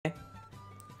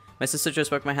My sister just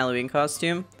booked my Halloween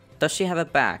costume. Does she have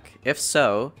it back? If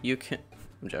so, you can...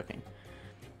 I'm joking.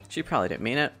 She probably didn't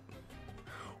mean it.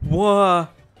 Whoa!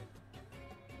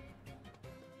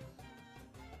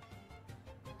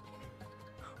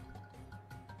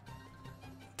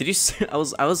 Did you see? I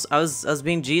was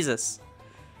being Jesus.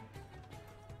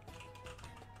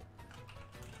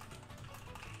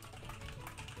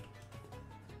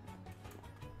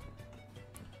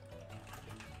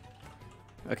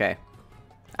 Okay.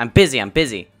 I'm busy.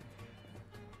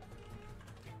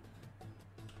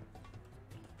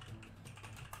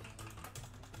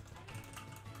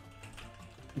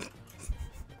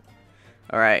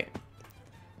 Alright.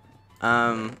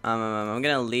 I'm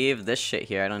gonna leave this shit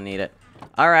here. I don't need it.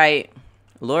 Alright.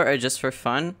 Lure or just for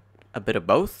fun? A bit of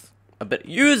both? A bit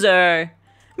user!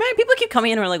 Man, people keep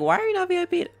coming in and are like, why are you not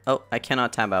VIP'd? Oh, I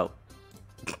cannot tab out.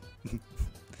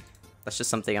 That's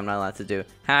just something I'm not allowed to do.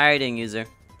 Hiding user.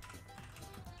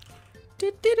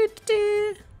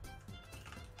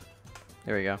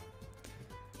 There we go.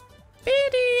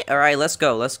 Alright, let's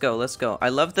go. I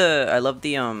love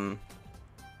the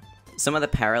some of the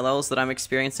parallels that I'm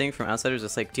experiencing from outsiders.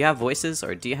 It's like, do you have voices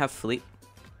or do you have fleet?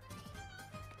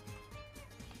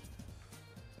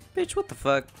 Bitch, what the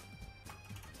fuck?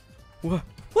 What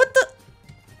the?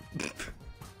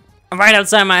 I'm right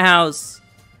outside my house.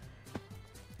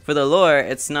 For the lore,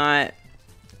 it's not.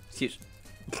 Excuse.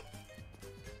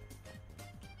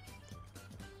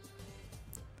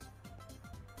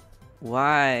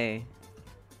 Why?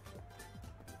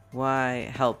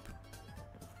 Why? Help.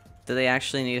 Do they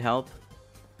actually need help?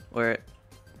 Or...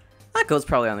 That goes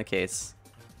probably on the case.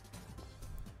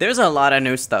 There's a lot of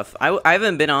new stuff. I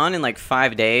haven't been on in like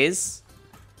 5 days.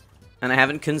 And I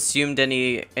haven't consumed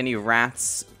any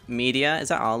rats media. Is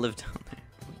that Olive down there?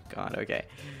 Oh God, okay.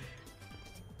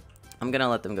 I'm gonna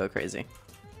let them go crazy.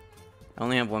 I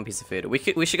only have one piece of food. We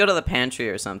should go to the pantry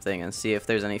or something and see if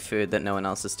there's any food that no one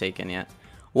else has taken yet.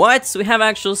 What? We have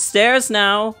actual stairs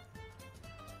now!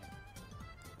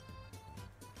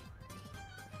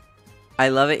 I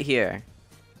love it here.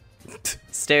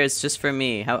 Stairs just for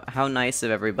me. How nice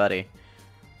of everybody.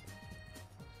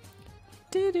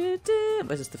 But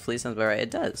does the flea sounds about right?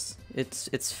 It does.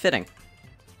 It's fitting.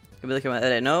 You'll be looking at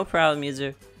it. No problem,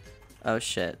 user. Oh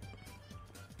shit.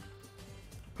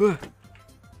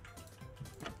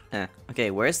 Okay,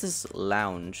 where's this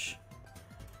lounge?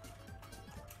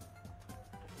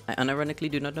 I unironically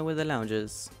do not know where the lounge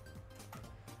is.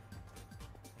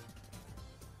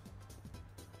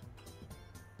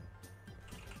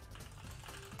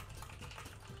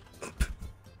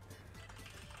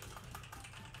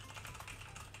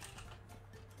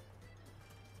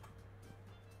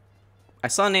 I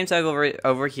saw a name tag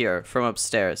over here from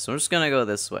upstairs, so I'm just gonna go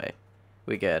this way.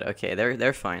 We good. Okay,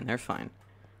 they're fine. They're fine.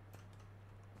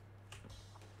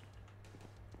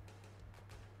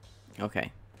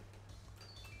 Okay.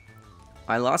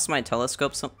 I lost my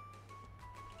telescope somewhere,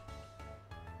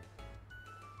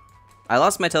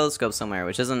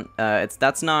 which isn't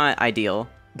that's not ideal.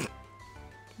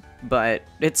 But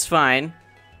it's fine.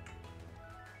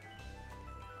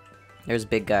 There's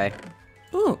big guy.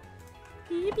 Ooh.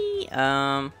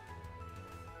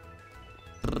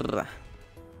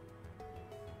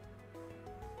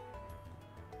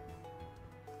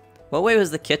 What way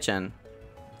was the kitchen?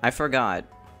 I forgot.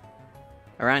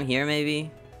 Around here,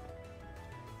 maybe?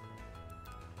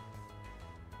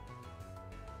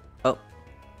 Oh.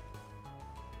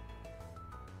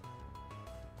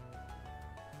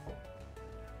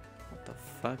 What the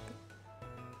fuck?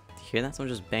 Did you hear that? Someone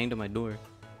just banged on my door.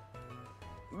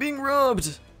 Being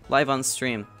robbed! Live on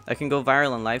stream. I can go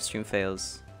viral on live stream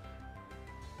fails.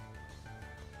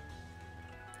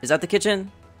 Is that the kitchen?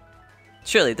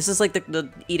 Surely, this is like the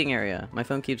eating area. My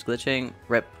phone keeps glitching.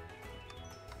 Rip.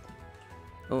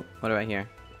 Oh, what do I hear?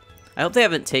 I hope they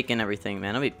haven't taken everything,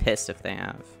 man. I'll be pissed if they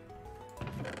have.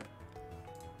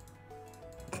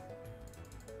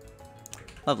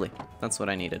 Lovely. That's what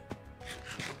I needed.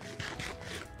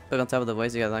 Look on top of the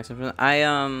voice, you guys like something.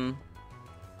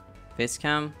 Face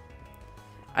cam?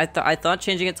 I thought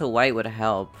changing it to white would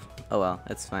help. Oh well,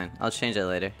 it's fine. I'll change it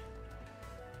later.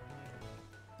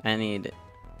 I need...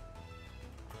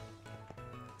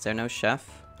 Is there no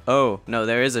chef? Oh, no,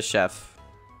 there is a chef.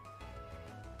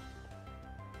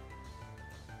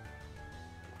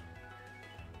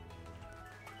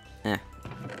 Eh.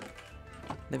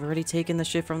 They've already taken the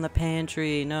shit from the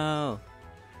pantry. No.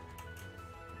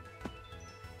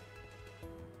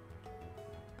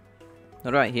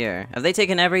 What about here? Have they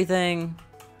taken everything?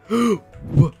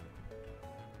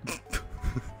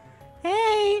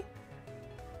 Hey!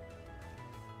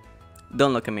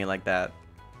 Don't look at me like that.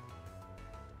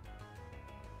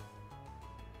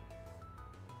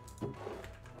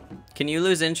 Can you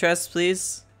lose interest,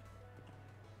 please?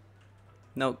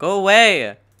 No, go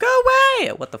away! Go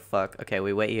away! What the fuck? Okay,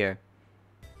 we wait here.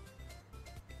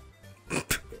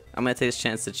 I'm gonna take this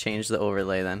chance to change the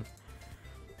overlay then.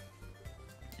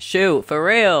 Shoot, for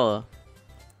real!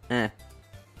 Eh.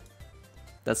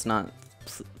 That's not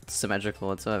symmetrical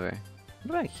whatsoever.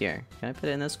 What about here? Can I put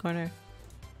it in this corner?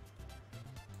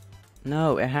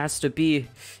 No, it has to be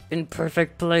in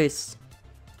perfect place.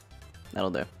 That'll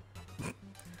do.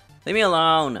 Leave me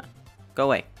alone! Go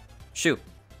away. Shoo.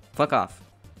 Fuck off.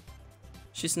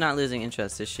 She's not losing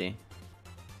interest, is she?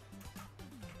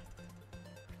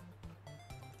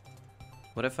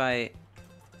 What if I...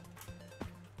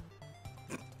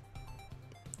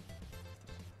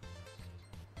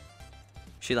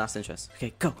 She lost interest.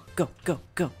 Okay, go, go, go,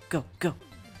 go, go, go.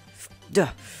 Duh,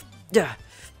 duh.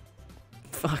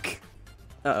 Fuck.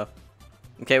 Uh-oh.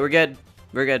 Okay, we're good.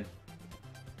 We're good.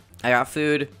 I got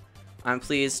food. I'm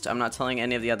pleased. I'm not telling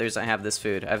any of the others I have this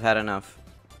food. I've had enough.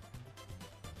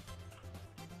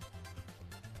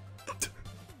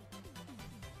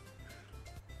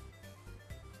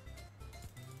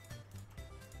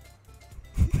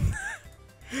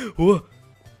 Whoa.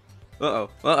 Uh-oh.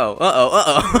 Uh-oh. Uh-oh.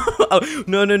 Uh-oh. Oh,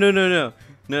 no, no, no, no, no.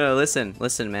 No, no, listen.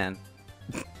 Listen, man.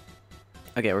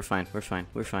 Okay, we're fine. We're fine.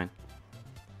 We're fine.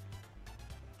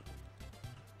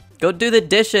 Go do the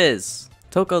dishes!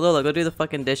 Toko Lola, go do the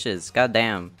fucking dishes. God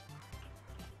damn.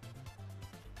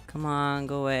 Come on,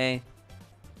 go away.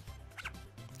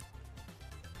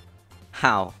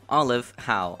 How? Olive,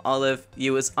 how? Olive,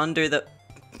 you was under the...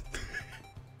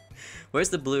 Where's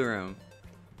the blue room?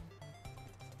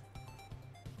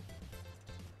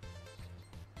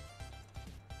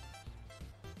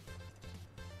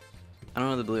 I don't know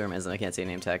where the blue room is and I can't see a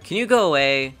name tag. Can you go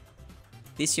away?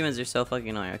 These humans are so fucking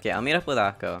annoying. Okay, I'll meet up with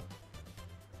Akko.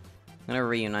 I'm gonna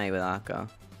reunite with Akko.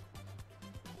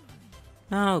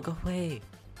 No, go away.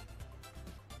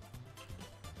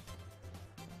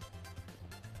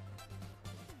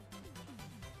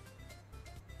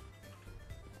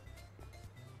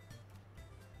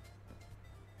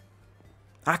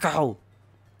 Akko!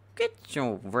 Get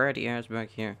your ratty ass back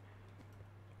here.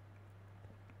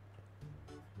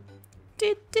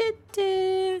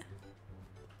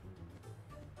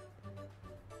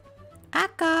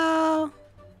 Akko!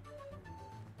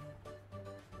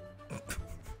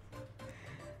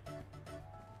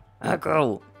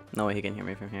 Akko! No way he can hear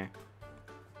me from here.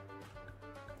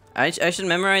 I should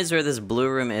memorize where this blue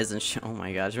room is and oh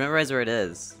my gosh, memorize where it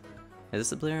is. Is this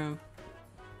the blue room?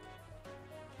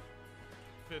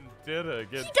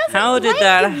 How did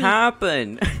that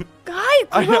happen? Guy,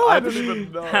 Krow! I don't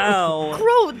even know. How?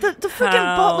 Krow, the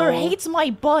freaking butler hates my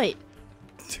butt.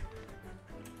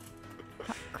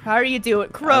 How are you doing?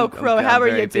 Krow, how are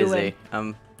you doing?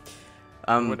 What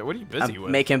are you busy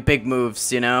with? Making big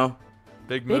moves, you know?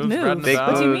 Big moves? moves? Big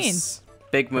What do you mean? moves.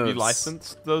 Big moves. Have you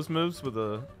licensed those moves with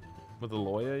a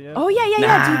lawyer yet? Oh yeah.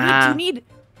 Nah.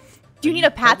 Do you need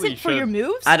a patent for your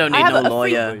moves? I don't need no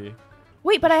lawyer.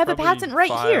 Wait, but I have a patent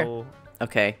right here.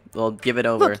 Okay, well, give it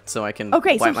over Look, so I can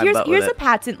okay, so wipe my butt with here's it. a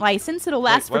patent license. It'll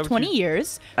last for 20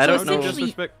 years. I don't so know.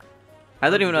 essentially,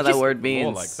 I don't even know what that word More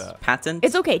means. like that. Patent?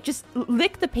 it's okay. Just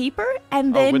lick the paper,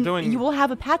 and then you will have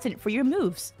a patent for your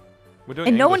moves. We're doing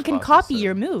And no one English can classes, copy so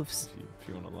your moves. If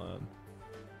you want to learn.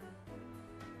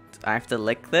 I have to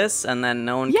lick this, and then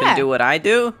no one Yeah. can do what I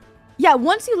do? Yeah,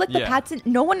 once you lick the Yeah. patent,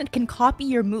 no one can copy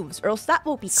your moves, or else that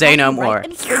will be Say no copyright more.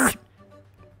 infringement.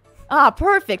 Ah,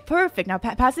 perfect. Now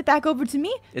pass it back over to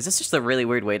me. Is this just a really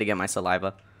weird way to get my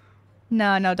saliva?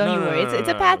 No, don't you No, worry. no, It's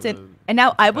a no, patent. no. And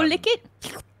now I will Patent. lick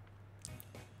it.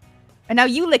 And now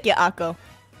you lick it, Akko.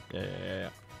 Yeah.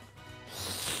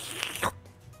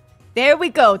 There we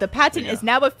go. The patent Yeah. is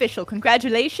now official.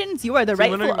 Congratulations. You are the So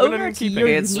when rightful are you owner to keeping your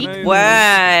it? It's unique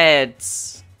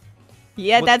wet!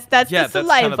 Yeah, What- that's yeah, the that's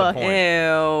kind of the saliva. point.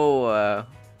 Ew.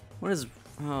 What is...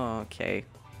 Oh, okay.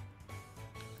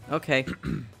 Okay.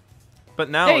 But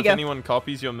now, There you if go. anyone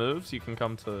copies your moves, you can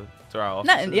come to our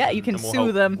office. Yeah, you can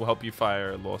sue them. We'll help you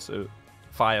file a lawsuit.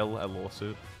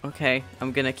 Okay,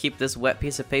 I'm gonna keep this wet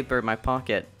piece of paper in my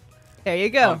pocket. There you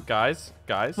go. Guys.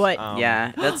 What?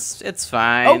 Yeah, it's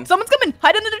fine. Oh, someone's coming.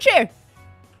 Hide under the chair.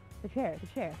 The chair.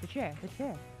 I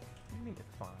mean,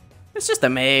 it's fine. It's just a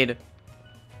maid.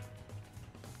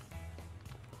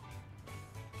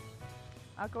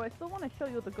 Akko, I still want to show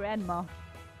you the grandma.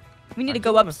 We need I to do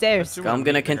go wanna- upstairs. I do wanna I'm meet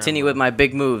gonna the continue grandma. with my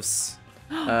big moves.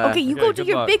 Okay, you okay, go do good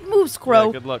your luck. big moves, Yeah,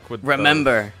 Krow. good luck with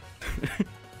Remember.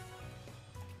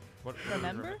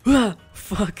 Remember?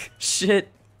 Fuck. Shit.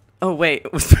 Oh,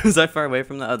 wait. Was I far away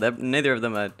from that? Oh, neither of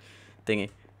them had thingy.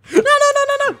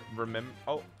 No! Remember?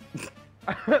 Oh.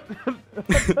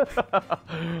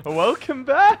 Welcome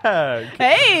back.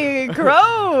 Hey,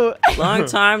 Krow. Long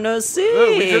time no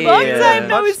see. Long time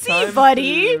no see,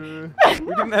 buddy. We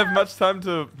didn't have much time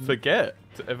to forget,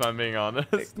 if I'm being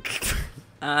honest.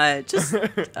 Just, you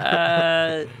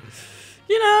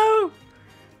know,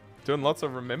 doing lots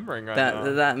of remembering right now.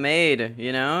 That maid,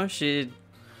 you know, she's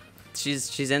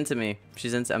into me.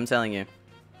 She's into. I'm telling you.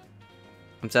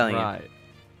 I'm telling you. Right.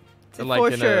 So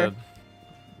like for sure.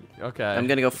 Okay. I'm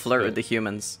gonna go flirt with the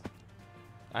humans.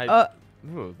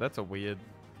 Ooh, that's a weird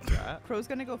rat. Crow's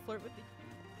gonna go flirt with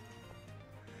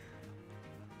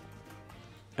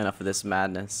the. Enough of this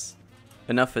madness.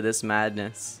 Enough of this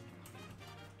madness.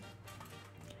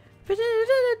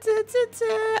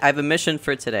 I have a mission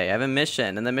for today. I have a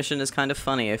mission, and the mission is kind of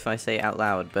funny if I say it out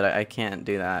loud, but I can't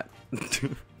do that.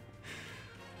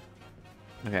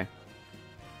 Okay.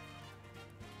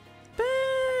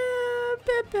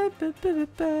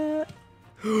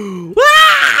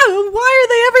 Why are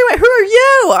they everywhere? Who are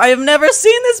you? I have never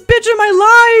seen this bitch in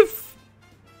my life.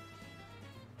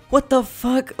 What the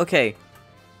fuck? Okay.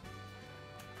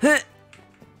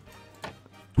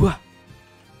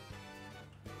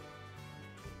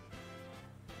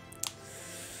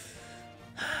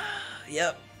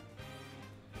 Yep.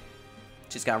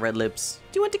 She's got red lips.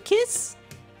 Do you want to kiss?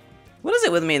 What is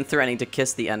it with me and threatening to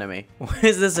kiss the enemy? Why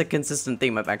is this a consistent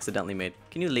theme I've accidentally made?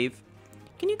 Can you leave?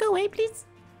 Can you go away, please?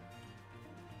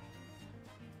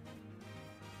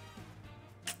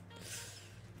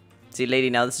 See, lady,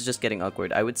 now this is just getting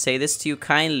awkward. I would say this to you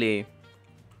kindly,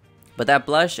 but that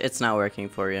blush, it's not working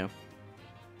for you.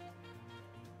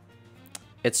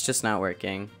 It's just not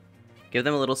working. Give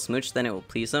them a little smooch, then it will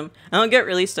please them. I don't get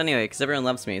released anyway, because everyone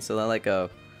loves me, so they'll let go.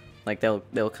 Like,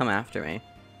 they'll come after me.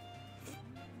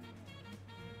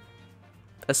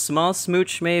 A small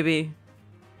smooch, maybe?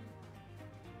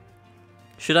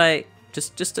 Should I?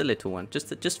 Just a little one.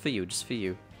 Just for you, just for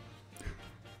you.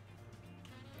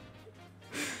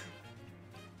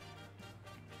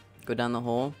 Go down the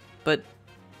hole, but...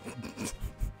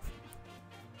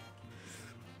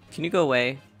 Can you go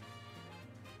away?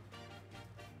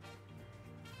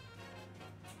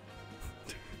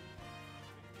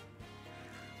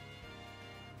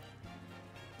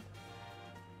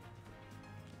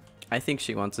 I think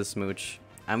she wants a smooch.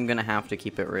 I'm gonna have to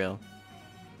keep it real.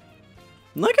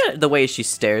 Look at the way she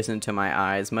stares into my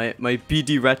eyes, my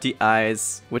beady ratty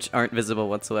eyes, which aren't visible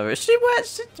whatsoever. She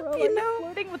was, you know,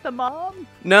 flirting with the mom.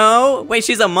 No, wait,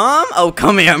 she's a mom? Oh,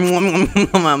 come here.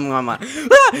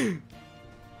 Ah!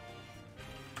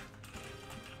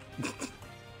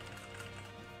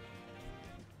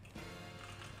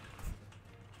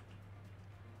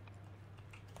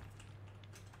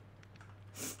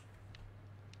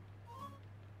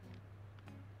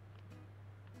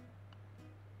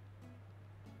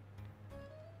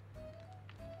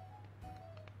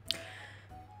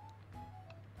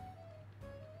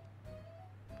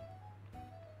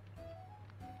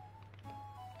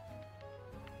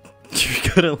 You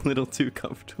got a little too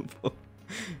comfortable.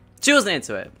 She wasn't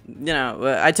into it. You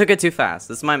know, I took it too fast.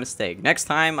 This is my mistake. Next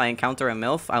time I encounter a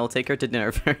MILF, I will take her to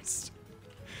dinner first.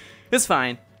 It's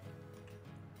fine.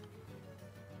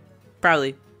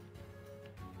 Probably.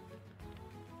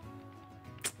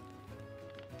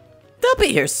 They'll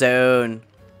be here soon.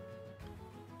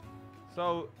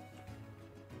 So,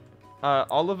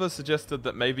 Oliver suggested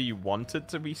that maybe you wanted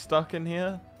to be stuck in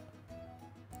here.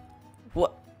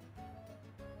 What?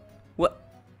 What?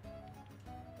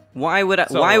 Why would I?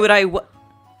 So, why would I?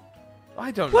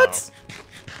 I don't what? know.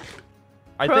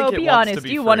 I Bro, think it be wants honest. to be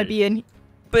Do you want to free. be in?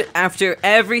 But after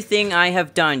everything I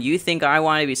have done, you think I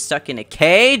want to be stuck in a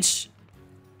cage?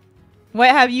 What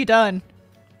have you done?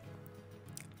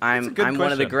 I'm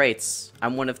one of the question. greats.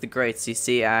 I'm one of the greats. You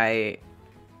see, The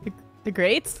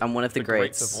greats? I'm one of the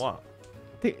greats. Of what?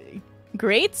 The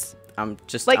greats? I'm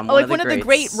just Like I'm like one one of of the the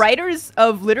great writers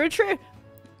of literature?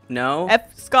 No.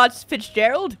 F. Scott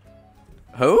Fitzgerald?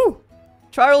 Who?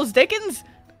 Charles Dickens?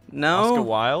 No. Oscar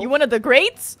Wilde? You one of the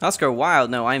greats? Oscar Wilde.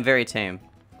 No, I'm very tame.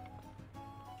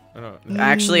 Oh,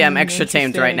 Actually, I'm extra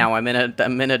tamed right interesting. now. I'm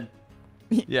in a.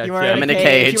 yeah, You are yeah. I'm in a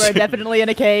cage. You are definitely in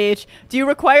a cage. Do you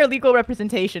require legal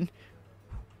representation?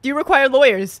 Do you require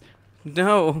lawyers?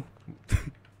 No.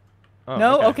 Oh,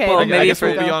 No? Okay. Well, I maybe guess for-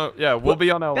 we'll be on. Yeah, we'll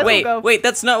be on our That's way. Wait, go. wait.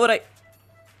 That's not what I.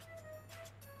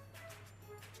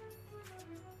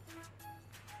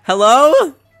 Hello?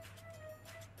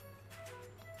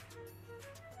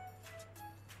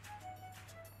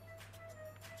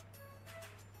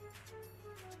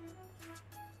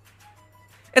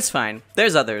 It's fine.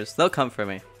 There's others. They'll come for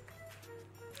me.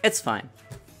 It's fine.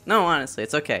 No, honestly,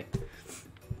 it's okay.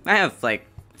 I have, like,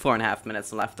 4.5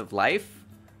 minutes left of life.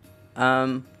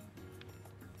 I'm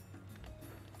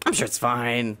sure it's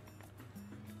fine.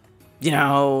 You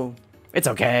know, it's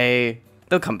okay.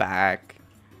 They'll come back.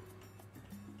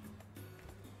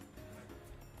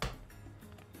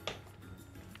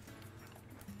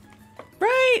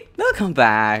 Right? They'll come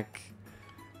back.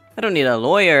 I don't need a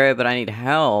lawyer, but I need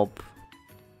help.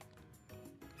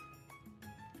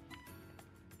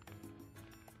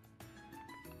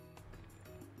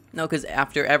 No, because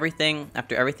after everything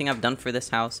I've done for this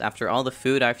house, after all the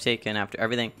food I've taken, after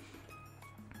everything,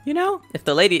 you know, if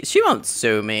the lady, she won't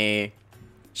sue me.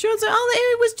 She won't say, oh,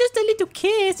 it was just a little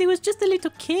kiss. It was just a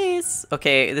little kiss.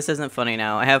 Okay, this isn't funny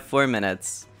now. I have 4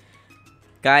 minutes.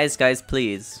 Guys,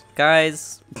 please.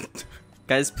 Guys.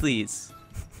 Guys, please.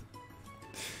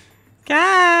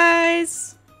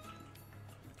 Guys.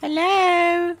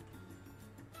 Hello.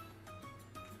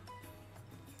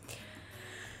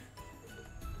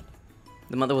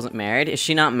 The mother wasn't married? Is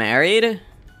she not married?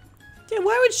 Yeah,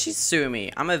 why would she sue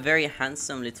me? I'm a very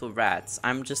handsome little rat.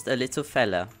 I'm just a little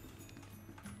fella.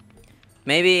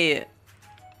 Maybe...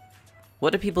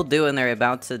 What do people do when they're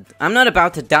about to... I'm not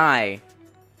about to die.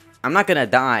 I'm not gonna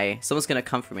die. Someone's gonna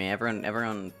come for me.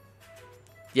 Everyone...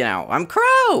 You know, I'm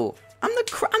Krow! I'm the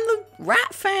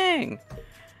Krowfang!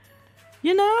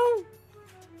 You know?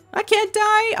 I can't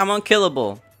die. I'm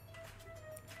unkillable.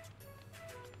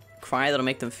 Cry that'll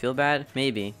make them feel bad?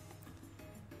 Maybe.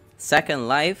 Second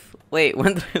life? Wait,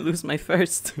 when did I lose my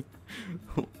first?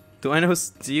 Do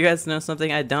you guys know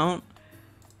something I don't?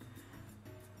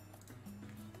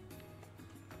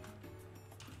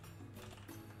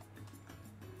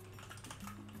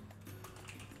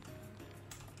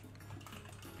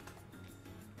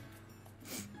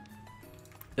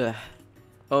 Ugh.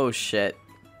 Oh shit.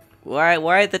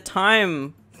 Why the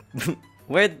time?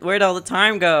 Where'd all the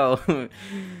time go?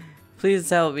 Please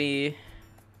help me.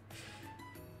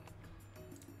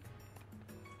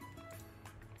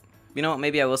 You know what?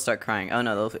 Maybe I will start crying. Oh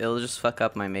no, it'll just fuck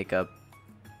up my makeup.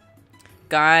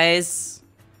 Guys.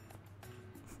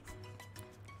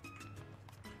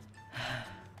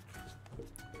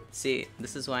 See,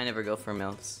 this is why I never go for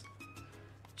MILFs.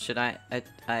 Should I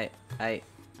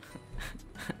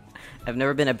I've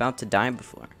never been about to die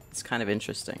before. It's kind of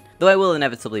interesting. Though I will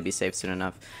inevitably be safe soon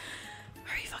enough.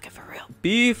 Are you fucking for real?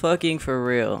 Be fucking for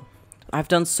real. I've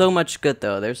done so much good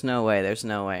though. There's no way. There's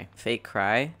no way. Fake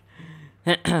cry.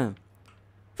 Ah!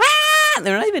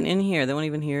 They're not even in here. They won't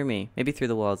even hear me. Maybe through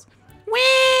the walls.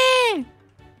 Wee!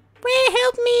 Wee,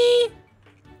 help me!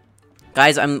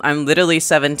 Guys, I'm literally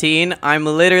 17. I'm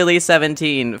literally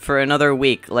 17 for another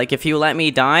week. Like, if you let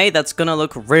me die, that's gonna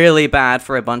look really bad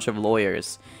for a bunch of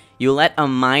lawyers. You let a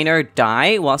minor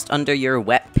die whilst under your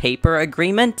wet paper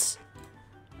agreement?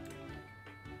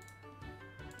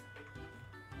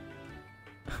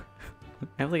 I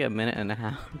have like a minute and a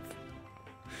half.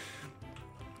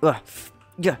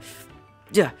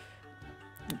 Yeah.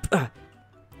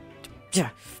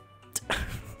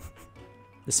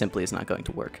 This simply is not going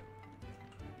to work.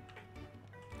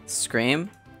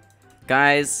 Scream?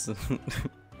 Guys, I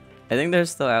think they're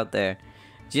still out there.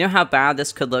 Do you know how bad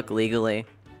this could look legally?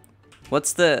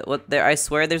 I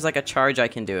swear there's like a charge I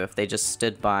can do if they just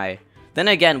stood by. Then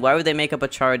again, why would they make up a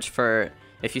charge for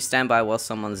if you stand by while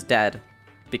someone's dead?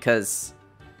 Because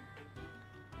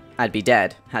I'd be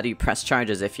dead. How do you press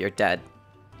charges if you're dead?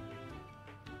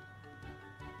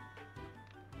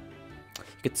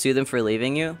 You could sue them for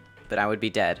leaving you, but I would be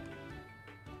dead.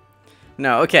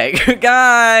 No, okay.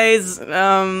 Guys,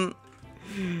 please,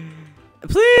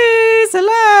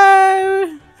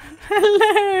 hello!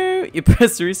 Hello! You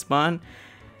press respawn.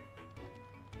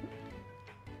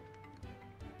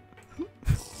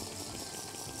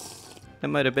 That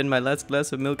might have been my last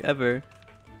glass of milk ever.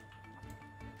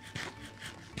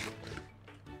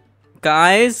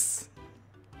 Guys?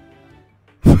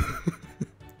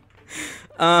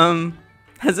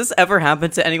 Has this ever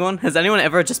happened to anyone? Has anyone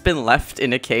ever just been left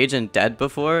in a cage and dead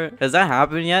before? Has that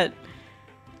happened yet?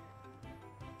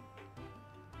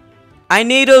 I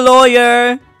need a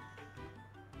lawyer!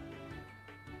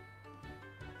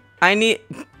 I need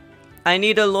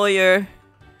a lawyer.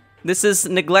 This is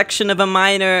neglection of a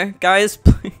minor. Guys,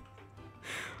 please.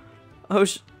 Oh,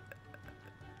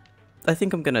 I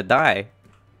think I'm gonna die.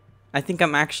 I think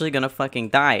I'm actually gonna fucking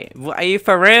die. Are you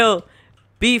for real?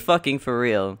 Be fucking for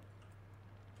real.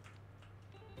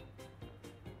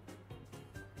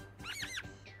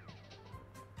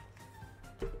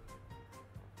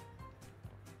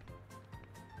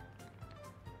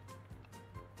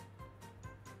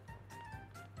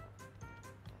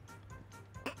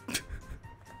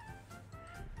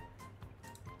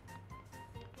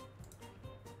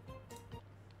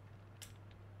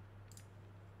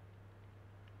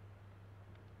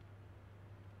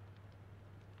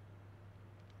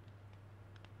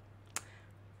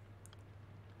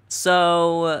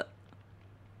 So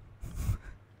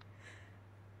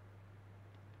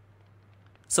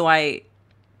I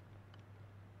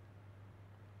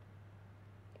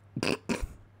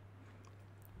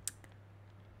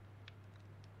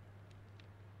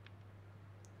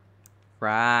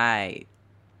right.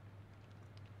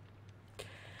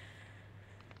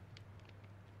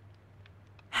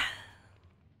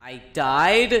 I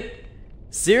died?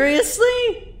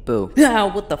 Seriously? Boo.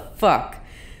 Ah, what the fuck?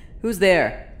 Who's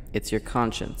there? It's your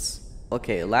conscience.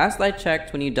 Okay, last I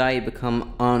checked, when you die, you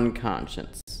become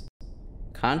unconscious.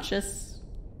 Conscious?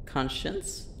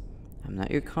 Conscience? I'm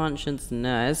not your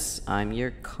consciousness. I'm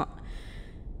your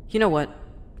You know what?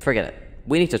 Forget it.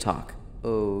 We need to talk.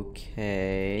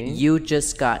 Okay. You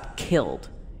just got killed.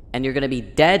 And you're gonna be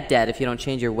dead if you don't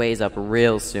change your ways up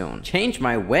real soon. Change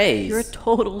my ways? You're a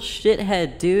total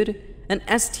shithead, dude. An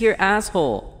S-tier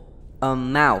asshole. A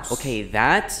mouse. Okay,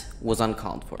 that was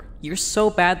uncalled for. You're so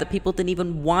bad that people didn't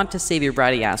even want to save your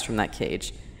bratty ass from that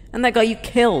cage. And that got you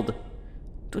killed.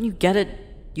 Don't you get it?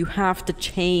 You have to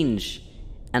change.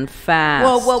 And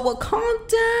fast. Whoa, calm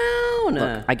down.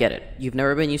 Look, I get it. You've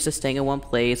never been used to staying in one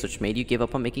place, which made you give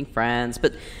up on making friends,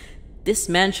 but this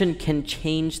mansion can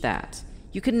change that.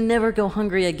 You can never go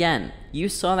hungry again. You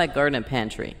saw that garden and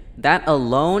pantry. That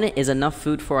alone is enough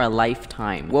food for a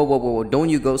lifetime. Whoa. Don't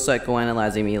you go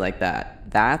psychoanalyzing me like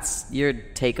that. That's your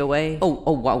takeaway?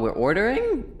 Oh, while we're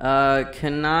ordering?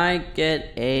 Can I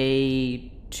get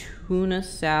a tuna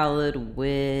salad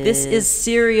with... This is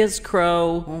serious,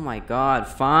 Crow. Oh my god,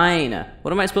 fine.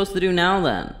 What am I supposed to do now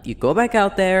then? You go back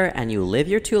out there and you live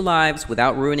your 2 lives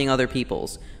without ruining other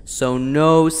people's. So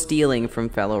no stealing from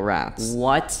fellow rats.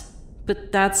 What?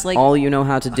 But that's like all you know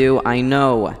how to do. I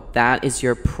know. That is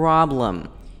your problem.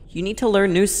 You need to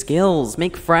learn new skills,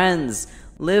 make friends,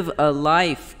 live a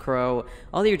life, Crow.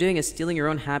 All you're doing is stealing your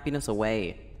own happiness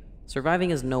away.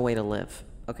 Surviving is no way to live.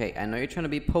 Okay, I know you're trying to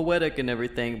be poetic and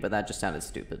everything, but that just sounded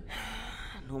stupid.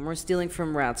 No more stealing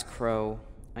from rats, Crow.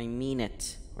 I mean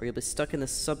it. Or you'll be stuck in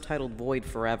this subtitled void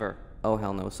forever. Oh,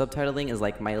 hell no. Subtitling is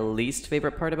like my least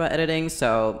favorite part about editing,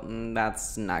 so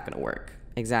that's not gonna work.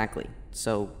 Exactly.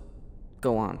 So,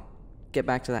 go on. Get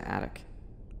back to that attic.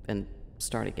 And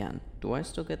start again. Do I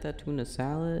still get that tuna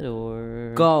salad,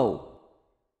 or... Go!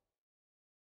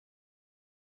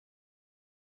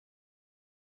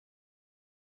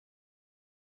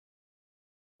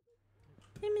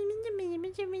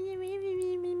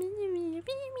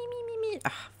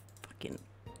 Ah, fucking...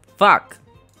 Fuck!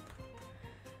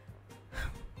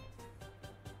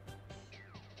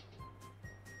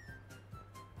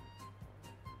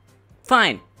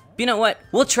 Fine. You know what?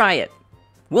 We'll try it.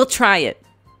 We'll try it.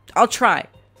 I'll try.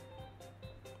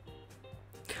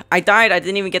 I died. I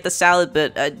didn't even get the salad,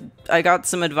 but I got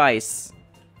some advice.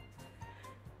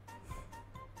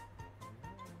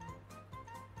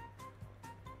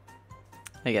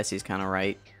 I guess he's kind of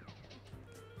right.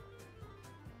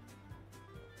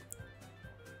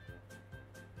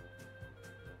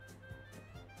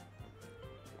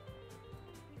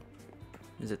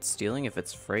 Is it stealing if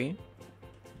it's free?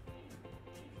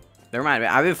 Never mind.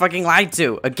 I've been fucking lied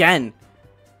to again.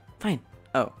 Fine.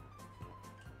 Oh.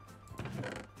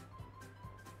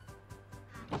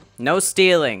 No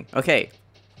stealing. Okay.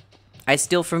 I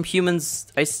steal from humans.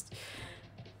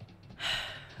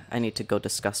 I need to go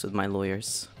discuss with my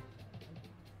lawyers.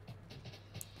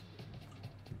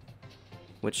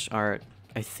 Which are,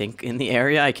 I think, in the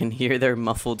area. I can hear their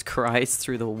muffled cries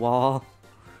through the wall.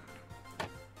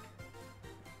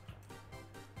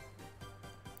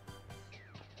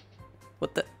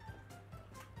 What the?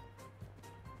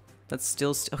 That's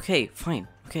still okay, fine.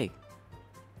 Okay.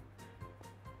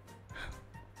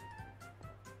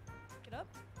 Get up.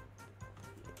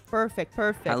 Perfect.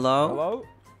 Hello? Hello?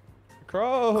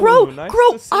 Crow! Crow! Nice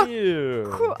Crow! to see you!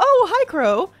 Crow. Oh, hi,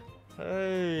 Crow.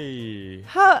 Hey!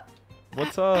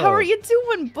 What's up? How are you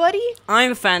doing, buddy?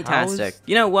 I'm fantastic.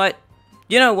 You know what?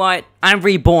 I'm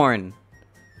reborn.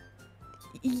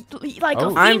 Like a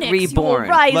I'm phoenix, reborn.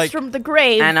 you will rise from the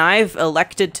grave. And I've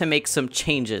elected to make some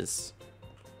changes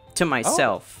to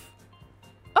myself.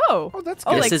 Oh, that's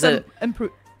oh, good. like This is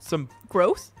some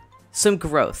growth. some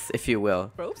growth, if you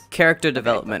will. Growth. Character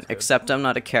development. that's good. Except I'm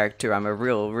not a character. I'm a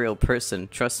real person.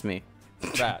 Trust me.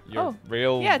 rat. You're Oh,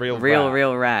 real yeah. Real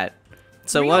rat.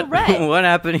 So Real what? rat. What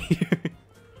happened here?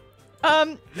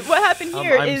 What happened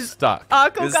here I'm is stuck.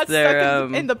 Akko Is got there,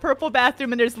 stuck in the purple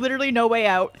bathroom, and there's literally no way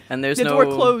out. And there's the no door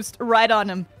closed right on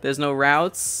him. There's no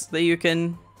routes that you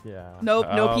can. Yeah.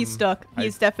 Nope, he's stuck.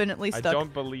 He's definitely I stuck.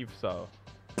 don't believe so.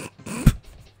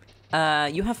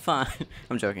 You have fun.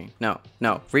 I'm joking. No,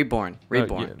 reborn.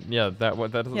 Yeah, that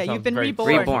doesn't Yeah, sound you've been very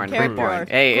reborn. Reborn. Character arc.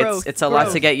 Hey, Growth, it's a lot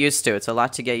to growth. get used to. It's a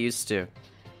lot to get used to.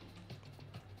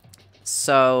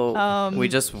 So we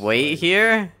just wait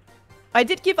here. I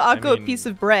did give Akko a mean- piece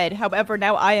of bread. However,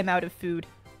 now I am out of food.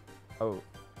 Oh,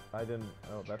 I didn't.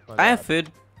 Oh, that's my I have bad.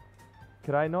 food.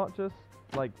 Could I not just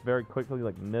like very quickly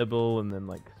like nibble and then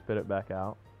like spit it back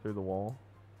out through the wall?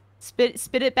 Spit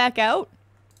it back out.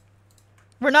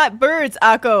 We're not birds,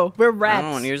 Akko. We're I rats.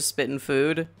 don't want you spitting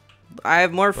food. I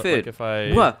have more But, food. like, if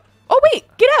I What? Oh wait,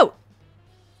 get out.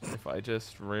 if I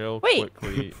just real Wait.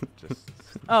 quickly just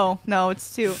Oh no,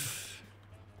 it's two.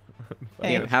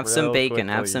 Hey. Here, have some real bacon.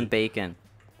 Have some quickly- bacon.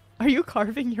 Are you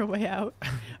carving your way out?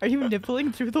 Are you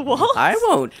nibbling through the walls? I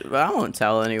won't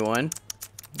tell anyone.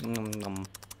 Mm.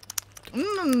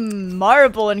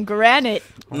 Marble and granite.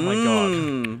 Oh my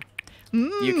god.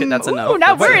 You could. That's enough. Ooh,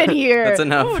 now That's we're enough. in here. That's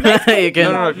enough. Ooh, nice You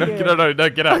can. No, here.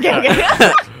 get out. Okay,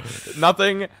 okay.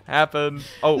 Nothing happened.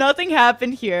 Oh, Nothing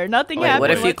happened here. Nothing Wait, happened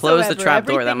what if you close the whatsoever. trap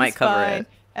door? That might Everything's cover fine. it.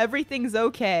 Everything's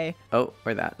okay. Oh,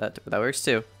 or that works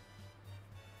too.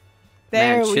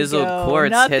 There Man, we chiseled go.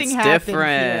 quartz Nothing hits happened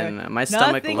different. here. My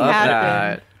stomach Nothing loved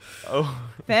happened. oh.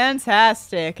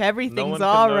 Fantastic. No Everything's one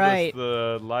all can right.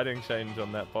 notice the lighting change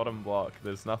on that bottom block.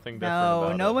 There's nothing different No,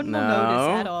 about no it. one will No.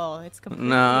 notice at all. It's that. completely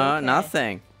No, okay.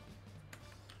 nothing.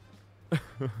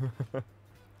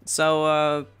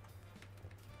 So,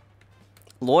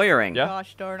 lawyering. Yeah.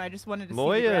 Gosh darn, I just wanted to see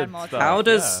Lawyered the grandma.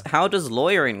 stuff. How does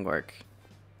lawyering work?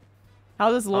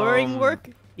 How does lawyering work?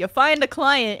 You find a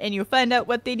client and you find out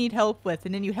what they need help with,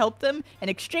 and then you help them in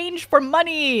exchange for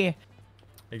money.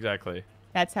 Exactly.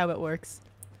 That's how it works.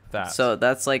 That. So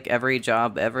that's like every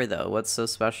job ever, though. What's so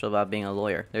special about being a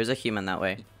lawyer? There's a human that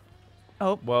way.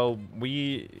 Oh, Well,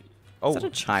 we. Oh, that a So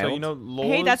child? you know, laws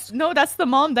hey, that's the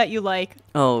mom that you like.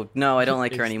 Oh no, I don't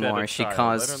like her instead anymore. of She child. I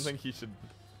caused don't think he should.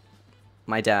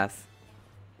 my death.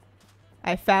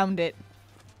 I found it.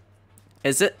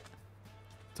 Is it?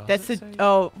 That's a. it say?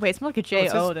 Oh wait, it's more like a J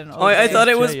it O says- than O. Oh, I it thought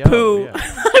says it was J.O., poo. yeah. I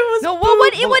was No,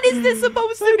 poop. what is this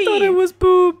supposed to be? I thought it was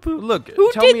poop. Look,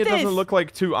 Who tell did me it doesn't this? look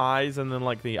like two eyes and then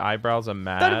like the eyebrows are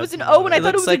mad. thought it was an O and I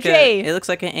thought it was a like J. It looks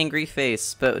like an angry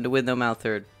face, but with no mouth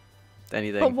or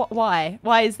anything. But why?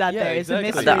 Why is that Yeah, there? It's a exactly.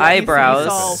 mystery. The that needs to be eyebrows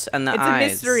solved. and the it's eyes. a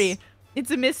mystery.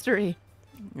 It's a mystery.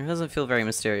 It doesn't feel very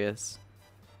mysterious.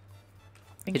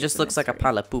 I think It just it's looks like a mystery.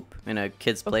 pile of poop in a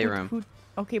kid's But playroom.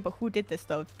 Okay, but who did this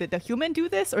though? Did the human do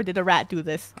this or did the rat do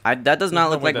this? That does not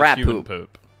look like rat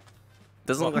poop.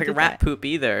 Doesn't look Who like did rat that? poop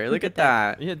either. Look did at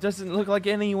that? that. Yeah, it doesn't look like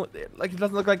any. Like it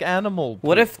doesn't look like animal.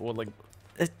 What poop if- Or like.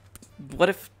 What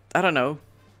if I don't know?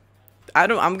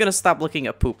 I'm gonna stop looking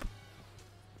at poop.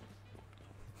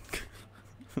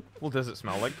 Well, does it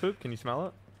smell like poop? Can you smell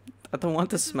it? I don't want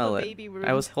to This is the smell it. baby room.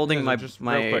 I was holding No, my just real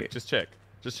my quick. Just check.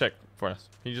 Just check for us.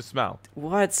 Can you just smell?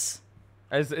 what?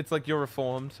 As it's like you're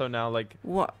reformed, so now like.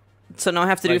 What? So now I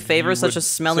have to do like, favors you such would- as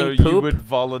smelling so poop. you would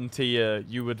volunteer.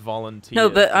 You would volunteer. No,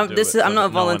 but to do this it is I'm so not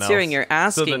that no one volunteering. else- You're So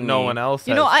asking that no me. one else.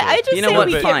 You know, has I to. just You know say what?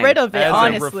 we Fine. get rid of it, As a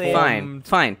honestly. reform-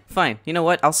 Fine. You know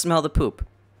what? I'll smell the poop.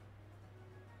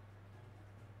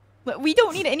 But we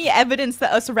don't need any evidence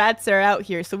that us rats are out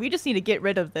here, so we just need to get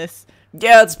rid of this.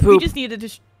 Yeah, it's We poop. just need to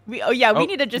just. We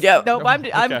need to just. yeah. No, I'm.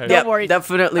 Okay. Don't Yeah, worry.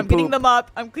 definitely I'm getting poop. them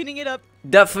up. I'm cleaning it up.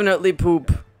 Definitely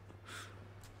poop.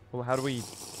 Well, how do we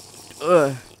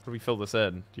Ugh. fill this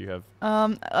in? Do you have?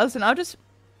 Listen, I'll just.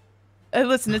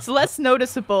 Listen, it's less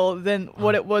noticeable than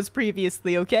what it was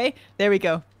previously. Okay, there we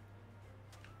go.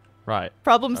 Right.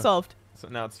 Problem solved. So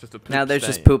now it's just a poop Now there's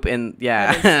just stain. poop in.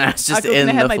 Yeah, it's just Akko, in can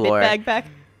I have the my bit floor. bag back?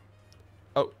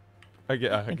 I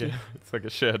get. It's like a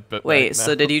shed, but. Wait, like,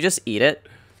 so now. did you just eat it?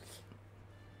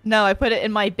 No, I put it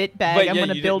in my bit bag. Wait, I'm yeah,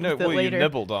 gonna you build didn't, with it well, later. You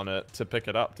nibbled on it to pick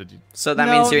it up, did you? So that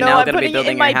No, means you're no, now I'm gonna be putting it in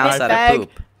building my your house bit out bag. of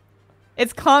poop.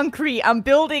 It's concrete. I'm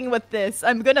building with this.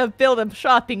 I'm gonna build a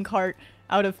shopping cart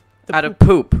out of the Out of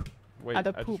poop. poop. Wait, Out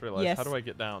of I poop, just realized. yes. How do I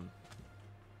get down?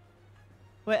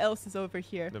 What else is over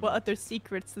here? Never What mind. other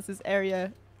secrets? This is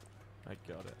area. I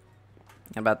got it.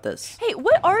 How about this? Hey,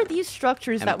 what are these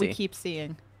structures that we Empty. keep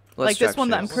seeing? What like this one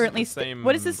that I'm structures? currently. Wasn't the same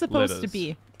What is this supposed to letters.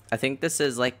 be? I think this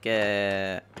is like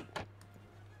a.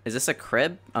 Is this a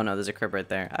crib? Oh no, there's a crib right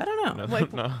there. I don't know. No,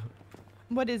 Like- no,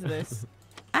 What is this?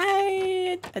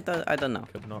 I don't know.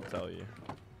 could not tell you.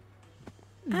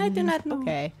 I do not know.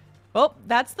 Okay. Well,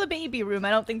 that's the baby room. I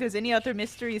don't think there's any other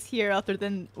mysteries here other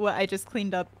than what I just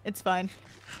cleaned up. It's fine.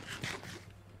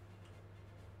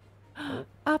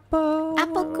 Apple.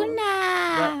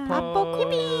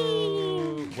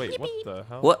 Wait, what the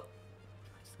hell? What?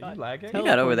 Are you lagging? You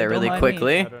got over there really Don't mind me.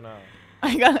 quickly. I don't know.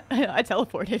 I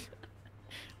teleported.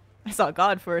 I saw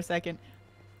God for a second.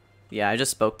 Yeah, I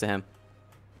just spoke to him.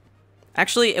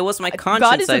 Actually, it was my God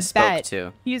conscience is I a spoke bat.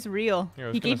 to. He's real. Yeah, I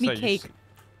was He gonna gave me say, you cake.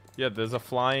 Yeah, there's a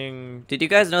flying. Did you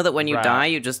guys know that when you Rat die,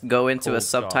 you just go into a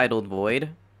called God. subtitled void?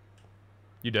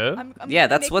 You do? I'm Yeah, gonna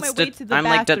that's make what's. my way to the I'm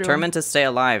like bathroom. determined to stay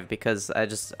alive because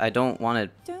I don't want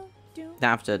Do, do. to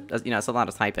have to. You know, it's a lot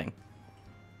of typing.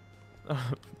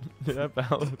 Yeah,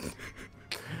 valid.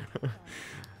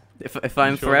 If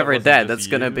I'm sure that forever wasn't dead, just that's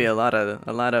gonna be you? a lot of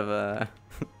Yeah,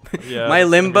 My it's gonna be a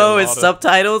limbo is lot of-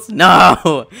 subtitles?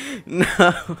 No!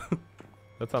 No!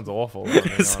 That sounds awful. if I'm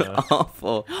being It's honest.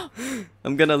 awful.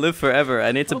 I'm gonna live forever.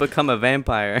 I need to become a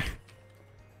vampire.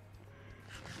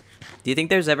 Do you think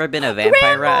there's ever been a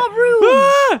vampire Grandma rat?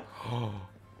 room! Ah!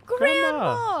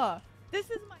 Grandma! This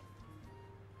is my.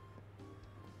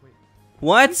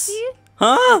 What? You see?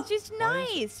 Huh? She's Why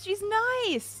is- nice. She's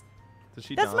nice. Did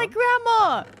she That's my die?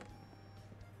 grandma.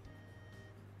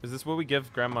 Is this where we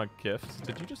give grandma gifts?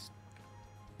 Did you just?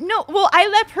 No, well, I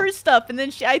left her stuff, and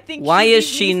then I think. Why she is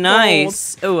gave she me gold.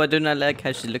 nice? Oh, I do not like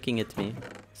how she's looking at me.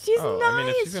 She's Oh, nice. I mean,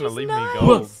 if she's gonna leave me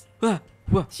nice. gold.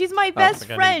 She's my I best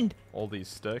think I need friend. all these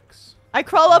sticks. I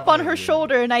crawl up Oh, on her yeah.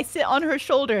 shoulder and I sit on her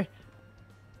shoulder.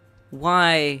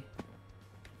 Why?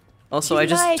 Also, She's I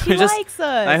just, nice. She likes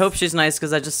us. I hope she's nice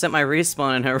because I just set my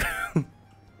respawn in her room.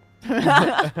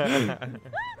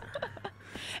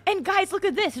 And guys, look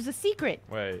at this. There's a secret.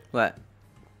 Wait. What?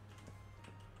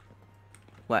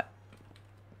 What?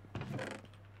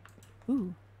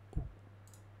 Ooh.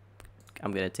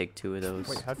 I'm gonna take 2 of those.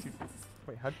 Wait, how'd you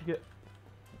get?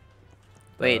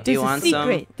 Wait, do There's you a want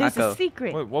secret. some? There's Akko. a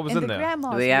secret. Wait, what was in in the there?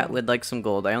 grandma's Yeah, room. would like some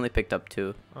gold. I only picked up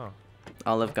 2. Oh.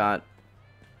 Olive got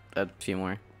a few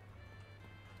more.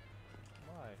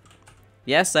 Why?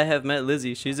 Yes, I have met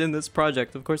Lizzie. She's in this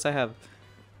project. Of course I have.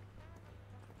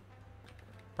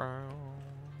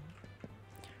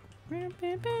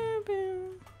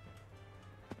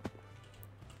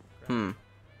 Hmm.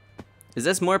 Is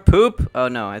this more poop? Oh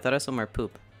no, I thought I saw more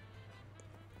poop.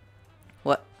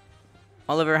 What?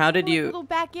 Oliver, how did Look, you... little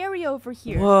back area over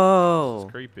here. Whoa.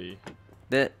 It's creepy.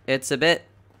 It's a bit...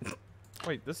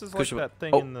 Wait, this is like Kushwa- that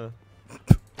thing Oh. in the.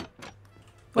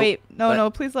 Wait, no, what? no,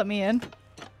 please let me in.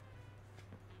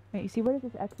 Wait, you see where does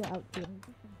this exit out to?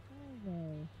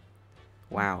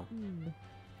 Wow.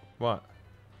 What?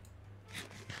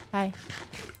 Hi.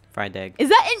 Fried egg. Is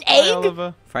that an Hi, egg?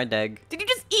 Oliver. Fried egg. Did you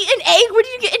just eat an egg? Where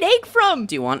did you get an egg from?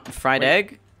 Do you want fried Wait.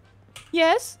 egg?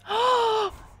 Yes.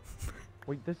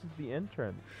 Wait, this is the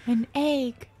entrance. An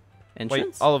egg.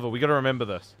 Entrance? Wait, Oliver, we gotta remember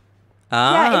this.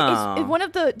 Yeah, it's Oh. one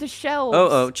of the shelves.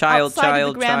 Oh, child, outside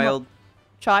of the child, grandma- child.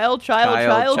 Child.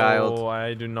 Child. Oh,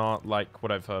 I do not like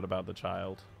what I've heard about the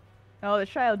child. Oh, the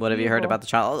child. What have you heard about the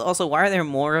child? Also, why are there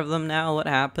more of them now? What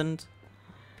happened?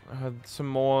 Some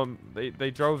more.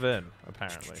 They drove in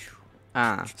apparently.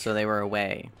 Ah, so they were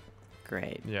away.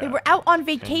 Great. Yeah. They were out on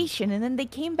vacation and then they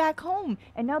came back home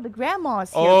and now the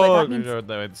grandma's here. Oh, but that means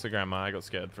no, it's the grandma. I got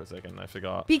scared for a second. I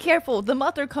forgot. be careful. The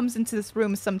mother comes into this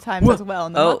room sometimes as well,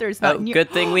 and the mother's not near.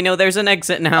 Good thing we know there's an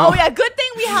exit now. Oh yeah, good thing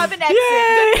we have an exit.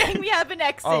 Yay! Good thing we have an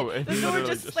exit. Oh, it the door literally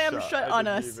just slammed shut on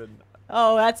I us. didn't even-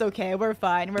 Oh, that's okay. We're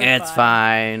fine. We're It's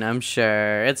fine. I'm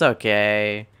sure. It's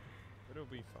okay. It'll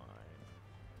be fine.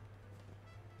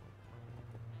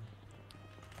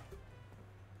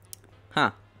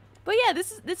 Huh. But yeah,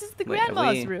 this is the Wait, have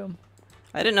grandma's we- room.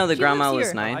 I didn't know the She grandma lives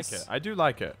was here. I like nice. it. I do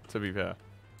like it. To be fair.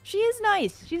 She is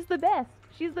nice. She's the best.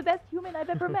 She's the best human I've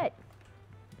ever met.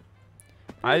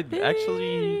 I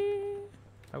actually.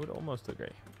 I would almost agree.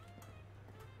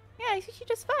 Yeah, she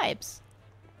just vibes.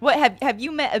 What have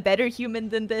you met a better human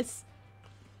than this?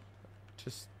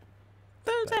 Just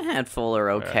There's a handful are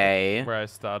where I- okay. Where I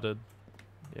started.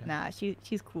 Yeah. Nah,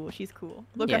 she's cool. She's cool.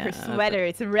 Look at her Yeah, sweater.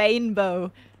 It's a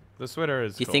rainbow. The sweater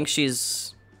is. Do you cool. think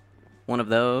she's one of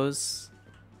those?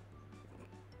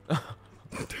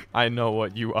 I know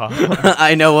what you are.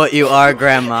 I know what you are,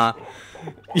 Grandma.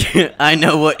 I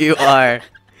know what you are.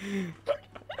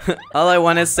 All I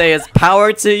want to say is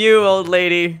power to you, old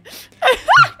lady.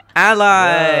 Ally.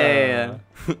 Yeah.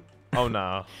 Oh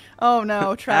no. Oh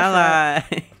no, trash rat.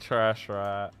 Ally. Trash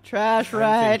rat. Trash I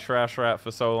haven't seen rat. trash rat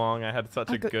for so long. I had such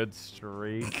a I'll go- good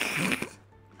streak.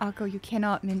 Akko, you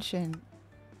cannot mention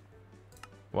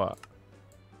What?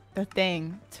 the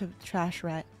thing to trash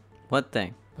rat. What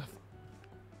thing?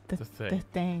 The thing. The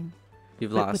thing.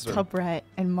 You've With lost. Tub Rat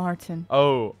and Martin.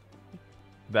 Oh,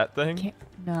 that thing? Can't,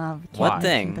 nah, we can't What mention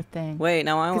thing? The thing. Wait,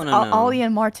 now I 'Cause want to know. Ollie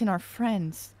and Martin are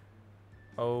friends.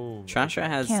 Oh. Trash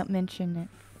Rat has Can't mention it.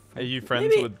 Are you friends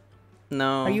Maybe- with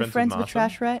no. Are you friends friends with with Martin?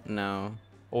 Trash Rat? No,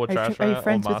 or Are you, trash are you rat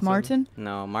friends or with Martin?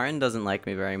 no. Martin doesn't like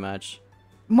me very much.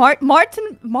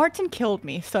 Martin killed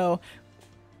me, so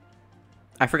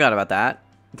I forgot about that.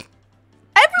 Everyone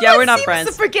Yeah, we're not seems friends.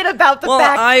 to forget about the Well,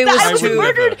 fact I that was I was too-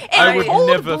 murdered I in would cold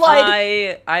never-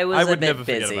 blood. I was a would bit never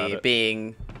forget about busy it.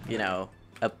 being, you know,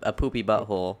 a poopy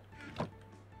butthole.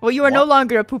 Well, you are no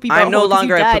longer a poopy butthole. I'm no 'cause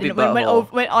longer you a died poopy and went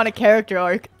butthole. went on a character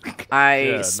arc. I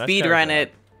Yeah, nice speed ran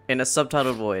character. it in a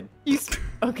subtitled void.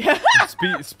 Okay.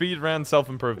 Speed ran self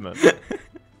improvement.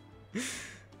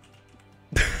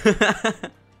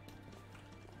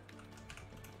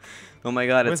 Oh my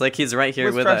god, it's Where's- like he's right here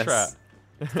where's with Trash us.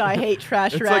 I hate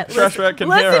Trash It's Rat. like Trash Rat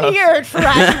can hear listen us. here,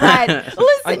 Trash Rat. I Listen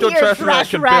thought here, Trash Rat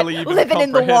Trash could Rat. barely even Living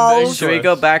in the comprehend walls. Should we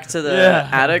go back to the Yeah.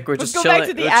 attic? We're Let's just go back chilling.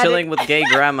 to the We're attic. chilling with gay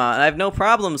grandma. And I have no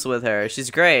problems with her.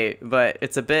 She's great, but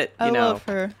it's a bit, you I know. love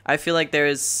her. I feel like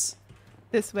there's,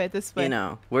 This way, this way. you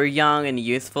know, we're young and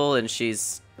youthful, and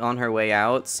she's on her way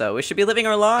out, so we should be living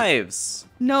our lives.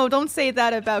 No, don't say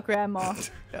that about Grandma.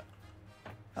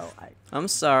 I'm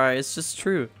sorry, it's just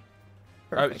true.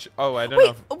 I don't know.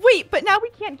 Wait, If, wait, but now we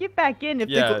can't get back in if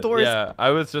yeah, the doors. yeah. I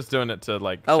was just doing it to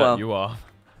like Oh, shut well. you off.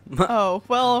 Oh,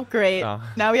 well, great. Oh.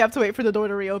 Now we have to wait for the door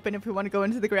to reopen if we want to go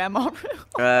into the grandma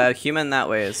room. Human that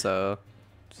way, so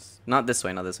not this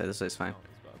way, not this way. This way's fine.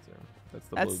 That's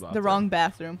the That's blue the wrong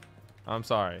bathroom. I'm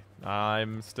sorry.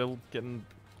 I'm still getting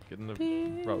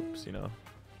the ropes, you know.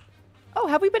 Oh,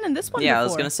 have we been in this one Yeah, before? I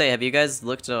was gonna say, have you guys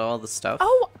looked at all the stuff?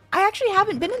 Oh, I actually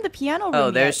haven't been in the piano room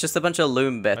Oh, there's yet. just a bunch of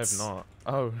loom I've bits. not.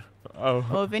 Oh.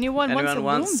 Well, if anyone wants Anyone a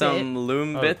want loom some bit,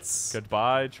 loom Oh, bits?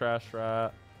 Goodbye, Trash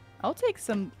Rat. I'll take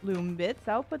some loom bits.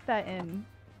 I'll put that in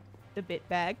the bit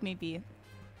bag, maybe.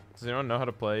 Does anyone know how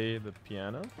to play the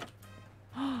piano?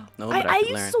 No, but I could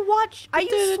used learn. to watch. I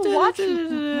used to watch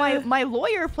my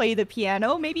lawyer play the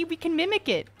piano. Maybe we can mimic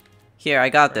it. Here, I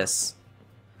got this.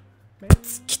 Boom. I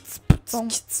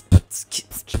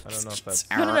don't know if that's.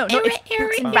 No. Boots and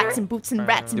rats and rats and boots and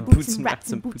rats and boots and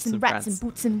rats and boots and rats and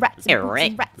boots and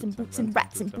rats and boots and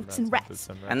rats and boots and rats.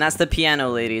 And that's the piano,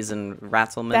 ladies and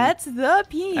rattlemen. That's the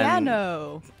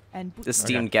piano. And boots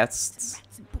Esteemed guests.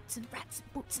 rats and boots and rats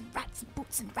and boots and rats and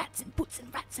boots and rats and boots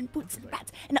and rats and boots and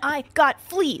rats. And I got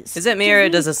fleas. Is it me or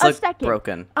Give does me this a look second.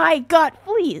 broken? I got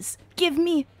fleas. Give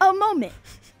me a moment.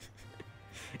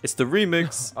 It's the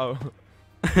remix. Oh.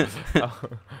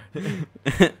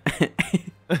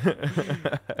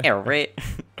 Alright.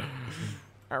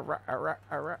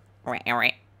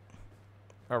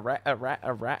 A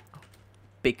rat.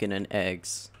 Bacon and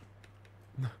eggs.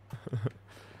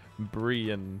 Brie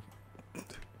and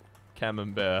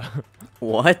camembert.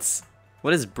 What?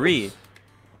 What is brie?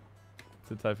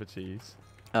 It's a type of cheese.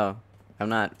 Oh,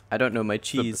 I don't know my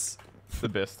cheese. It's the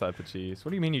best type of cheese. What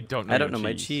do you mean you don't know I don't your know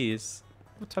my cheese.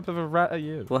 What type of a rat are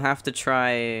you? We'll have to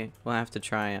try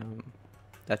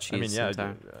that cheese I mean, yeah,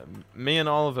 sometime. me and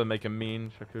Oliver make a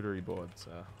mean charcuterie board,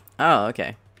 so. Oh,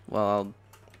 okay. Well,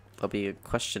 I'll be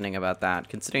questioning about that.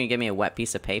 Considering you gave me a wet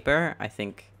piece of paper, I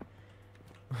think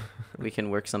we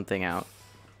can work something out.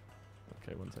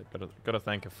 Okay, one sec. Gotta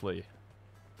thank a flea.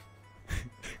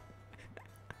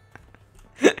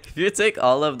 If you take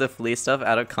all of the flea stuff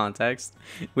out of context,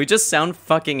 we just sound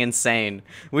fucking insane.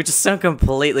 We just sound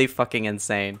completely fucking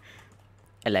insane.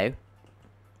 Hello?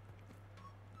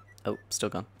 Oh, still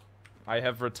gone. I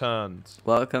have returned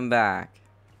Welcome back.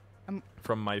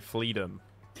 from my fleedom.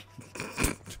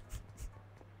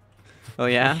 Oh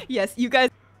yeah? Yes, you guys.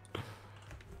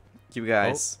 You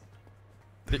guys.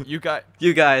 You got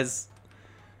You guys.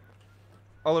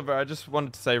 Oliver. I just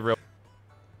wanted to say real.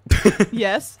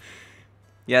 Yes.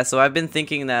 Yeah, so I've been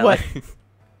thinking that What?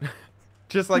 like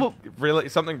Just like Well- really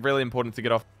something really important to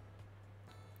get off.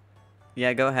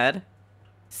 Yeah, go ahead.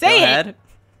 Say Go it. ahead.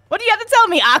 What do you have to tell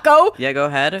me, Akko? Yeah, go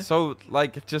ahead. So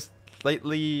like just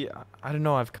lately, I don't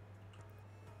know. I've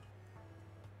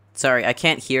Sorry, I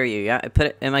can't hear you. Yeah,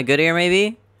 am I good here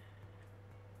maybe?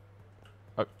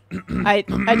 I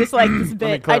dislike this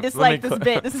bit. I dislike this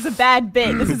bit. This is a bad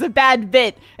bit. This is a bad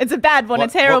bit. It's a bad one, a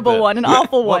terrible one, an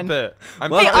awful What one. bit?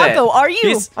 I'm, What Hey, bit? Akko, are you?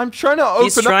 He's- I'm trying to open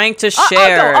He's up. trying to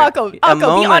share Akko, a Akko, be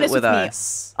moment honest with with me.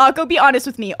 us. Akko, be honest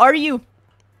with me. Are you?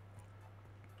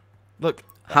 Look.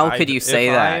 How could you say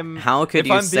that? How could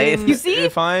you say being, You see?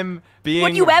 If I'm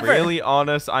being you ever? really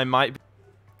honest, I might.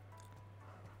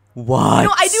 What?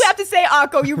 No, I do have to say,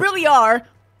 Akko, you really are.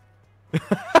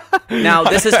 Now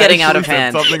this is getting out of Actually said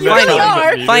hand. something You that really wasn't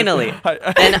are. needed. Finally.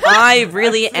 And I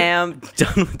really am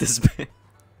done with this bit.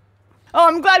 Oh,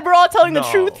 I'm glad we're all telling the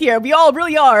No. truth here. We all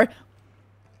really are.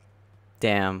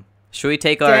 Damn. Should we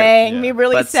take our Dang, we yeah.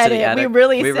 really butts said to the it. attic? We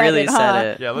really We said really it, said huh?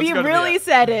 it. Yeah, let's We go to the really attic.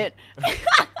 said it.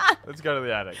 Let's go to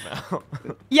the attic now.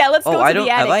 Yeah, let's Oh, go I to don't-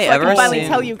 the have attic I so I ever can finally seen-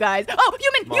 tell you guys. Oh,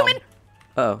 human, Mom. human.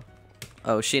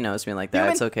 Oh, she knows me like that.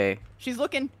 Human. It's okay. She's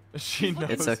looking. She knows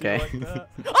It's you okay. like that.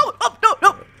 Oh,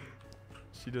 no.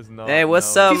 She does not. Hey,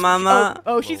 what's know. up, mama?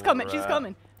 Oh, she's Little coming. She's rat.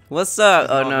 coming. What's up?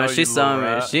 Does Oh not no, know she you, saw little me.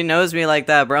 rat. She knows me like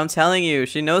that, bro. I'm telling you,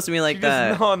 she knows me like She that.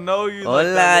 does not know you Hola, like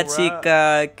that, little rat.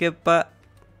 chica. ¿Qué pa?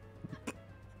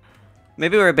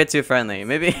 Maybe we're a bit too friendly.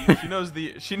 Maybe.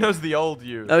 She knows the old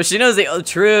you. Oh, she knows the. Oh, I've been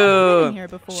true. here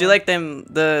before. She like them.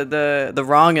 The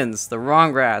wrong uns. The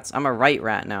wrong rats. I'm a right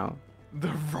rat now.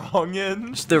 The wrong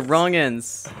end. Just the wrong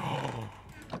uns.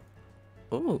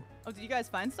 Ooh. Oh, did you guys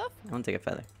find stuff? I want to take a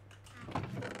feather.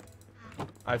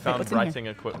 I found what's in here? writing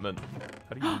equipment.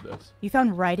 How do you do this? You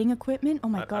found writing equipment? Oh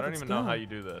my god, I don't let's even know go. how you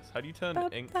do this. How do you turn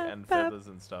Bop, ink bop, and bop. feathers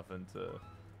and stuff into?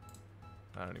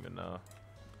 I don't even know.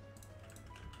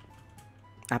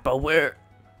 Apple, where?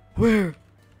 Where?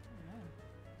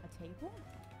 A table?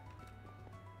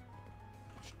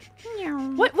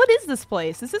 What is this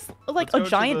place? Is this like Let's go a to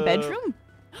giant the- bedroom?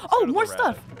 Let's Oh, go to more the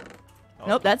stuff. Raddick. Oh,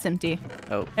 Nope, that's empty.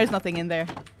 Oh. There's nothing in there.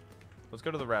 Let's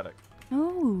go to the Raddick.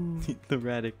 Oh. The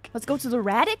Radic. Let's go to the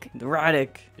Raddick? The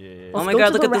Radic. Yeah. Oh Let's my go god,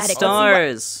 to look the at the Radic.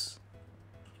 stars.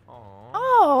 Aw.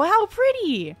 Oh, how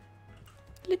pretty.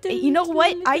 Little, You know what?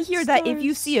 little, I little hear that if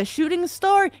you stars. see a shooting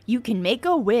star, you can make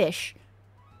a wish.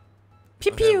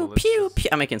 Pew Okay, pew well, let's pew just- pew.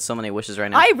 I'm making so many wishes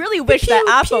right now. I really wish that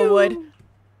Pew, Appa pew. would.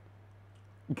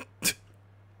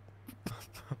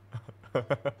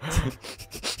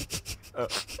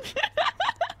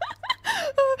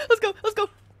 Let's go. Let's go.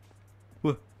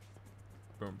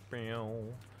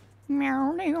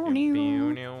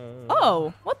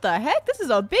 Oh, what the heck? This is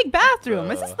a big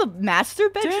bathroom. Is this the master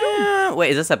bedroom? Damn.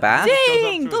 Wait, is this a bath?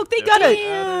 Dang! Look, they got a.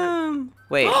 Damn.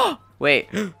 Wait, wait.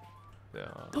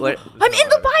 What? I'm in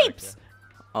the pipes.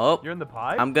 Oh, You're in the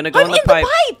pipe? I'm gonna go I'm in in the the pipe.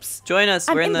 pipes. Join us.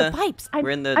 I'm We're in the pipes.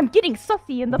 we're in the. I'm getting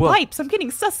sussy in the Whoa. pipes. I'm getting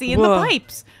sussy in Whoa. the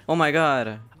pipes. Oh my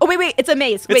god. Oh wait, it's a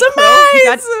maze. Wait, It's a Crow,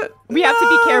 maze! we have to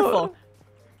be No. careful.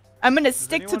 I'm gonna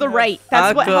stick to the anyone have- right.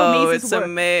 That's what how Akko, mazes it's a work.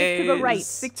 Stick to the right. maze.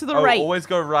 Stick to the Oh, right. always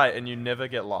go right and you never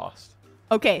get lost.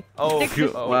 Okay. Oh, Stick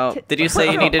to- oh. Well, did you Put say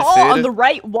you your needed paw on food? the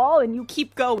right wall and you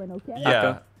keep going, okay?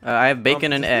 Yeah. I have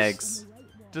bacon and does this- eggs.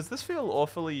 Does this feel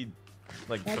awfully,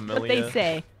 like, That's familiar? what they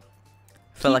say.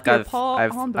 I feel Keep like your I've paw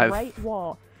on the I've right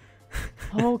wall.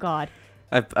 Oh God.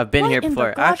 I've been What here in the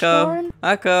before. gosh Akko, darn?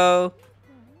 Akko,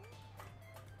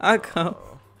 Akko.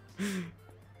 Oh.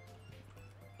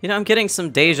 You know, I'm getting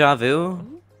some deja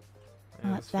vu. Yeah,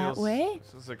 Not this that feels- way.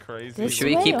 This is a crazy. This Should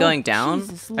we way? keep Oh, going down?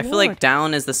 Jesus I feel like Lord.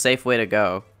 down is the safe way to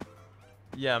go.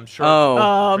 Yeah, I'm sure.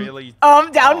 Oh. It's really.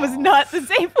 Down was Aw. not the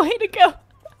safe way to go.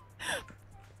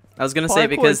 I was gonna say Parkour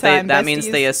because time, that means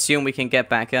besties. they assume we can get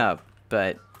back up,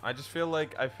 but I just feel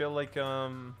like I feel like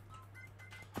I'm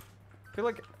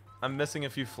missing a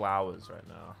few flowers right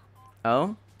now.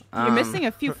 oh. You're missing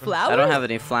a few flowers. I don't have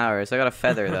any flowers. I got a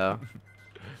feather though.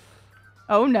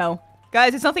 Oh no,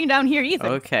 guys, there's nothing down here either.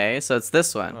 Okay, so it's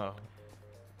this one. Oh.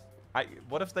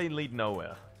 What if they lead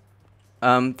nowhere?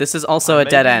 This is also a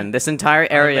dead maybe- end. This entire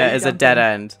area may is a be dead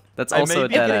jumping. end. That's I also may a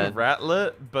be dead getting end.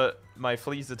 ratlet, but my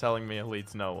fleas are telling me it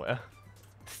leads nowhere.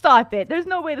 Stop it. There's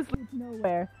no way this leads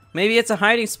nowhere. Maybe it's a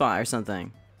hiding spot or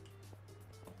something.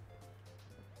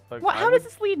 Like, What? I How would- does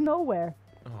this lead nowhere?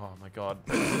 Oh my god.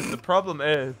 The problem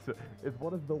is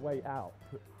what is the way out?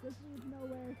 This leads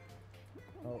nowhere.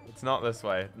 Oh, it's not this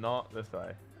way. Not this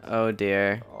way. Oh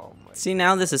dear. Oh my. See,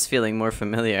 now this is feeling more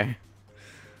familiar.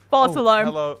 False alarm.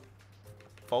 Hello.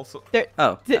 False. There,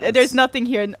 Oh. that there's was- nothing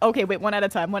here. Okay, wait, one at a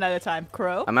time. One at a time.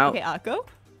 Crow. I'm out. Okay, Akko.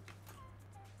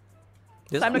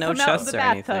 There's Time to no come out of chests the or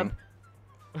anything.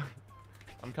 bathtub.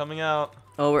 I'm coming out.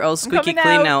 Oh, we're all squeaky coming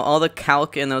clean out. now. All the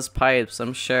calc in those pipes.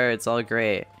 I'm sure it's all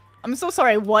great. I'm so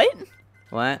sorry. What?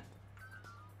 What?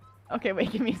 Okay,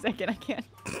 wait. Give me a second. I can't.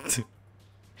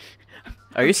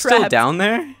 Are you I'm still trapped. down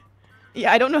there?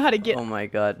 Yeah, I don't know how to get. Oh my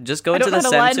god. Just go I into don't the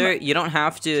know how to line center. my- You don't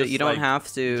have to Just, you don't like, have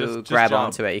to just grab jump.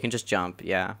 onto it. You can just jump.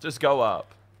 Yeah. Just go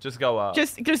up. Just go up.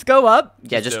 Just go up.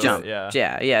 Yeah, Just just do it, jump.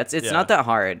 yeah. Yeah, it's Yeah. not that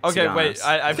hard. to Okay, be wait. honest.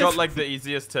 I've got like the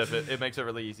easiest tip. It makes it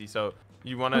really easy. So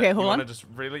you wanna Okay, hold you wanna on. just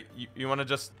really you wanna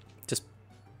just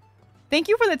Thank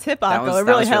you for the tip, That Akko. was- It that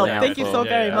really was helped. really Thank you so helpful.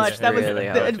 very Yeah, much. yeah, That was really the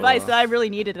helpful. advice that I really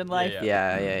needed in life.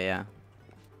 Yeah. Yeah.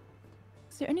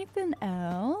 Is there anything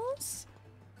else?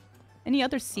 Any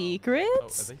other Oh, are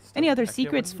secrets? they still Any other back here?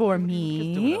 secrets What for are you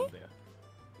kids doing me? out there?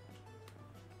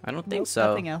 I don't think Nope, so.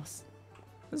 Nothing else.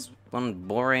 This is one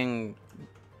boring,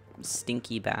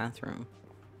 stinky bathroom.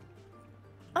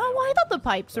 Oh, well, I thought the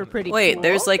pipes were pretty Wait, cool.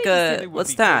 there's like think a it would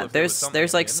what's be cool that? if there was There's something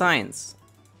there's at like the end signs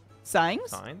signs?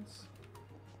 Signs?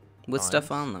 with stuff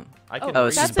Signs? on them. I Oh, can Oh,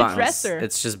 it's read just that's a buttons. dresser.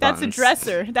 It's just That's buttons. a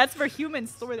dresser. That's where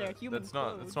humans store their human That's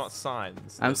not. That's not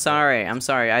signs. I'm That's sorry. I'm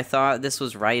sorry. I thought this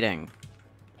was writing.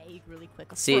 Egg really quick.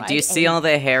 See, do you fried see egg. all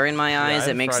the hair in my Yeah, eyes?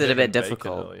 I It makes fried it a egg bit and bacon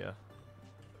difficult. earlier.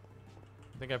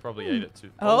 think I probably ate it too.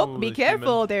 Oh, be the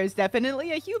careful. human. There's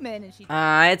definitely a human, and she.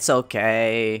 It's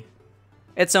okay.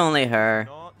 It's only her.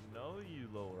 Not know you,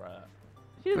 little rat.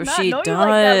 She Or does not she know you like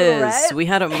that, little does. rat. We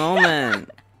had a moment.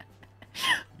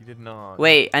 You did not.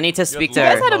 Wait, I need to speak to You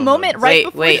guys her. had a moment right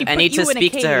before she Wait, I put need you to in a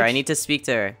speak to her. I cage. need to speak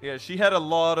to her. Yeah, she had a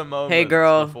lot of moments.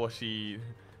 girl. Before she.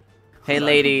 Hey, I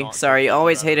lady. forgot Sorry, to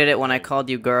always do that. hated it when I called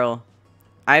you girl.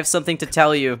 I have something to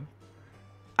tell you.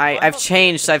 I've not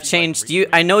changed. saying I've that she, like, changed. reached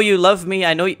me. I know you love me.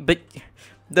 I know, but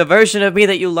the version of me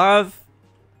that you love,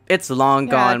 it's long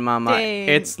God gone, Mama. dang.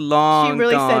 It's long She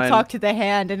really gone. said talk to the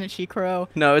hand, didn't she, Crow?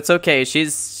 No, it's okay.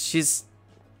 She's,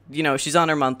 you know, she's on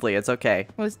her monthly. It's okay.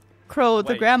 Was Crow,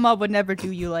 the Wait. grandma would never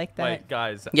do you like that. Wait,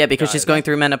 guys. Yeah, because she's guys. going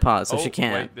through menopause, so Oh, she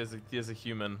can't. Wait, there's a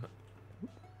human.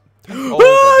 Okay,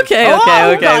 Oh, okay,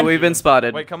 okay. God. We've been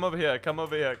spotted. Wait, come over here. Come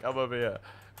over here. Come over here.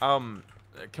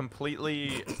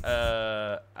 Completely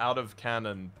out of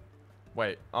canon.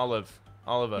 Wait,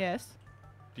 Oliver. Yes.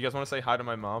 Do you guys want to say hi to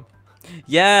my mom?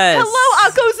 Yes. Hello,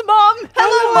 Akko's mom.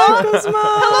 Hello, mom. Akko's mom.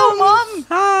 Hello, mom.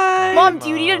 Hi. Mom, do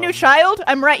you need a new child?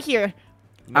 I'm right here.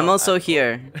 I'm No, also I-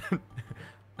 here.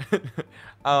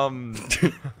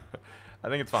 I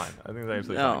think it's fine. I think it's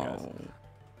actually fine, guys. No.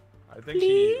 I think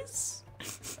Please.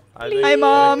 I think, Hi, I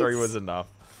Mom. think 3 was enough.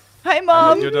 Hi, I hope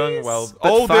Mom. you're doing well.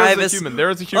 But Oh, five there's a is- human. There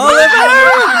is a human.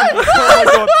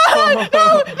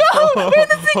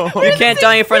 You can't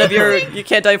die in front of your. You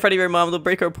can't die in front of your mom. It'll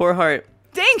break her poor heart.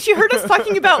 Dang, she heard us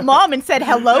talking about mom and said,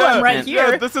 hello, I'm right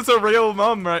Yeah, here. this is a real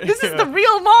mom right This here. is the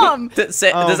real mom. Does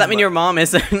that mean your mom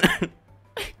isn't?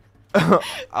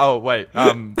 Oh, wait.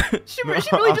 She really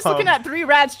just looking at 3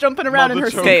 rats jumping around in her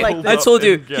Mother seat Okay, like I this. told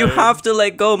you. in You game. have to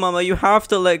let go, Mama. You have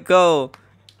to let go.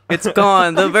 It's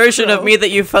gone. The version of me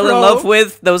that you fell in Bro. love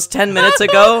with those 10 minutes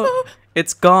ago.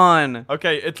 It's gone.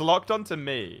 Okay, it's locked onto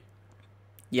me.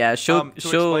 Yeah, she'll. To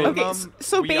she'll. explain, Okay, Mom,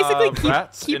 so we basically are keep-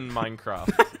 rats keep- in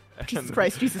Minecraft. Jesus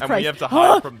Christ, Jesus and Christ. we have to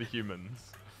hide from the humans.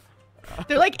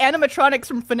 They're like animatronics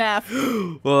from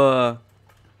FNAF.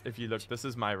 If you look, this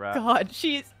is my rat, God,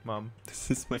 she's... Mom.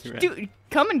 This is my Dude,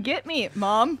 come and get me,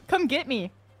 Mom. Come get me.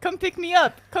 Come pick me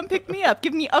up. Come pick me up.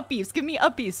 Give me uppies. Give me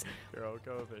uppies. Girl,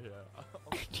 go over here.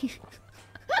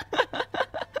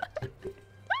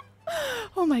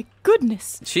 Oh my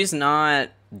goodness. She's not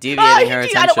Ah, deviating her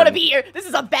attention. I don't want to be here. This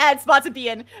is a bad spot to be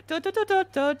in. I'm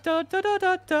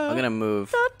I'm gonna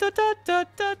move. Our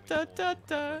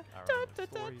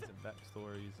stories and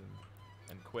backstories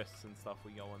and quests and stuff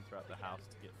we go on throughout the house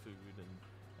to get food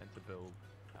and to build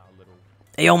our little.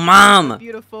 Hey, yo, Mom!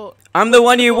 Beautiful. I'm the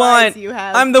one you Beautiful eyes want! you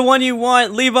have. I'm the one you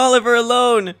want! Leave Oliver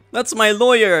alone! That's my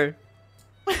lawyer!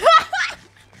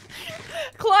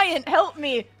 Client, help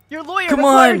me. Your lawyer Come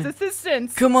requires on.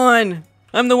 assistance. Come on!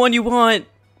 I'm the one you want!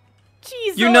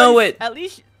 Jesus. You know it. At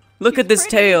least Look she's at this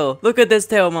pretty. tail! Look at this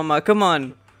tail, Mama! Come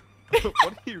on! What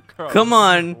are you? Come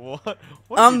on. What?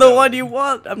 What are I'm you the doing? one you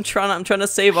want! I'm trying to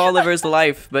save Oliver's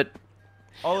life, but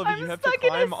Oliver, I'm you have to stuck in a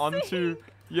climb onto. sink.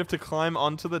 You have to climb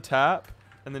onto the tap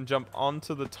and then jump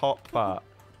onto the top part.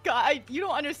 God, you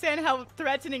don't understand how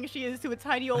threatening she is to a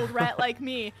tiny old rat like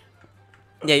me.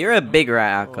 yeah, you're a big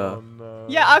rat, Akko. Oh no.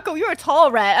 Yeah, Akko, you're a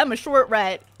tall rat. I'm a short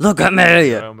rat. Look at me!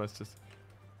 I almost just.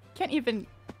 Can't even...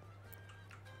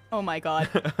 Oh my god.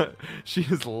 She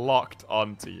is locked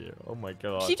onto you. Oh my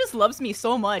god. She just loves me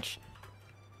so much.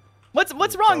 What's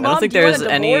wrong, I Mom? don't think Do you want a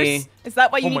there's any- divorce? Is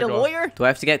that why you Oh need my a God. lawyer? Do I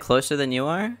have to get closer than you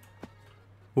are?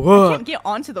 You Whoa! can't get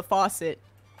onto the faucet.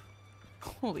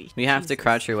 Holy You have to Jesus.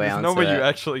 crouch your way There's onto no way you it.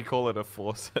 actually call it a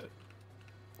faucet.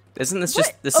 Isn't this What?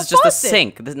 just this A is just a faucet?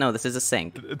 sink? No, this is a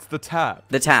sink. It's the tap.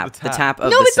 The It's tap. The tap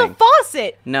of No, the it's sink. a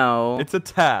faucet. No. It's a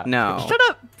tap. No. Shut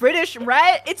up, British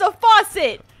rat. It's a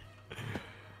faucet.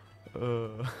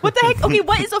 What the heck? Okay,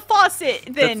 what is a faucet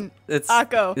then, It's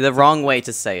Akko? the wrong way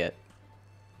to say it.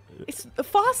 It's a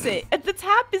faucet. The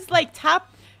tap is like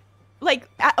like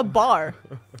at a bar.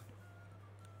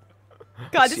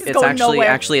 God, this is It's going actually nowhere.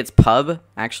 actually it's pub.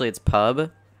 Actually it's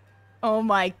pub. Oh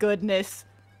my goodness.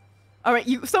 All right,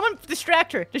 someone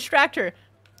distract her. Distract her.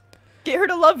 Get her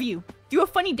to love you. Do a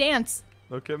funny dance.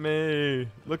 Look at me.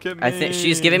 Look at me. I think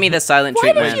she's giving me the silent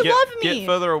Why does treatment. she love me? Get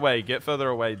further away. Get further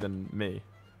away than me.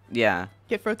 Yeah.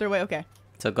 Get further away. Okay.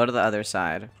 So go to the other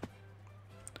side.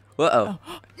 Whoa.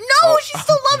 No, she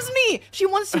still loves me. She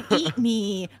wants to eat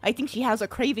me. I think she has a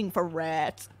craving for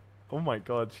rats. Oh my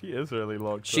god, she is really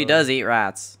locked. She up. does eat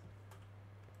rats.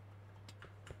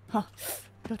 Huh.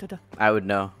 Duh, duh, duh. I would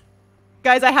know.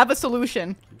 Guys, I have a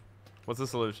solution. What's the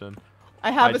solution?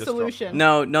 I have I a just dropped solution.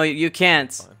 No, no, you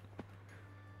can't. Fine.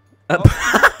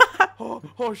 Uh,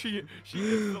 Oh, she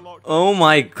is the locked. oh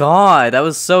my god, that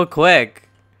was so quick.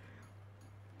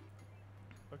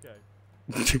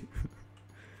 Okay.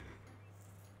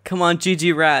 Come on,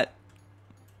 GG rat.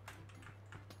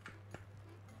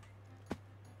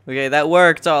 Okay, that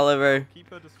worked, Oliver. Keep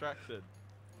her distracted.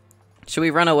 Should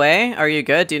we run away? Are you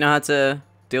good? Do you know how to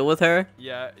deal with her?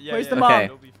 Yeah. Where's the yeah, mom?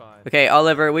 It'll be fine. Okay,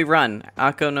 Oliver, we run.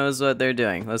 Akko knows what they're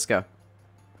doing. Let's go.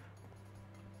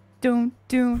 Doom.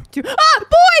 Ah,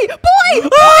 boy!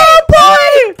 Oh,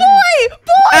 boy! Boy!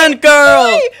 And girl!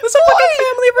 Boy! It's a fucking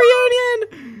family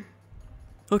reunion!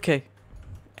 Okay.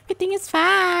 Everything is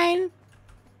fine.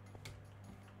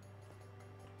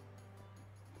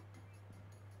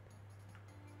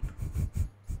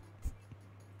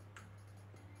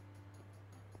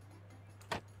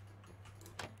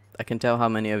 I can tell how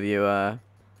many of you, I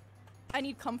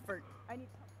need comfort.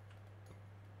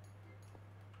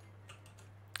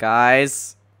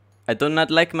 Guys, I do not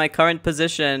like my current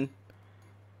position.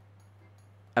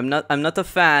 I'm not a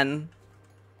fan.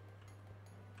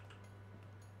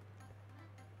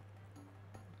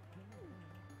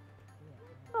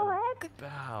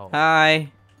 Bow.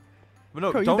 Hi. But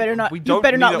no, Crow, you don't- better not. we You don't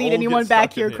better need not to lead all anyone get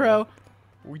back stuck in here, Crow.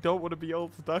 We don't want to be all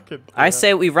stuck in. I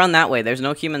say we run that way. There's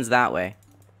no humans that way.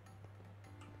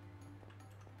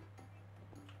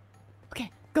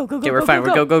 Okay, go. Okay, we're fine.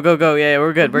 We're go. Yeah,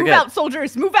 we're good. We're Move good. out,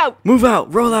 soldiers. Move out. Move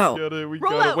out. Roll out. We Roll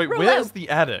got it. out, Wait, roll where's out. the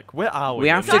attic? Where are we? We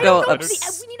have No, to I go don't know.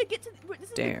 upstairs. We need to get to. This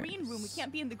is the green room. We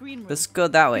can't be in the green room. Let's go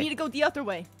that We way. need to go the other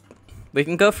way. We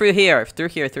can go through here. Through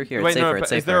here. Wait, It's no, safer. but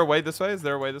It's is there a safer. way this way? Is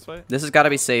there a way this way? This has got to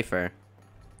be safer.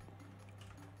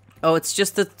 Oh, it's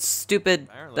just a stupid.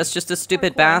 Apparently. That's just a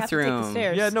stupid Cool, I have to take the bathroom.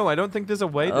 stairs. Yeah, no, I don't think there's a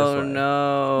way this way. Oh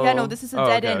no. Yeah, no, this is a Oh,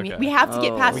 dead okay, end. okay. We have to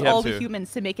get Oh. past We have all the to.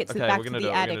 humans to make it to Okay, back we're to gonna the do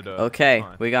it. We're attic. gonna do it. Okay,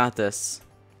 Fine. we got this.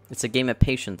 It's a game of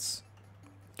patience.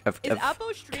 Of Is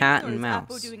Appo streaming cat or and is mouse.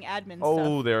 Appo doing admin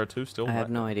Oh, stuff? there are two still. I have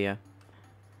right no now. idea.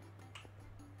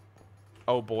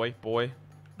 Oh boy. Boy,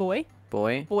 Boy.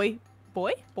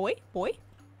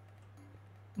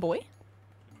 boy. Never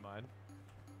mind.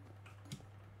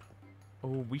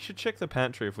 Oh, we should check the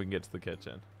pantry if we can get to the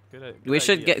kitchen. Good We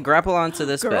should idea. get grapple onto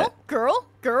this bit. Girl.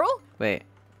 Wait.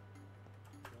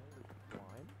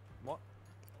 What?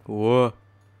 Whoa.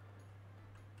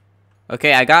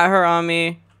 Okay, I got her on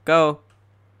me. Go.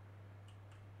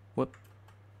 Whoop.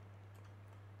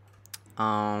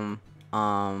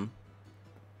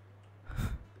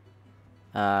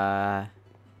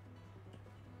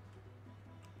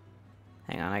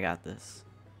 Hang on, I got this.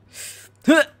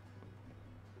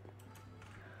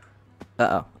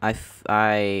 Uh-oh.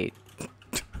 I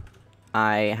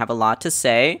have a lot to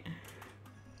say.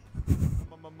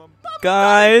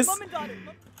 Guys. Mom and daughter.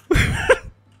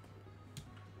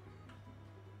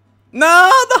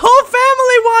 No, the whole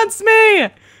family wants me.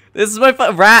 This is my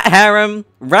rat harem.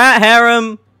 Rat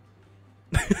harem.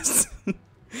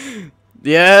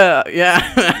 yeah.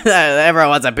 Everyone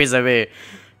wants a piece of me.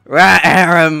 Rat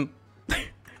harem. Damn,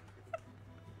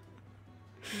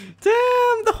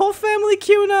 the whole family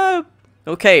queuing up.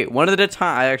 Okay, one at a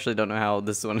time. I actually don't know how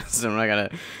this one is. I'm not gonna.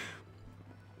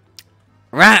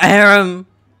 Rat harem.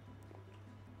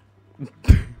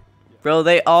 Bro,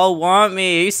 they all want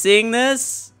me. Are you seeing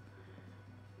this?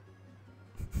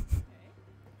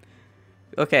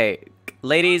 Okay,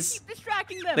 ladies. Keep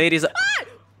distracting them. Ladies. Ah!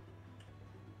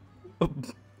 What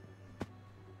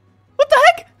the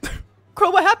heck? Crow,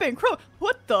 what happened? Crow,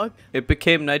 what the? It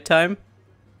became nighttime.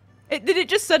 Did it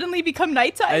just suddenly become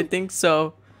nighttime? I think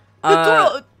so.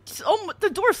 The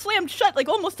door slammed shut, like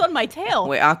almost on my tail.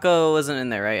 Wait, Akko wasn't in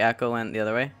there, right? Akko went the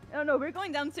other way. Oh no, we're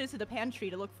going downstairs to the pantry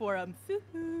to look for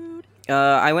food.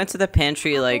 I went to the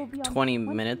pantry Akko will like be on 20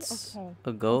 20 minutes okay.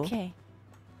 ago. Okay.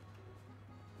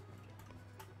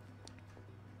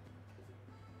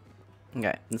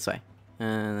 Okay, this way.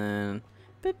 And then.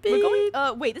 Beep, We're going.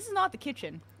 beep. Wait, this is not the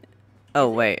kitchen. Oh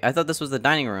wait, I thought this was the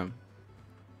dining room.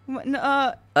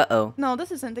 Uh-oh. No,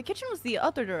 this isn't. The kitchen was the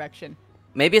other direction.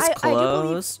 Maybe it's I do believe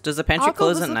closed. Does the pantry Akko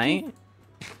close was at looking- night?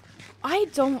 I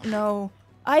don't know.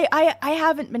 I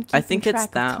haven't been keeping I think it's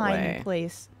track that of time way. and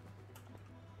place.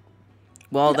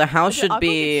 Well, the house Did should Akko get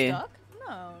be. stuck?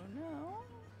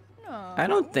 No. I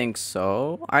don't think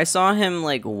so. I saw him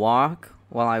like walk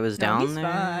while I was No, down he's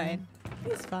there. fine.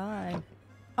 He's fine.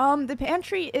 The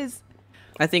pantry is.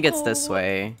 I think it's this Oh.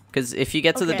 way. Because if you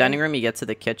get to the Okay. dining room, you get to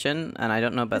the kitchen, and I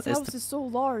don't know about This this. house is so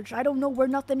large. I don't know where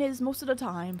nothing is most of the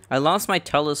time. I lost my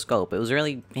telescope. It was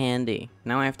really handy.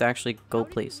 Now I have to actually go How did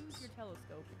you places. lose your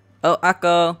telescope? Oh,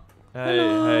 Akko. Hey,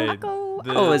 Hello, hey. Akko.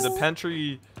 The, Oh, the is-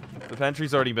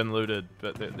 pantry's already been looted,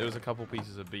 but there was a couple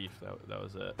pieces of beef. That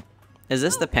was it. Is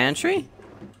this the pantry?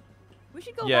 We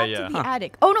should go Yeah, back yeah. to the Huh.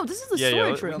 attic. Oh no, this is the Yeah,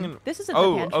 storage we room. can- This isn't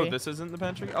Oh, the pantry. this isn't the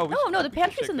pantry. Oh, No, no, the we should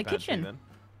pantry's check in the pantry kitchen. then.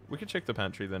 We could check the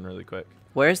pantry then really quick.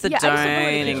 Where's the Yeah, I just don't know where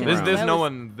the dining kitchen room? is. There's no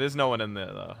one. There's no one in there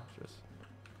though. Just.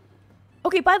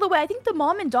 Okay, by the way, I think the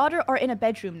mom and daughter are in a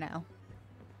bedroom now.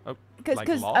 Oh, Because like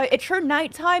locked? it turned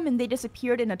nighttime and they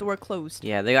disappeared and the door closed.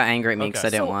 Yeah, they got angry at me because Okay.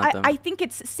 I didn't So want them. I think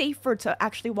it's safer to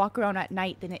actually walk around at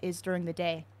night than it is during the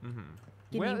day. Mm-hmm.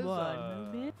 Give me one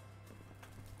moment.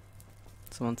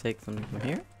 Someone take them from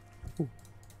here.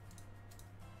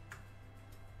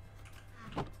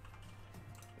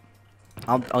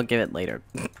 I'll give it later.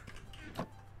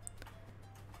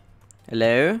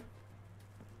 Hello?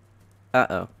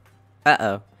 Uh-oh.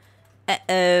 Uh-oh.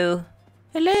 Uh-oh.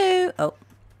 Hello? Oh.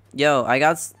 Yo, I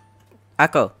got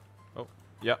Echo. Oh,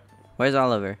 yeah. Where's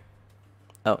Oliver?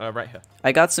 Right here.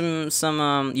 I got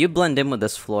some you blend in with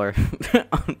this floor.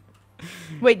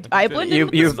 Wait, I blend in you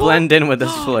with you this floor? blend in with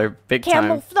this floor big time.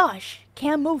 Camouflage.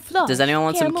 Camouflage. Does anyone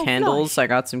want some Camouflage. candles? I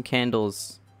got some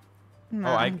candles.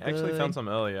 Nah, Oh, I I'm actually good. found some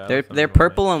earlier. I They're left them they're in my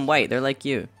purple bag. and white. They're like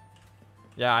you.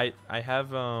 Yeah, I have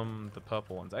the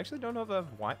purple ones. I actually don't know if I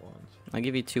have white ones. I'll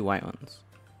give you 2 white ones.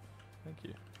 Thank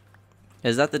you.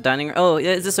 Is that the dining room? Oh,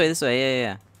 yeah, it's this way, this way.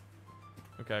 Yeah.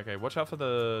 Okay, okay. Watch out for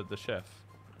the chef.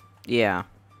 Yeah.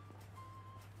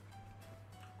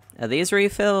 Are these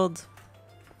refilled?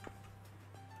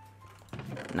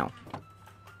 No.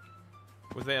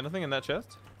 Was there anything in that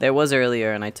chest? There was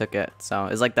earlier and I took it. So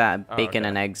it's like that Oh, bacon okay.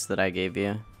 and eggs that I gave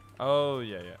you. Oh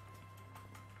yeah, yeah.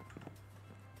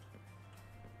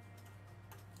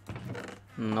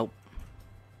 Nope.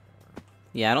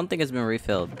 Yeah, I don't think it's been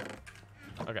refilled.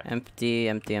 Okay. Empty,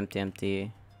 empty, empty,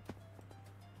 empty.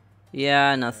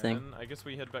 Yeah, nothing. And I guess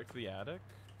we head back to the attic.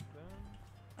 Then.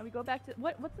 And we go back to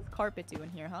what's this carpet doing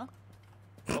here, huh?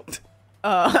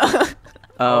 Oh.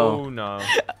 Oh no.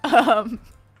 Um.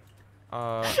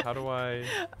 How do I?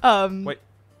 Wait.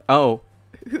 Oh.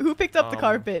 Who picked up the Um,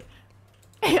 carpet?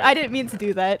 I didn't mean to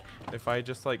do that. If I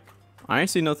just like. I ain't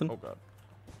see nothing. Oh god.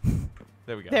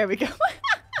 There we go. There we go.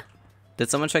 Did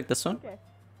someone check this one? Okay.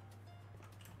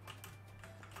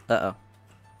 Uh-oh.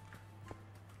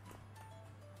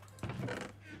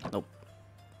 Nope.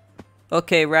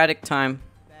 Okay, Radic time.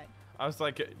 I was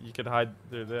like, you could hide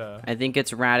through there. I think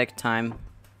it's Radic time.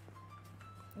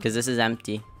 Because this is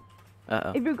empty.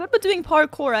 Uh-oh. If you're good with doing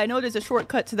parkour, I know there's a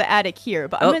shortcut to the attic here,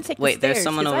 but I'm Oh, gonna take the wait, there's stairs,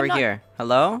 someone 'cause over I'm not- here.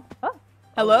 Hello?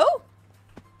 Hello?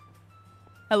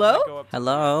 Hello? Go up to-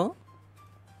 Hello?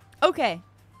 Okay.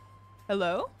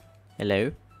 Hello?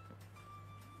 Hello?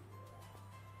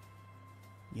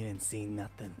 You didn't see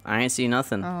nothing. I ain't see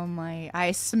nothing. Oh my,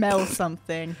 I smell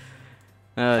something.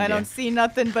 Oh, I dear. don't see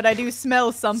nothing, but I do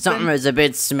smell something. Something is a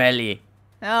bit smelly.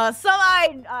 I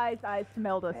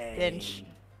smelled a stench.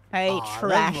 Hey,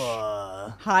 trash.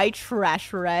 Oliver. Hi,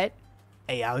 trash rat.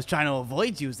 Hey, I was trying to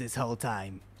avoid you this whole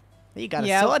time. You got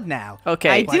Yeah. a sword now. Okay.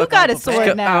 I do Look, got I'm a sword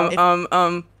prepared.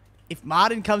 now. If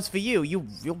Martin comes for you,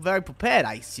 you're very prepared,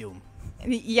 I assume.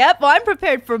 Yep, well, I'm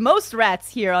prepared for most rats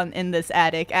here in this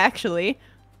attic, actually.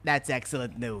 That's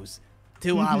excellent news.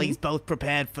 Two Ollies both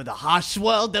prepared for the harsh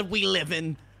world that we live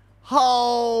in.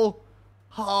 Ho!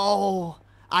 Ho!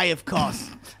 I, of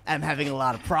course, am having a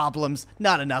lot of problems.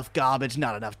 Not enough garbage,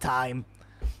 not enough time.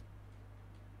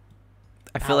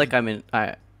 I feel like I'm in. How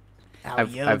are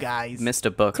I've you guys? missed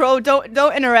a book. Crow, don't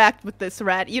interact with this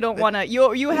rat. You don't wanna.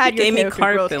 You had your gave me character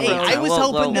carpet growth. Hey, Crow. I was Whoa,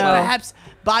 hoping whoa, that whoa. perhaps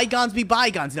bygones be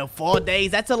bygones. 4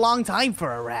 days, that's a long time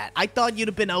for a rat. I thought you'd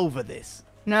have been over this.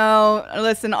 No,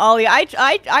 listen, Ollie. I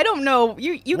don't know.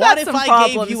 You What got if some I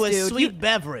problems, gave you a dude. sweet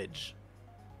beverage?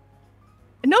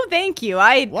 No, thank you.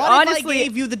 I What honestly. if I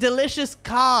gave you the delicious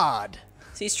cod?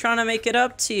 He's trying to make it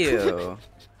up to you.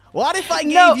 What if I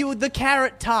No. gave you the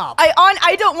carrot top?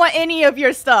 I don't want any of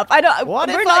your stuff. I don't. What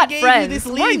we're if not I gave friends. you this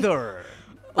We're- leather?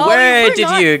 Ollie, Where we're did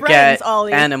not you friends, get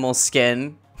Ollie. animal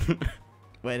skin?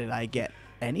 Where did I get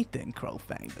anything,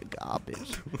 Krowfang? The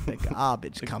garbage. The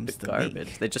garbage comes to Garbage.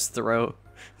 me. They just throw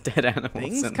dead animals.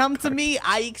 Things in come to garbage. me,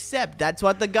 I accept. That's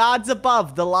what the gods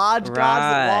above, the large gods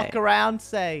that Right. walk around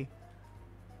say.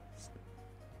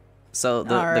 So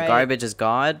the Alright. garbage is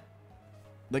God?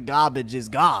 The garbage is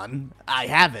gone. I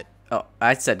have it. Oh,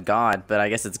 I said God, but I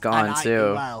guess it's gone And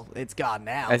too. Well, it's gone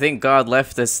now. I think God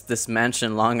left this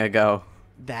mansion long ago.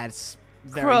 That's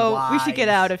very Crow, we should get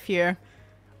wise. out of here.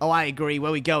 Oh, I agree.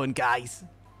 Where we going, guys?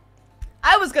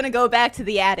 I was gonna go back to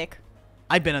the attic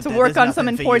I've been up to there. work There's on some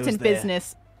nothing for you, is important there?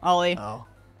 business, Ollie. Oh.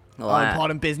 Well, Oh,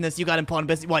 important business? You got important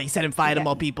business? What, you set him fire to Yeah.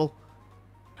 more people?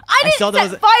 I didn't saw there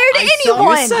set was a- fire to I saw-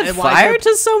 anyone. you set Then why is fire there-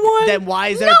 to someone? Then why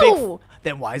is there a No! big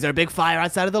Then why is there a big fire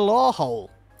outside of the law hole?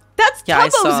 That's Yeah, I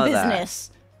Tubbo's saw that.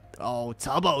 business. Oh,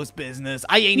 Tubbo's business.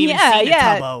 I ain't even Yeah, seen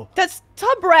yeah. a Tubbo. That's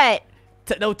Tub Rat.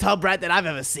 No tub rat that I've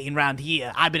ever seen around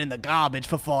here. I've been in the garbage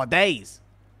for 4 days.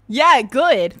 Yeah,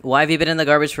 good. Why have you been in the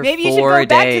garbage for Maybe 4 you should go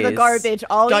back to the days? garbage,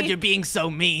 Ollie. God, you're being so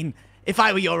mean. If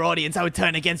I were your audience, I would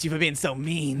turn against you for being so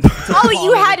mean. Ollie,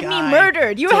 you had me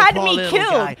murdered. You had me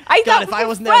killed. I God, thought if we I were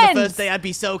wasn't friends. there the first day, I'd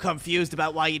be so confused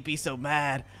about why you'd be so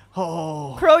mad.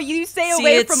 Oh. Crow, you stay See,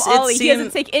 away from it Ollie. He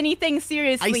doesn't seem- take anything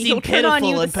seriously. I seem He'll turn on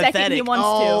you pitiful the and second pathetic. he wants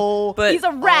Oh. But- to. He's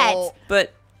a rat, Oh.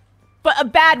 But but a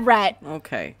bad rat.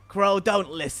 okay, Crow,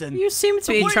 don't listen. you seem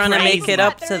to be worst trying to crazy make it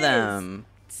rat up there to is. them.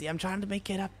 See, I'm trying to make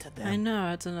it up to them. I know.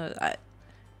 I don't know.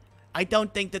 I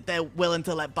don't think that they're willing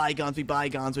to let bygones be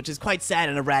bygones, which is quite sad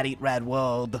in a rat-eat-rat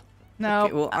world. No,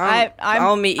 Okay, well,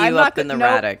 I'll meet you I'm up not in the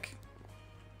nope. Raddick.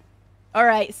 All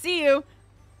right, see you.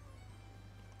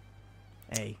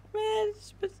 Hey, Man,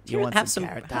 You want have some some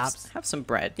carrot have, tops? have some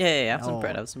bread. Yeah, have some No.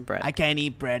 bread. Have some bread. I can't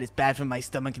eat bread. It's bad for my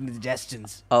stomach and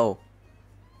digestions. Oh,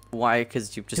 why?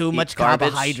 Because you just Too eat much garbage?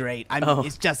 carbohydrate. Oh.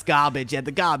 It's just garbage. Yeah,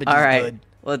 the garbage All is right. good.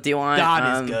 Well, do you want?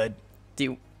 God is good. Do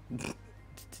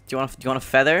you want a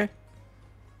feather?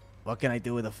 What can I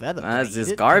do with a feather? That's Can I just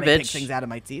eat it? Can I pick garbage. things out of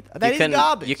my teeth? You That is can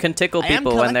garbage. you can tickle I am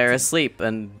people when they're collecting. asleep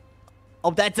and Oh,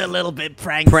 that's a little bit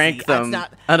pranky. Prank them.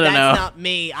 That's not, I don't that's know. not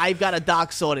me. I've got a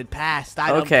dark sordid past. I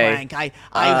don't Okay. prank.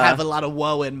 I have a lot of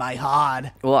woe in my heart.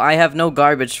 well, I have no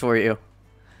garbage for you.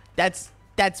 That's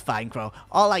fine, Crow.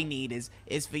 All I need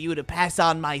is for you to pass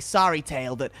on my sorry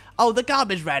tale that, oh, the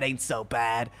garbage rat ain't so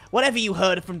bad. Whatever you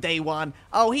heard from day one,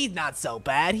 oh, he's not so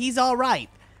bad. He's all right.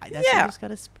 That's Yeah. You just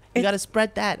gotta, you gotta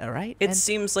spread that, all right? It And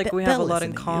seems like th- we have a they'll lot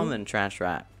in listen to you. common, Trash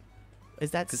Rat.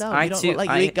 Is that 'Cause so? I You don't too- look like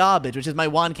you I- eat garbage, which is my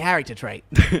one character trait.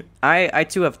 I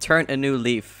too have turned a new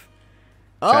leaf.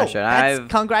 Oh, Trash Rat.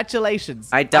 that's congratulations.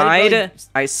 I didn't died. really-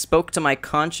 I spoke to my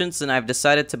conscience, and I've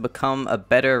decided to become a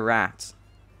better rat.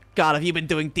 God, have you been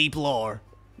doing deep lore?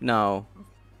 No.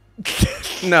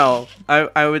 No.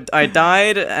 I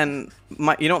died, and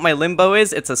my you know what my limbo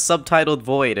is? It's a subtitled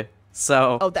void.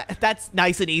 So. Oh, that's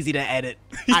nice and easy to edit.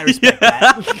 I respect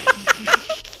that.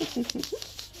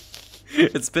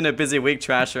 It's been a busy week,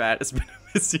 Trash Rat. It's been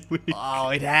a busy week. Oh,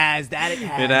 it has. That it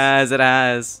has. It has. It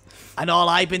has. And all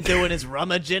I've been doing is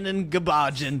rummaging and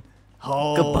gabarging.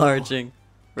 Oh. Gabarging.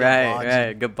 Right. Gabarging.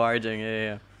 Right. Gabarging.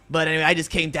 Yeah. But anyway, I just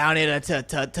came down here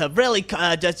to really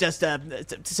to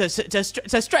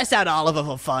stress out Oliver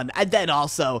for fun, and then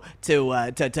also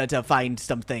to find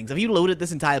some things. Have you looted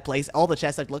this entire place? All the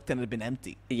chests I've looked in have been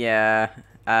empty. Yeah.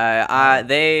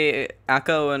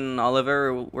 Akko and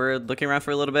Oliver were looking around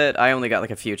for a little bit. I only got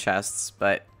like a few chests,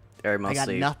 but they're I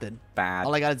mostly got nothing. bad.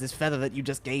 All I got is this feather that you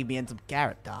just gave me and some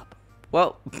carrot top.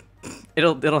 Well,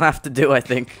 it'll have to do, I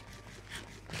think.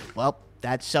 Well,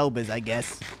 that's showbiz, I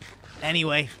guess.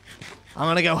 Anyway, I'm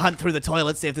gonna go hunt through the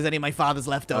toilet, see if there's any of my father's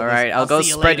leftovers. All right, I'll go see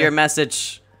you spread later. your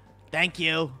message. Thank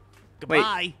you.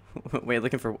 Goodbye. Wait,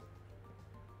 looking for.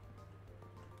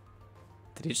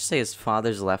 Did he just say his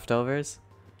father's leftovers?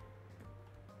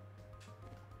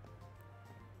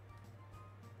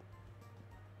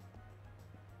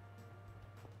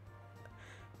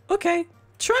 Okay.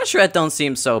 Trash Rat don't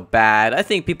seem so bad. I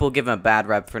think people give him a bad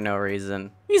rep for no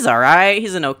reason. He's alright.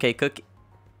 He's an okay cookie.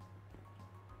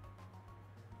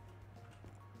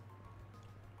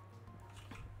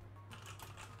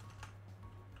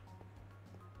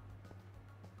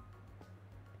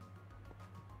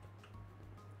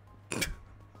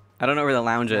 I don't know where the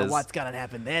lounge Now, is. what's gonna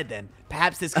happen there then?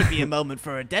 Perhaps this could be a moment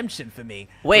for redemption for me.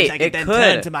 Wait, which I could it then could.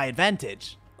 turn to my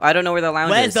advantage. I don't know where the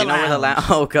lounge Where's is. the You know where the lounge?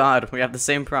 Oh god, we have the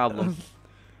same problem.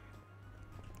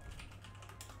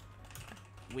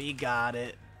 We got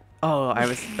it. Oh, I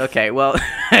was okay. Well,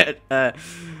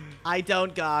 I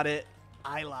don't got it.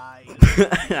 I lied.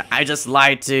 I just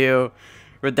lied to you.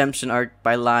 Redemption arc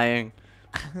by lying.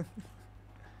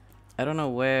 I don't know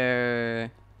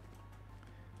where.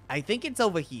 I think it's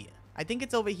over here. I think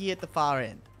it's over here at the far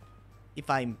end. If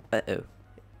I'm... Uh-oh.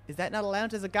 Is that not a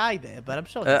lounge? There's a guy there, but I'm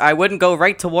sure... I wouldn't go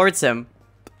right towards him.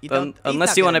 you don't, he's Unless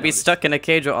not you gonna want to be notice. stuck in a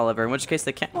cage with Oliver, in which case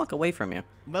they can't walk away from you.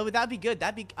 Well, that'd be good.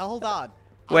 That'd be... hold on.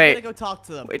 I'm Wait. gonna go talk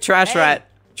to them. Wait, Trash Hey! Rat.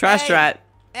 Trash Hey! Rat.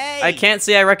 Hey! I can't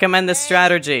say I recommend this Hey!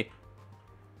 strategy.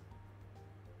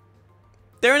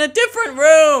 They're in a different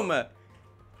room! I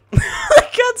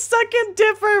got stuck in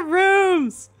different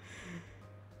rooms!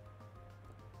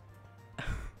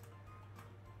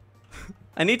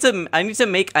 I need to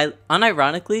make,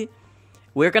 unironically,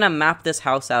 we're gonna map this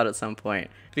house out at some point.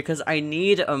 Because I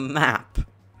need a map.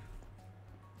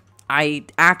 I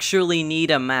actually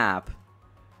need a map.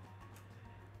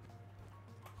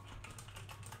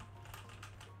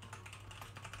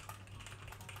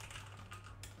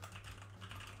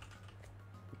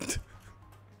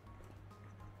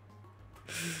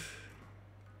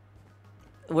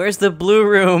 Where's the blue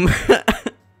room?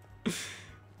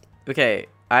 Okay,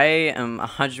 I am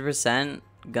 100%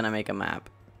 gonna make a map.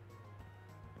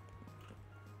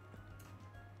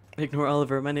 Ignore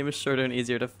Oliver. My name is shorter and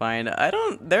easier to find.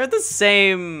 They're the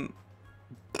same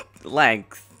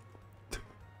length.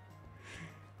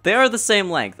 They are the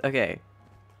same length. Okay.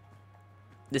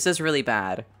 This is really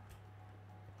bad.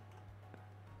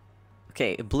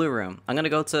 Okay, blue room. I'm gonna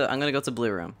go to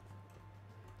blue room.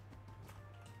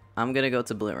 I'm gonna go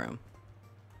to blue room.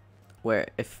 Where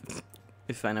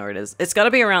if I know where it is. It's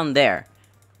gotta be around there.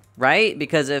 Right?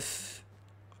 Because if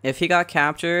he got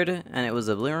captured and it was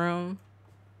a blue room,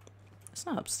 it's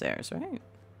not upstairs, right?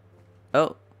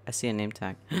 Oh, I see a name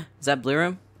tag. Is that blue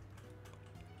room?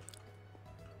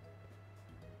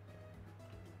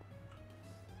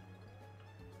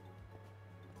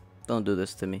 Don't do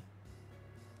this to me.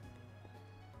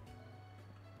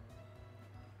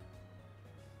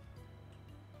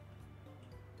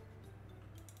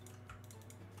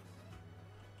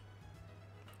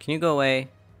 Can you go away?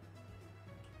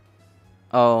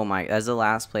 Oh my, that's the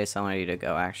last place I wanted you to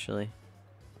go, actually.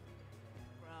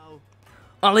 Bro.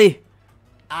 Ollie!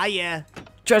 Ah, yeah.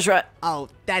 Treasure rat! Oh,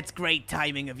 that's great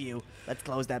timing of you. Let's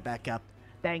close that back up.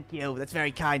 Thank you. That's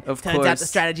very kind. Of Turns out course. the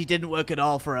strategy didn't work at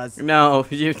all for us. No,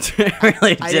 you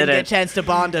really I didn't get a chance to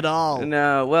bond at all.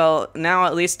 No, well, now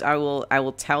at least I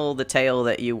will tell the tale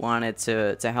that you wanted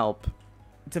to help.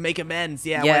 To make amends,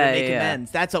 yeah, Yeah, way to make yeah.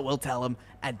 amends. That's what we'll tell him.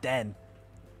 And then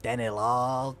it'll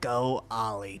all go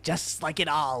Ollie, just like it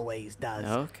always does.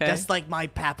 Okay. Just like my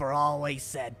papa always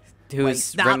said. Whose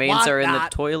Waste not, remains want are in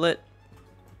not. the toilet.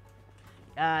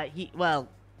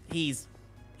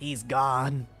 He's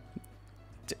gone,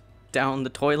 Down the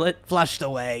toilet. flushed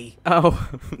away, Oh,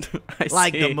 I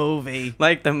like see. the movie,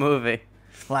 Like the movie.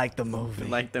 like the movie.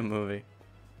 Like the movie.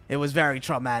 It was very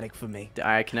traumatic for me.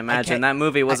 I can imagine. can't- That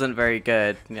movie wasn't very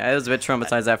good. Yeah, I was a bit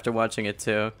traumatized after watching it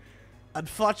too.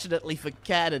 Unfortunately for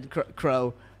Cat and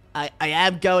Crow, I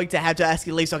am going to have to ask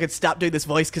you to leave so I can stop doing this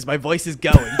voice because my voice is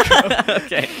going. Crow.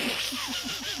 Okay.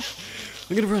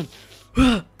 I'm gonna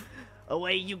run.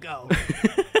 Away you go.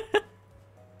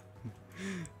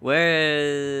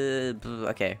 Where?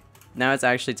 Okay. Now it's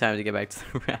actually time to get back to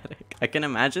the attic. I can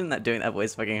imagine that doing that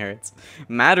voice fucking hurts.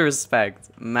 Mad respect.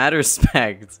 Mad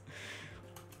respect.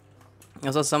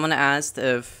 Also, someone asked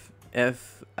if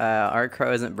our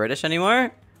Crow isn't British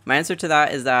anymore. My answer to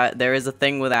that is that there is a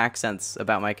thing with accents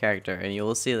about my character, and you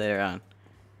will see later on.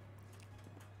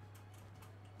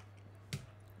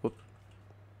 Whoop.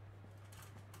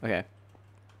 Okay.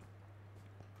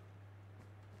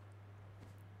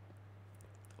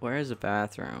 Where is the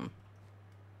bathroom?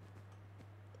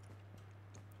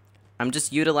 I'm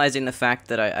just utilizing the fact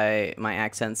that my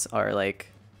accents are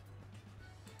like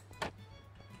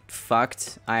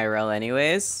fucked IRL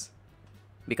anyways,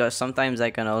 because sometimes I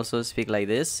can also speak like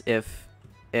this if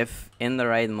in the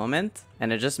right moment,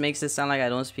 and it just makes it sound like I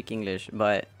don't speak English,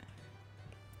 but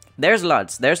there's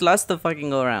lots to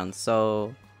fucking go around,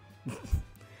 so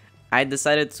I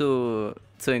decided to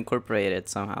incorporate it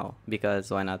somehow,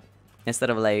 because why not? Instead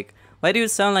of like, why do you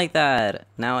sound like that?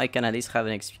 Now I can at least have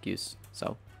an excuse,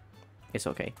 so it's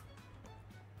okay.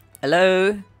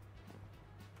 Hello?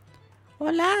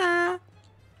 Hola?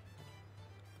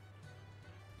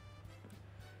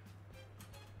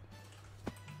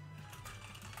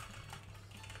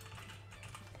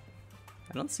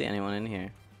 I don't see anyone in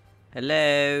here.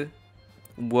 Hello?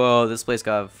 Whoa, this place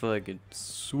got fucking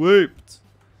swept.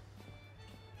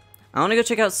 I want to go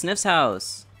check out Sniff's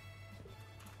house.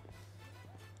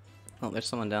 Oh, there's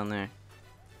someone down there.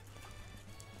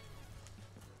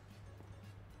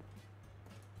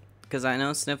 Because I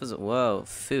know Sniff is... Whoa,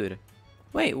 food.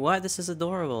 Wait, what? This is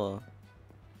adorable.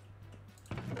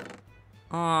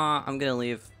 Aw, I'm gonna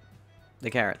leave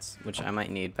the carrots, which I might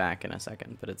need back in a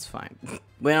second, but it's fine.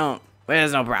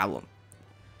 There's no problem.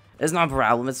 There's no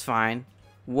problem, it's fine.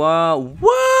 Whoa,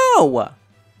 whoa!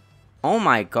 Oh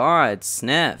my god,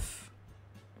 Sniff.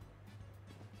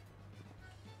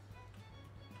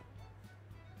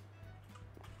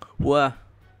 Whoa.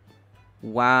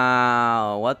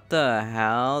 Wow, what the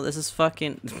hell? This is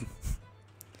fucking...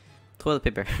 Toilet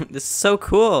paper. This is so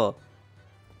cool.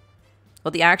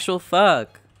 What the actual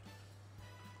fuck?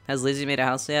 Has Lizzie made a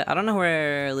house yet? I don't know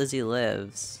where Lizzie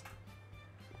lives.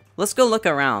 Let's go look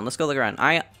around. Let's go look around.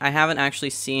 I haven't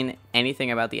actually seen anything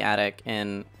about the attic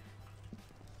in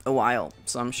a while,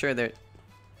 so I'm sure there's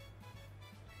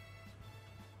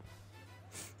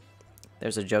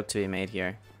a joke to be made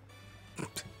here.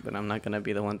 But I'm not gonna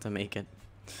be the one to make it.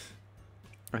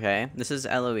 Okay, this is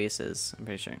Eloise's, I'm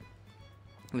pretty sure.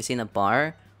 Have we seen a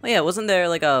bar? Oh yeah, wasn't there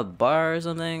like a bar or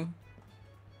something?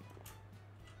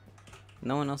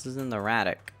 No one else is in the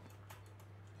attic.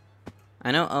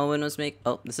 I know Owen was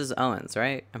oh, this is Owen's,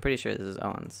 right? I'm pretty sure this is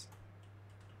Owen's.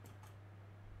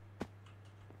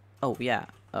 Oh, yeah.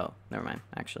 Oh, never mind,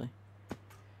 actually.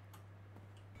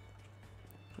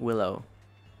 Willow.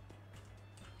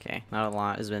 Okay, not a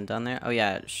lot has been done there. Oh,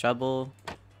 yeah, shovel.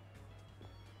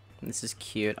 This is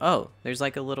cute. Oh, there's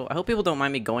like a little... I hope people don't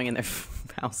mind me going in their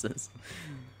houses.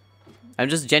 I'm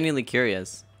just genuinely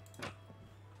curious.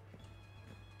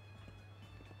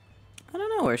 I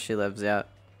don't know where she lives yet.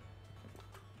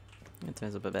 It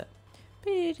turns up a bit.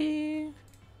 Petey.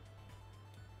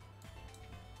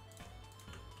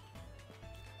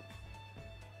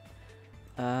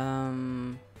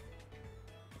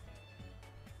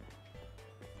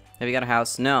 Have you got a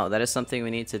house? No, that is something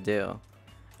we need to do.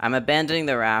 I'm abandoning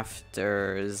the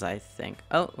rafters, I think.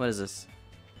 Oh, what is this?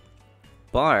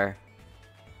 Bar.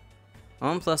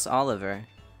 Owen plus Oliver.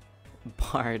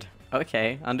 Bard.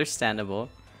 Okay, understandable.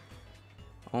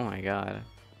 Oh my god.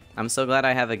 I'm so glad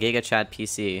I have a GigaChat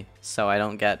PC, so I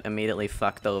don't get immediately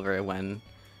fucked over when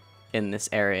in this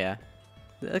area.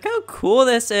 Look how cool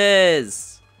this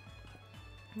is!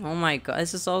 Oh my god,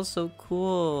 this is all so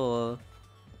cool.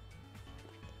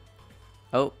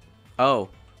 Oh. Oh.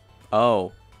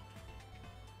 Oh.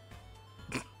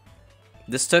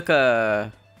 This took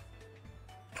a...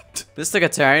 This took a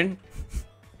turn.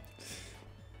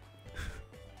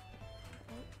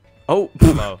 Oh.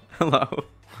 Hello. Hello.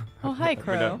 Oh, hi,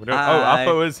 Krow. Oh,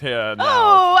 Appo is here now.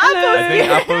 Oh, I Appo's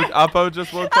think here. Appo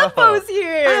just woke up. Appo's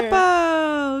here.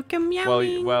 Appo! Come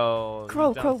meowing. Well,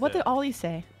 Krow, what did Ollie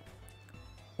say?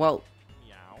 Well,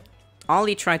 Meow.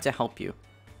 Ollie tried to help you.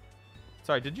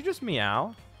 Sorry, did you just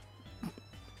meow?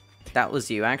 That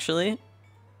was you, actually.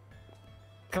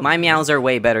 My meows are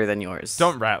way better than yours.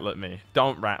 Don't ratlet me.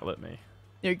 Don't ratlet me.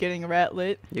 You're getting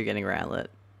ratlet. You're getting ratlet.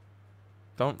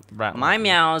 Don't ratlet My me.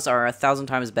 meows are 1,000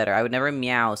 times better. I would never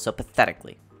meow so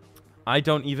pathetically. I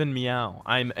don't even meow.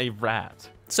 I'm a rat.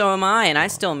 So am I, and I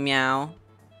still meow.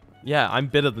 Yeah, I'm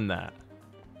better than that.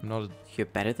 I'm not a... You're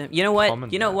better than... You know what? Common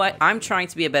You know rat, what? like I'm you. trying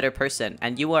to be a better person,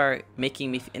 and you are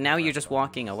making me... And now you're just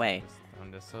walking away.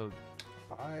 I'm just so...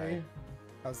 Hi.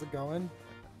 How's it going?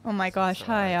 Oh my gosh,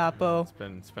 hi, Appo.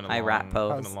 It's been a Hi, long,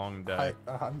 Ratpo. It's been a long day.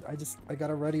 I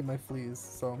gotta ready my fleas,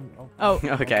 so Oh,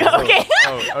 Okay. okay.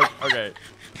 Okay.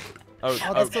 Oh,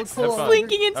 that's so cool. have fun.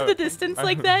 Slinking into Oh. the distance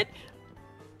like that.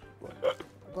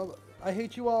 Well, I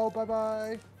hate you all. Bye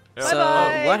bye. Yeah. So,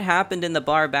 Bye-bye. what happened in the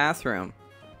bar bathroom?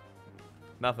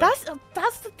 Nothing.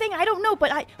 That's the thing. I don't know,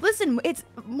 but listen. It's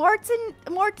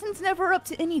Martin's never up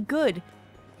to any good.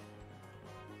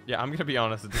 Yeah, I'm gonna be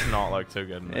honest. It does not look too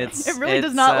good. Man. It really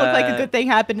does not look like a good thing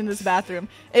happened in this bathroom.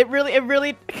 It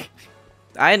really.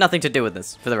 I had nothing to do with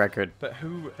this, for the record. But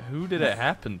who did it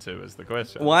happen to? Is the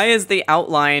question. Why is the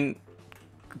outline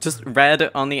just red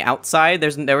on the outside?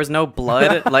 There was no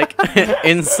blood like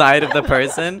inside of the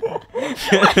person.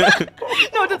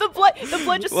 No, the blood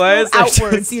just Why spills is there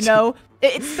outwards. just- You know,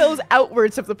 it spills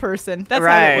outwards of the person. That's how it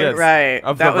Right, works. right.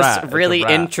 Of That the was rat, it's a really rat,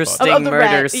 but- interesting Of the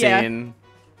murder rat, yeah. scene.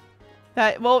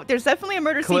 Well, there's definitely a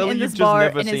murder Clearly scene in you've this just bar,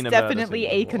 never and it's seen a murder definitely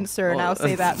scene a before. concern. Well, I'll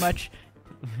say that much.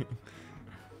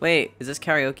 Wait, is this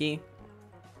karaoke?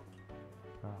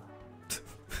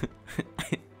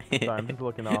 Sorry, I'm just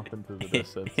looking off into the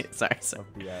distance sorry. of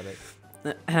the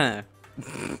attic.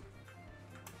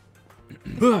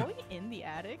 Are we in the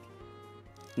attic?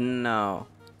 No.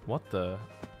 What the?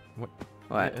 What?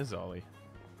 What? Where is Ollie?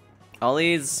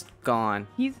 Ollie's gone.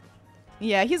 He's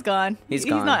gone. He's He's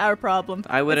gone. not our problem.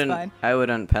 I It's fine.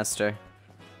 wouldn't pester.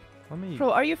 Let me.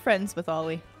 Bro, are you friends with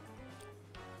Ollie?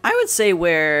 I would say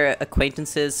we're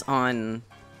acquaintances on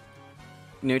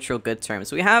neutral good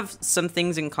terms. We have some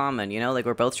things in common, you know, like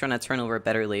we're both trying to turn over a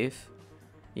better leaf,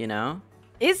 you know?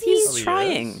 Is he? He's Probably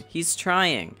trying. is. He's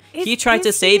trying. Is- He tried to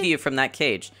is save he? you from that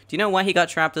cage. Do you know why he got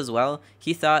trapped as well?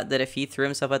 He thought that if he threw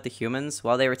himself at the humans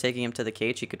while they were taking him to the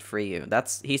cage, he could free you.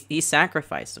 He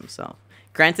sacrificed himself.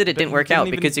 Granted, it But didn't he work didn't out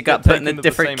even because you get got put in taken a to the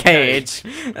different same cage.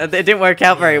 It didn't work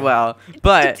out very well.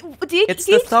 But it's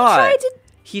the thought.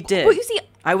 He did. Well, you see,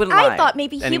 I wouldn't lie I thought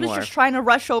maybe he anymore. was just trying to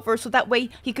rush over so that way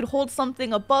he could hold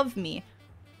something above me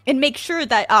and make sure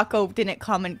that Akko didn't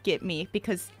come and get me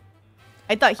because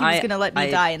I thought he was going to let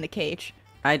me die in the cage.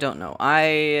 I don't know.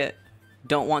 I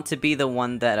don't want to be the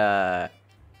one that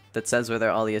says whether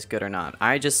Ollie is good or not.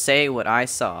 I just say what I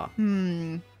saw.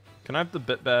 Can I have the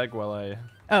bit bag while I?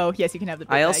 Oh, yes, you can have the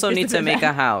bit I bag. also Here's need the to bit make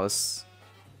bag. a house.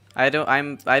 I don't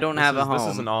have a home. This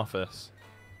is an office.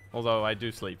 Although I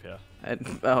do sleep here.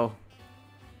 Oh.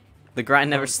 The grind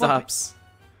never Well, stops.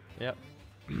 Yep.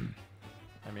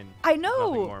 I mean, I nothing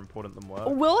know. more important than work.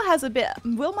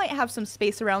 Will might have some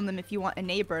space around them if you want a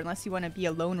neighbor, unless you want to be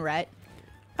a lone rat.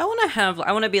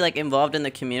 I want to be like involved in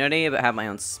the community, but have my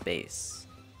own space.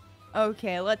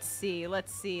 Okay, let's see.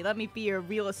 Let me be your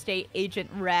real estate agent,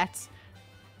 Rat.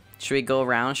 Should we go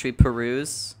around? Should we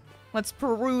peruse? Let's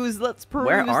peruse.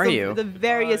 Where are you? The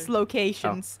various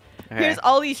locations. Oh, okay. Here's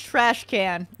all these trash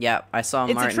can. Yeah, I saw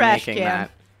It's a Martin trash making can.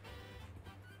 that.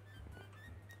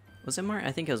 Was it Martin?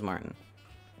 I think it was Martin.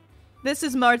 This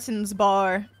is Martin's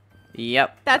bar.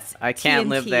 Yep. That's I can't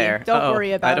live TNT. there. Don't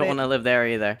worry about I don't it. want to live there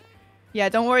either. Yeah,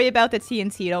 don't worry about the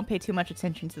TNT. Don't pay too much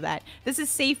attention to that. This is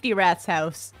Safety Rat's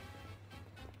house.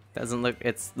 Doesn't look.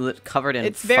 It's covered in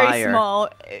It's fire. very small.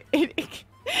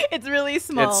 It's really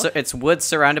small. It's wood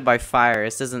surrounded by fire.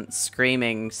 This isn't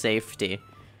screaming safety.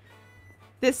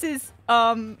 This is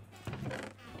a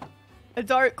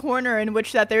dark corner in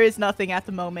which that there is nothing at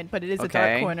the moment, but it is a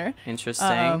dark corner.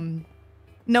 Interesting.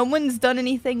 No one's done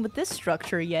anything with this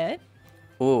structure yet.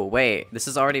 Oh wait, this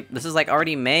is like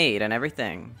already made and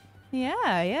everything.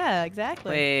 Yeah,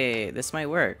 exactly. Wait, this might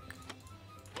work.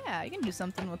 Yeah, you can do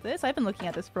something with this. I've been looking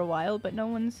at this for a while, but no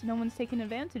one's taken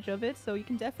advantage of it, so you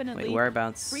can definitely Wait,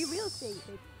 whereabouts? free real estate.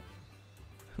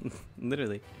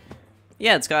 Literally.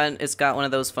 Yeah, it's got one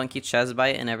of those funky chest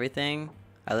bite and everything.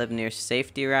 I live near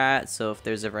Safety Rat, so if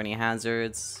there's ever any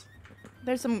hazards.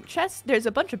 There's some chests. There's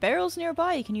a bunch of barrels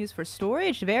nearby you can use for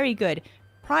storage. Very good.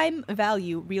 Prime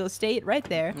value real estate right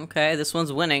there. Okay, this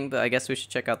one's winning, but I guess we should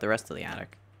check out the rest of the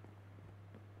attic.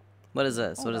 What is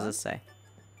this? What does this say?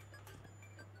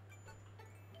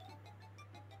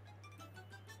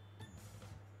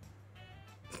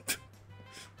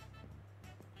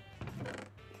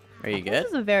 Are you good? This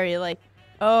is a very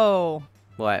oh,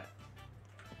 What?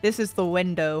 this is the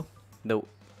window.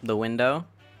 The window?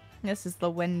 This is the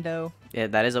window. Yeah,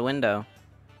 that is a window.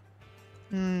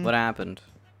 What happened?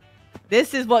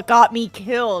 This is what got me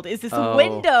killed. Is this Oh.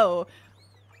 window?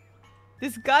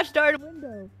 This gosh darn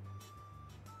window.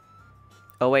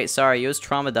 Oh wait, sorry, you was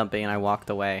trauma dumping and I walked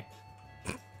away.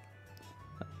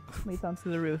 Leads onto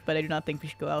the roof, but I do not think we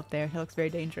should go out there. It looks very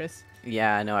dangerous.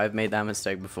 Yeah, I know, I've made that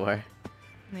mistake before.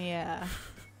 Yeah.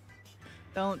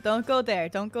 Don't go there.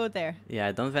 Don't go there.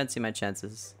 Yeah, don't fancy my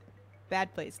chances.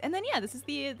 Bad place. And then yeah, this is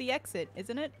the exit,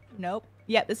 isn't it? Nope.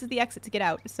 Yeah, this is the exit to get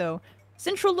out. So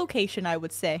central location, I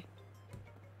would say.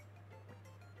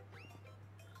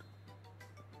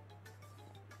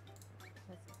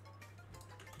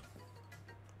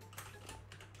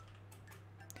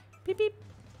 Beep beep.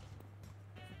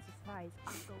 Surprise,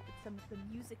 Akko, with some of the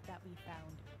music that we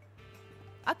found.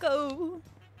 Akko!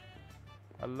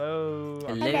 Hello.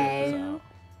 Hello.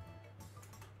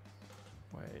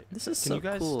 Wait. This is Can so you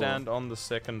guys cool. stand on the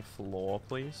second floor,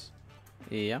 please?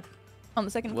 Yeah. On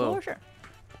the second Whoa. floor, sure.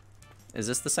 Is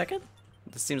this the second?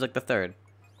 This seems like the third.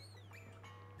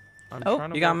 I'm Oh, trying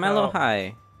to You got work Mellow out-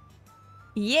 High.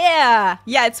 Yeah!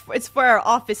 Yeah, it's for our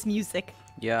office music.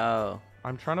 Yo.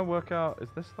 I'm trying to work out. Is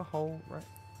this the whole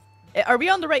right? Are we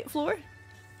on the right floor?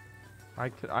 I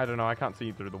don't know. I can't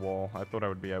see through the wall. I thought I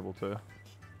would be able to.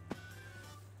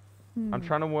 I'm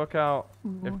trying to work out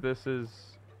if this is.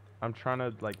 I'm trying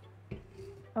to like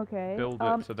Okay. build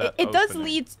it so that it does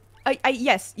opening. lead.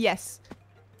 Yes.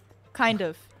 Kind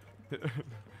of.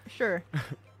 Sure.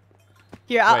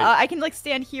 Here, Wait. I can like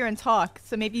stand here and talk,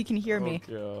 so maybe you can hear me.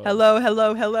 God.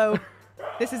 Hello.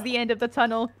 This is the end of the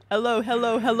tunnel. Hello.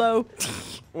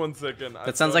 1 second.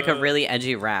 That sounds like a really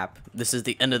edgy rap. This is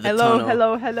the end of the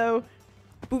tunnel. Hello.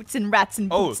 Boots and rats and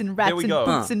boots and rats here we and go.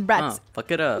 boots and rats.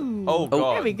 Fuck it up. Oh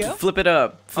god. There we go. Flip it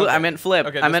up. Okay. I meant flip.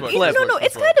 Okay, I this meant works. flip. No, This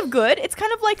it's kind of good. It's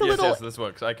kind of like a little. Yes, this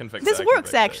works. I can fix This it. I can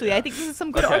works fix it, actually. yeah. I think this is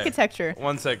some good Okay. architecture.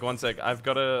 One sec. I've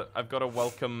gotta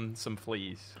welcome some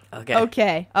fleas. Okay.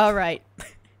 Okay. All right.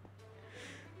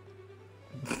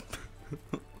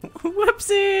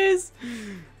 Whoopsies.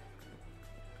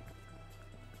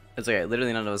 It's okay.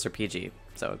 Literally none of us are PG,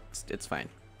 so it's fine.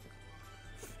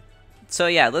 So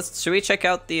yeah, should we check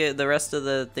out the rest of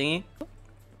the thingy?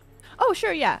 Oh,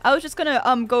 sure, yeah. I was just gonna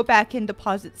go back and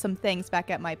deposit some things back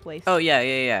at my place. Oh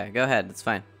yeah. Go ahead. It's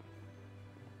fine.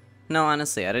 No,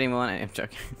 honestly, I didn't even want to. I'm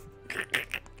joking.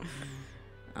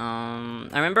 I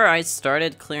remember I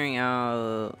started clearing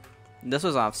out. This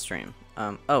was off stream.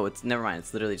 Oh, it's never mind.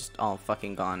 It's literally just all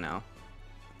fucking gone now.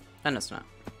 Oh, no, it's not.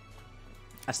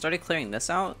 I started clearing this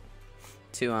out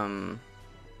to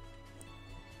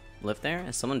live there.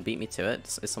 Has someone beat me to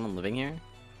it? Is someone living here?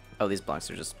 Oh, these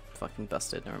blocks are just fucking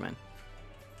busted. Never mind.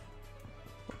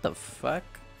 What the fuck?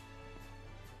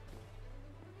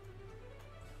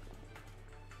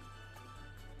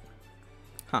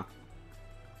 Huh.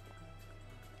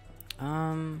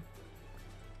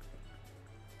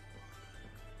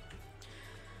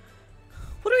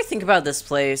 What do we think about this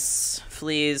place,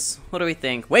 fleas? What do we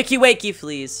think? Wakey, wakey,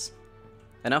 fleas.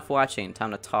 Enough watching.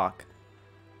 Time to talk.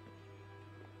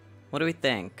 What do we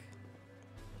think?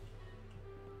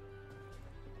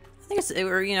 I think it's,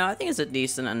 I think it's a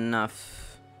decent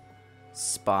enough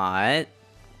spot.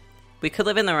 We could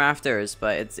live in the rafters,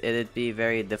 but it'd be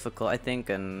very difficult, I think,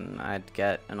 and I'd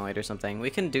get annoyed or something. We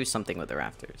can do something with the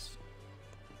rafters.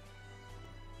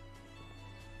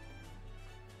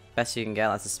 Best you can get,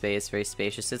 lots of space, very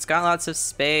spacious. It's got lots of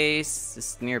space.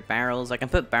 It's near barrels. I can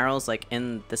put barrels like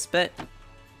in this bit,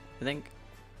 I think.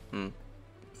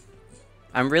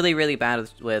 I'm really, really bad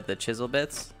with the chisel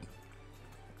bits.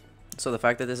 So the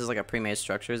fact that this is like a pre-made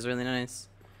structure is really nice.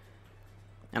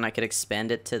 And I could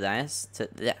expand it to this,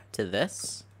 to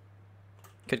this.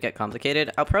 Could get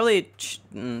complicated. I'll probably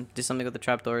do something with the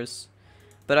trapdoors,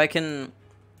 but I can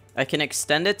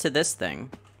extend it to this thing.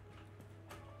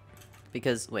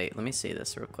 Because wait, let me see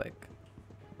this real quick.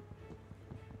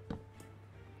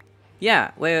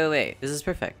 Yeah, wait. This is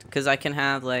perfect because I can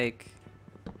have like,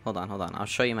 hold on. I'll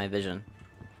show you my vision.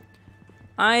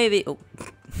 Ivy, oh.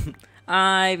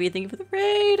 Ivy, thank you for the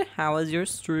raid. How was your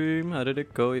stream? How did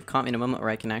it go? You've caught me in a moment where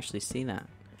I can actually see that.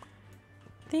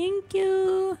 Thank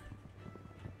you.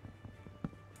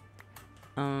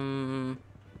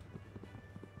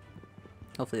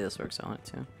 Hopefully this works. I want it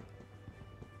to.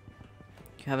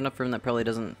 You have enough room that probably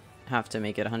doesn't have to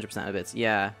make it 100% of bits.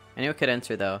 Yeah, I knew it could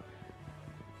enter though.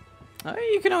 Oh,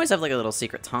 you can always have like a little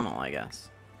secret tunnel, I guess.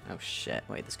 Oh shit!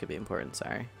 Wait, this could be important.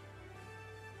 Sorry.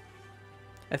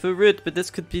 I feel rude, but this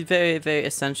could be very, very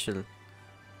essential.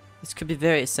 This could be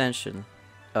very essential.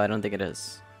 Oh, I don't think it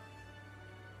is.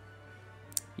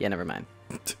 Yeah, never mind.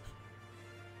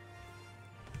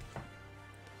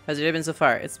 How's your day been so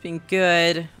far? It's been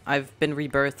good. I've been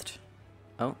rebirthed.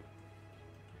 Oh.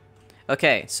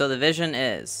 Okay, so the vision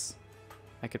is...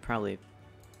 I could probably...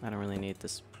 I don't really need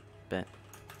this bit,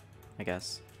 I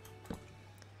guess.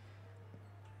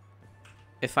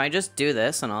 If I just do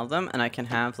this on all of them, and I can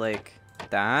have, like...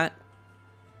 that,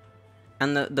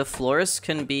 and the floors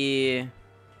can be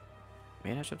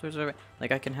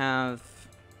like I can have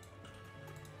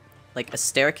like a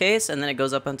staircase and then it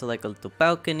goes up onto like a little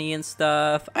balcony and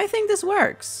stuff. I think this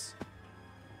works.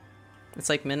 It's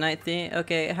like midnight thing.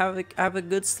 Okay, have a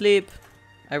good sleep.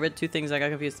 I read two things, I got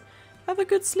confused. Have a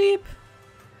good sleep.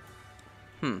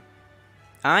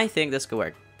 I think this could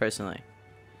work personally.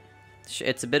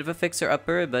 It's a bit of a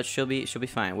fixer-upper, but she'll be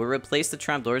fine. We'll replace the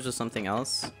trapdoors with something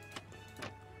else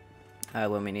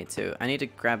when we need to. I need to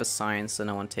grab a sign so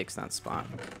no one takes that spot,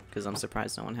 because I'm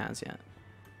surprised no one has yet.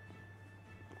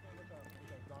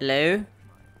 Hello?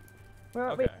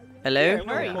 Okay.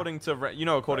 Hello? According to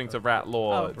rat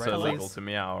law, it's illegal to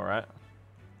meow, right?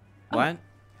 What?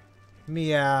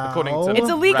 Meow. According to It's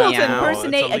illegal to Meow.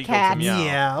 impersonate It's a illegal cat. to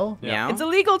meow. Meow. It's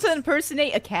illegal to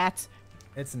impersonate a cat.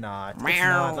 It's not. It's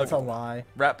Meow. not. That's a lie.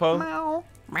 Ratpo, Meow.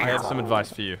 I have some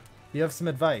advice for you. You have some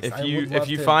advice. If I you would love if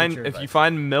you to find get your if you advice.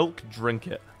 find milk, drink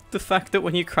it. The fact that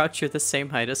when you crouch you're the same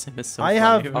height as him is so I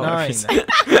funny. have Oh, 9. He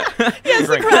has to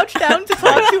Drink. crouch down to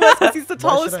talk to us because he's the Why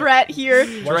tallest should I- rat here.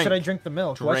 Why should I drink the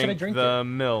milk? Why should I drink the it?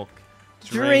 milk?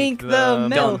 Drink the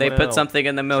milk. Don't they put something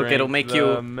in the milk? Drink It'll make the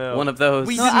you milk. one of those.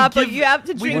 We No, didn't but give- you have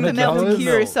to drink one the of milk and those?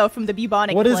 cure yourself from the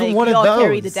bubonic What is plague. one We of all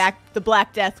carry those? the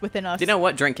Black Death within us. Do you know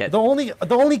what? Drink it. The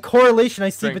only correlation I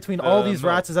see Drink between the all these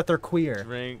milk. rats is that they're queer.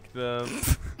 Drink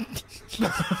the.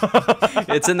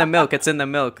 It's in the milk. It's in the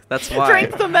milk. That's why.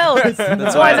 Drink the milk.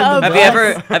 That's why. One of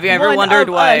Have you ever One wondered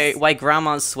of why us.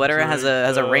 Grandma's sweater has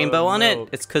a Drink rainbow on it? milk.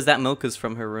 It's because that milk is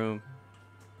from her room.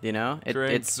 You know,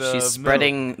 Drink the she's milk.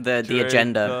 spreading the Drink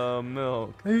agenda. the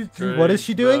milk. What is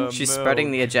she doing? the She's milk. spreading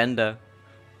the agenda.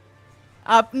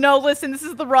 No, listen, this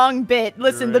is the wrong bit.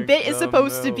 Listen, the Drink bit is the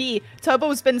supposed to milk. be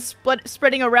Tubbo's been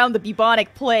spreading around the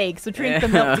bubonic plague, so drink the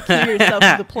milk to cure yourself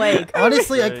of the plague.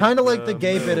 Honestly, I Drink kind of like the the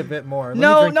gay bit a milk. bit more. Let me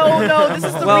No, drink no, the- no, this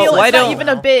is the Well, real. why It's not don't- even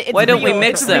a bit. It's Why don't we real,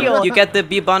 mix it's them? real. You get the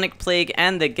bubonic plague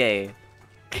and the gay,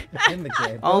 In the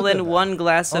gay. all both in of them. one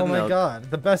glass of Oh my milk.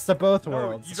 god, the best of both No,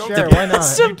 worlds. you don't Sure, get why the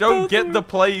not? You don't get the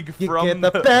plague You from get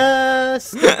the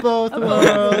best of both Oh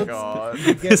worlds. God.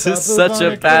 You get This the is such a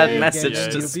bubonic bad plague message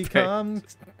and to you spread. become...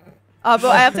 But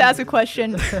I have to ask a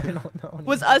question. I don't know.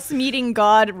 Was us meeting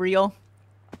God real?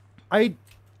 I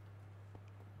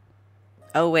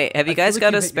Oh wait, have you I feel guys like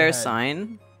got you a hit your spare head.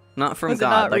 sign? Not from Was it God,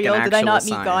 not like real? an Did actual I not meet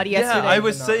sign. God yesterday? Yeah, I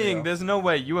was Not saying, real. there's no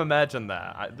way you imagine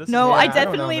that. This No, is I Yeah, I don't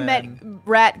know, definitely met man.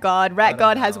 Rat God. Rat don't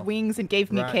God has know. wings and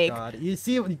gave me Rat cake. God. You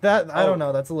see that? I Oh. don't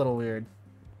know. That's a little weird.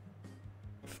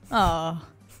 Oh,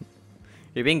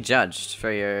 You're being judged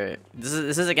for your. This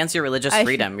is against your religious I should-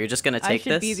 freedom. You're just gonna I take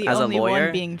should this be the as a only lawyer.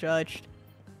 one being judged.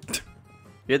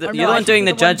 You're the, Or you're no, the I one should doing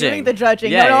be the one judging. Doing the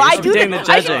judging. Yeah, no, you I should do be doing the.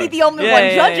 the I should be judging. the only Yeah, one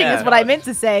yeah, judging. yeah. Is what I meant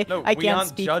to say. No, I we can't aren't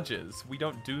speak. judges. We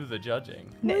don't do the judging.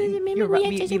 You're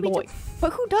right.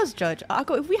 But who does judge?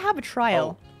 Akko, if we have a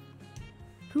trial,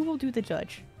 who will do the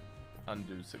judge?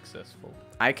 Undo successful.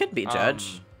 I could be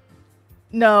judge.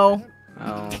 No.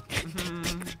 Oh.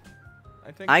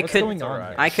 I think I that's could.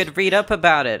 alright. I could read up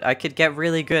about it. I could get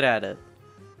really good at it.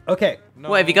 Okay. No.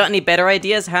 What, have you got any better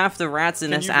ideas? Half the rats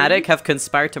in Can this you attic read? have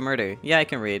conspired to murder. Yeah, I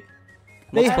can read.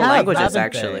 They Multiple have, languages, haven't they?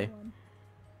 actually.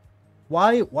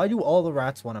 Why do all the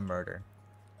rats want to murder?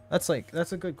 That's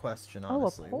a good question, Oh, a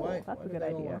honestly. poll. Why That's a do good they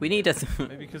all idea. want- We need a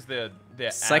Maybe because they're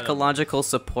psychological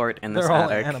support in this They're all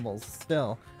attic. animals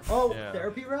still. Oh, Yeah.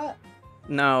 therapy rat?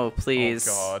 No, please.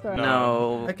 Oh God,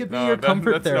 No. I could be No, your that-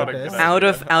 comfort that's not a good therapist. idea.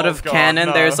 Out Oh, of God, canon,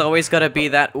 no. there's always got to be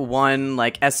that one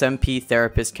like SMP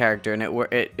therapist character, and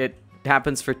it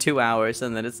happens for 2 hours,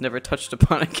 and then it's never touched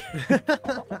upon again.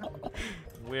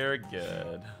 We're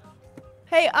good.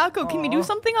 Hey, Akko, can we do Aw.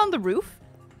 something on the roof?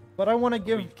 But I want to We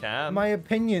give can. my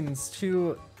opinions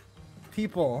to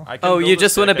people. I can Oh, build you a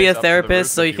just want to be a staircase up to the therapist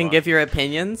roof so if you can want. give your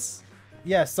opinions?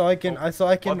 Yeah, so I can one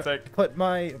sec.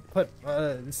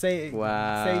 say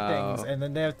Wow. things, and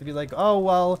then they have to be like, oh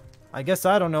well, I guess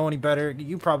I don't know any better.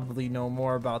 You probably know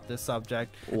more about this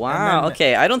subject. And Wow. then-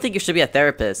 Okay, I don't think you should be a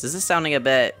therapist. This is sounding a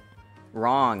bit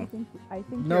wrong. I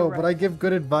think No, but I give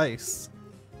good advice.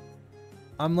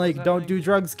 I'm like, that don't mean? do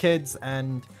drugs, kids,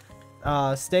 and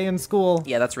stay in school.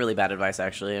 Yeah, that's really bad advice,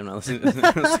 actually. I'm not listening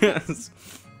to this.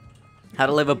 How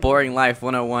to live a boring life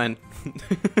 101.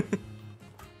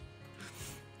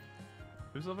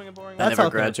 Who's living a boring I life? That's never how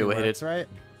therapy graduated. works, right?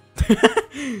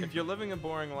 If you're living a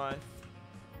boring life,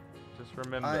 just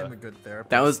remember. I am a good therapist.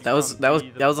 That was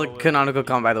a poet. canonical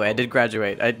comment, by the way. I did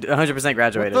graduate. I 100%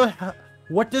 graduated.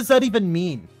 What does that even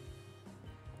mean?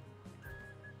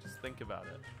 Just think about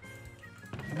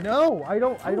it. No, I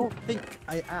don't think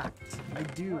I act. I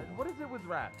do. What is it with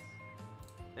rats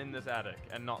in this attic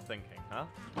and not thinking, huh?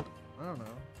 I don't know.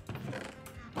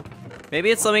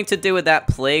 Maybe it's something to do with that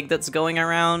plague that's going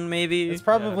around. Maybe It's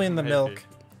probably in the maybe. milk.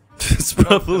 it's No,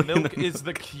 probably the in milk the- is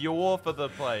the cure for the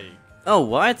plague. Oh,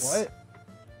 what? What?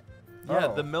 Yeah,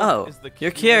 Oh. the milk Oh, is the cure.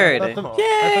 you're cured. I thought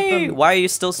Yay! the- Why are you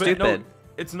still But no, stupid?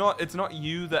 it's not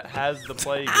you that has the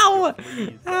plague. it's Ow! your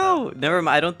fleas that Ow! have- Never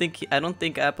mind. I don't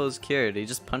think Appo's cured. He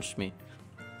just punched me.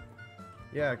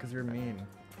 Yeah, because you're mean.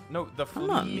 No, the I'm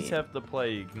not fleas mean. have the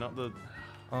plague, not the.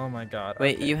 Oh my god.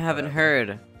 Wait, okay, you haven't whatever.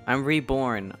 heard. I'm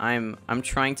reborn. I'm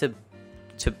trying to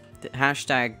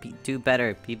hashtag do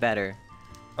better, be better.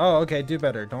 Oh, okay, do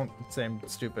better. Don't say I'm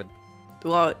stupid.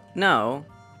 Well, no.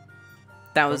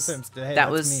 That Don't was say I'm stu- hey, that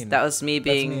that's was mean. that was me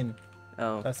being. That's mean.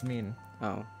 Oh, That's mean.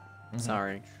 oh, Mhm.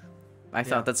 sorry. I Yeah.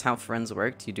 thought that's how friends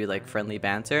worked. You do like friendly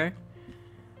banter.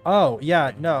 Oh,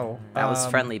 yeah, no. That was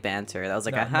friendly banter. That was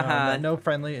like no, a haha. no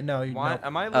friendly. No, you Why no.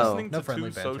 am I Oh. listening No to friendly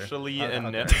two banter. socially Okay.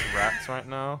 inept rats right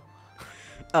now?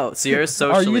 Oh, so you're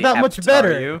socially that much apt,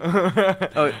 better? are you?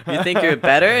 Oh, you think you're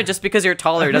better? Just because you're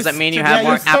taller doesn't mean you have yeah,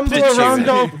 more you stumble aptitude. around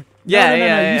all. Yeah, no, yeah, no,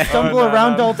 yeah. You stumble Oh, no,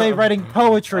 around no, all day no. writing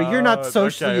poetry. You're not Oh,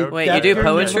 socially. okay, okay. Wait, you adept. do You're in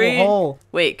your little poetry? hole.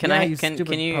 Wait, can Yeah, I you can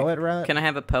stupid you poet rat. can I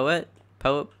have a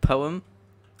poem?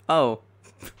 Oh.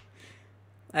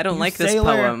 I don't You like this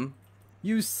sailor. poem.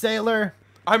 You sailor.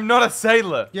 I'm not a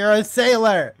sailor. You're a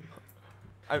sailor.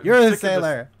 I'm You're sick a of this-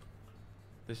 sailor.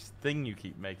 This thing you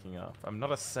keep making up. I'm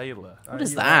not a sailor. What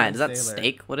is You are that? a Is that sailor.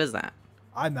 steak? What is that?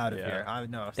 I'm out of Yeah. here. I'm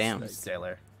no Damn.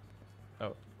 sailor.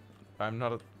 I'm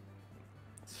not a.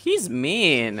 He's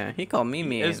mean. He called me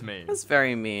mean. is mean. That's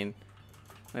very mean.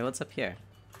 Wait, what's up here?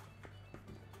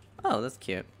 Oh, that's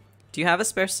cute. Do you have a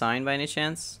spare sign by any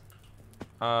chance?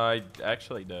 I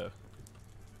actually do.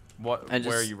 What? I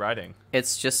Where are just- you writing?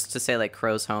 It's just to say like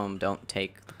Crow's home, don't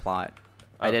take the plot.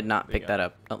 I Oh, did not there you pick go. that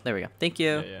up. Oh, there we go. Thank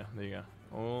you. Yeah, yeah. There you go.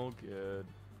 All good.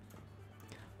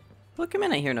 Look,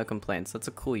 I hear no complaints. That's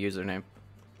a cool username.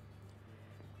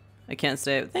 I can't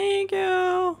say thank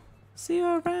you. See you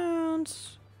around.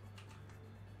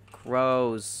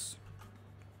 Crow's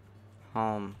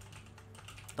home.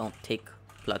 Don't take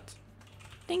blood.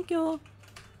 Thank you.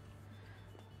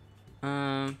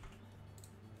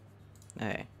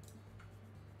 Okay.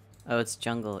 Oh, it's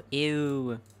jungle.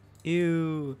 Ew.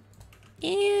 Ew.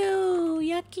 Ew.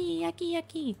 Yucky, yucky,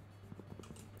 yucky.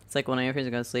 It's like when I ever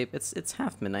go to sleep. It's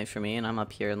half midnight for me, and I'm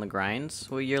up here in the grind.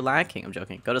 Well, you're lacking. I'm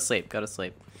joking. Go to sleep. Go to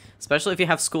sleep. Especially if you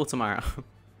have school tomorrow.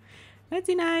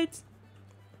 Nighty night.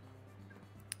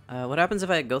 What happens if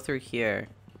I go through here?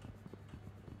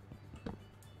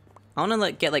 I want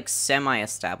to get like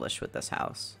semi-established with this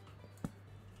house.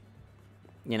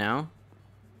 You know?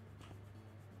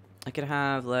 I could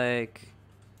have like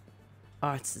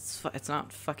Oh, it's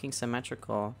not fucking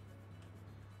symmetrical.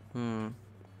 Hmm.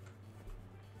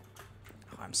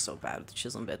 Oh, I'm so bad with the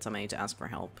chisel bits. I may need to ask for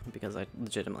help because I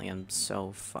legitimately am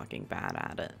so fucking bad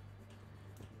at it.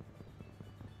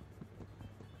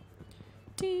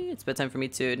 It's bedtime for me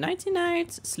too. Nighty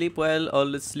night. Sleep well,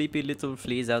 all the sleepy little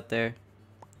fleas out there.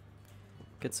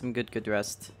 Get some good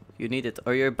rest. You need it,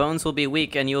 or your bones will be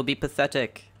weak and you will be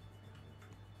pathetic.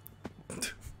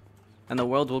 And the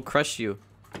world will crush you.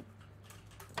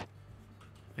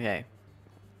 Okay.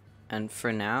 And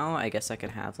for now, I guess I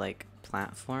could have, like,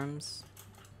 platforms.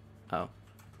 Oh.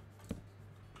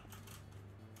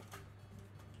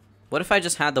 What if I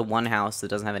just had the one house that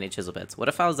doesn't have any chisel bits? What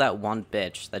if I was that one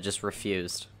bitch that just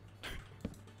refused?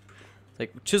 It's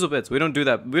like, chisel bits, we don't do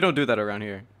that. We don't do that around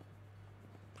here.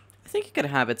 I think it could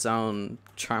have its own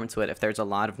charm to it if there's a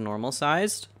lot of normal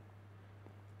sized.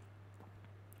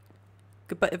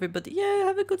 Goodbye, everybody. Yeah,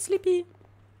 have a good sleepy.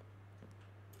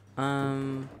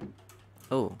 Oh,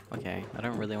 okay. I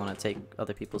don't really want to take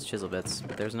other people's chisel bits,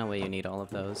 but there's no way you need all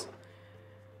of those.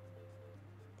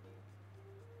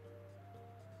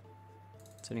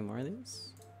 Is there any more of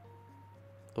these?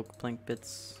 Oak plank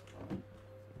bits.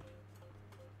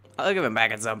 I'll give them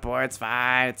back at some point. It's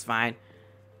fine. It's fine.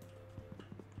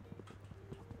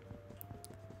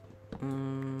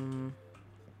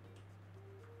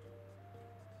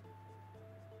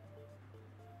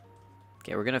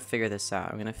 Okay, we're gonna figure this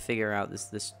out. I'm gonna figure out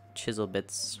this chisel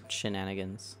bits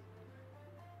shenanigans.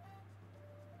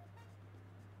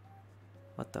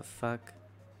 What the fuck?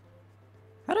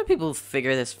 How do people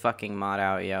figure this fucking mod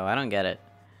out, yo? I don't get it.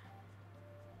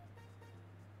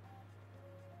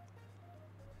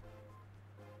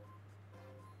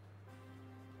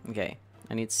 Okay,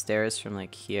 I need stairs from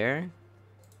like here.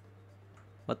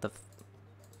 What the f—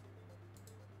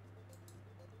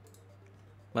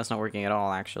 That's not working at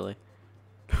all, actually.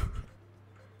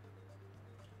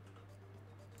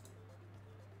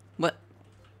 What?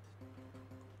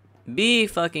 Be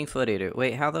fucking foot eater.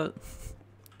 Wait, how the—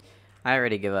 I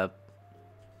already give up.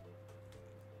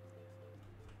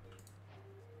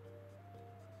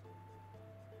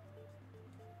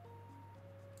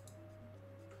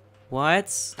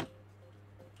 What?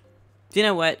 Do you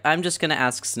know what? I'm just gonna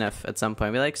ask Sniff at some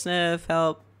point. Be like, Sniff,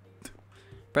 help.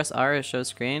 Press R to show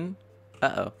screen.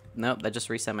 Uh-oh. Nope, that just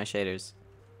reset my shaders.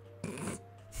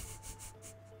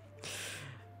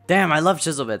 Damn, I love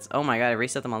chisel bits. Oh my god, I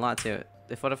reset them a lot too.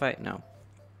 What if I— no.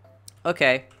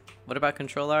 Okay. What about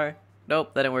control R?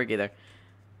 Nope, that didn't work either.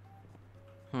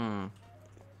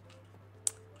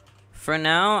 For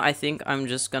now, I think I'm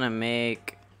just gonna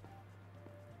make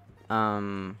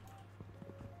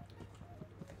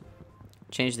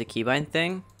change the keybind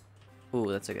thing.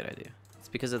 Ooh, that's a good idea. It's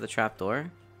because of the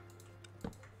trapdoor.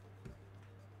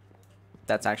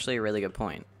 That's actually a really good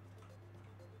point.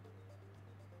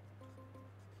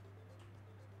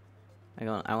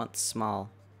 I want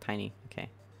small, tiny. Okay.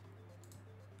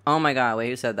 Oh my god, wait,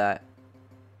 who said that?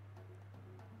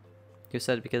 Who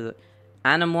said because of—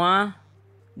 Anna moi,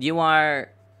 you are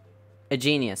a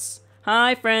genius.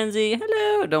 Hi, Frenzy.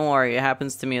 Hello. Don't worry, it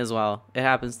happens to me as well. It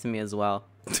happens to me as well.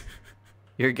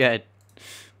 You're good.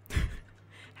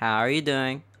 How are you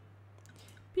doing?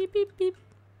 Beep, beep, beep.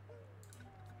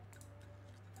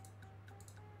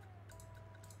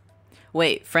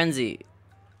 Wait, Frenzy,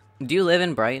 do you live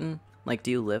in Brighton? Like,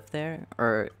 do you live there?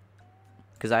 Or—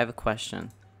 because I have a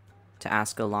question to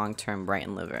ask a long-term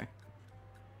Brighton liver.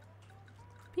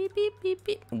 Beep, beep, beep,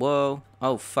 beep. Whoa.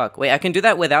 Oh, fuck. Wait, I can do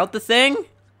that without the thing?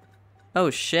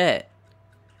 Oh, shit.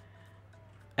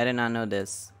 I did not know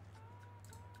this.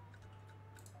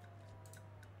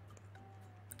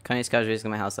 Connie's couch is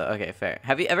my house, though. Okay, fair.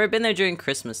 Have you ever been there during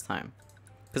Christmas time?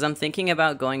 Because I'm thinking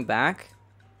about going back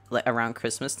like around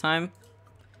Christmas time.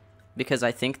 Because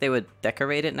I think they would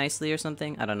decorate it nicely or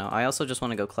something. I don't know. I also just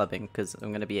want to go clubbing because I'm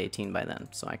going to be 18 by then.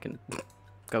 So I can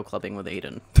go clubbing with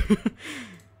Aiden.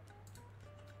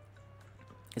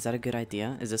 Is that a good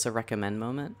idea? Is this a recommend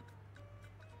moment?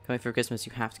 Coming for Christmas,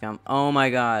 you have to come. Oh my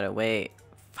god, wait.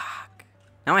 Fuck.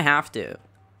 Now I have to.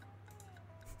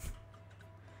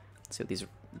 Let's see what these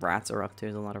rats are up to.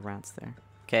 There's a lot of rats there.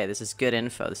 Okay, this is good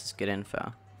info. This is good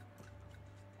info.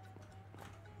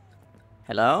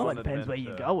 Hello? Well, it depends where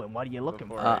you going. What are you looking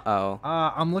for? Uh-oh.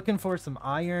 I'm looking for some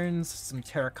irons, some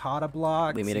terracotta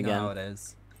blocks. We meet you know again. how it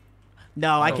is.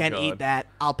 No, I Oh, can't God. eat that.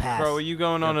 I'll pass. Crow, are you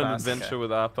going on You're an fast. adventure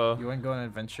with Appa? You want to go on an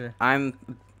adventure? I'm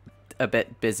a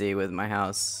bit busy with my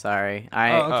house. Sorry. Oh,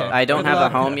 okay. I don't Good have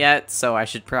luck. a home yet, so I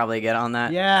should probably get on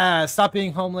that. Yeah, stop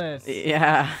being homeless.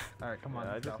 Yeah. All right, come on. Yeah,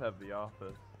 I let's just go. have the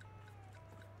office.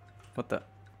 What the?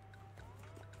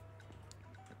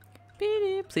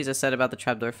 Please, I said about the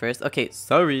trapdoor first. Okay,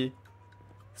 sorry.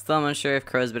 Still, I'm unsure if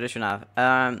Crow is British or not.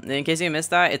 In case you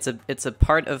missed that, it's a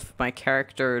part of my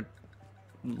character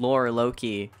lore,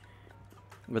 Loki,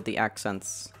 with the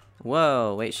accents.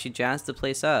 Whoa, wait, she jazzed the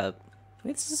place up.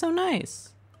 Wait, this is so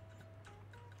nice.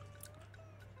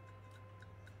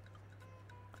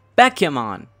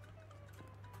 Beckemon.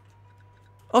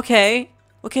 Okay,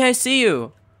 I see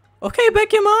you. Okay,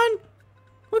 Beckemon.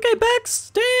 Okay,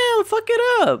 Bex. Damn, fuck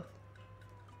it up.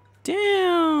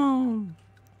 Damn.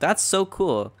 That's so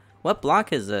cool. What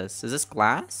block is this? Is this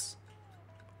glass?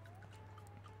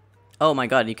 Oh my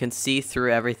god, you can see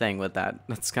through everything with that.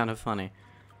 That's kind of funny.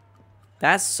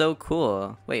 That's so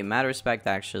cool. Wait, mad respect,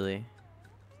 actually.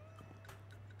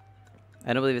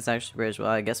 I don't believe it's actually British. Well,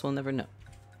 I guess we'll never know.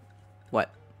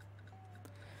 What?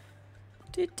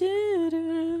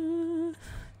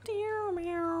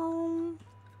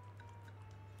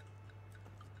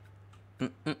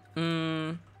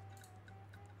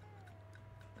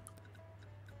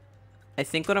 I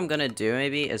think what I'm gonna do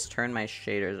maybe is turn my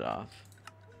shaders off.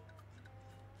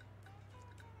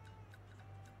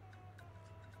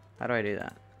 How do I do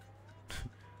that?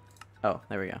 Oh,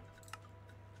 there we go.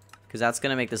 Because that's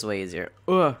gonna make this way easier.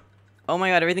 Ugh. Oh my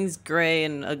god, everything's gray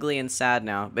and ugly and sad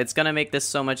now. But it's gonna make this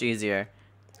so much easier.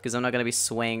 Because I'm not gonna be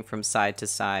swaying from side to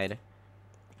side.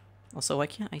 Also, why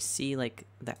can't I see, like,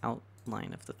 the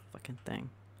outline of the fucking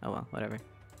thing? Oh well, whatever.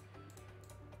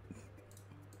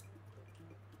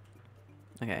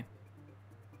 Okay.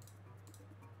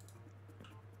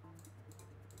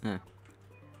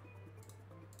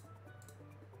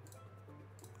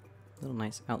 Little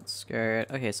nice outskirt.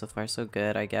 Okay, so far so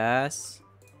good, I guess.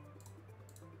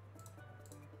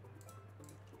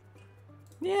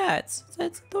 Yeah, it's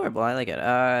adorable. I like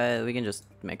it. We can just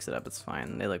mix it up. It's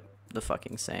fine. They look the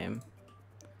fucking same.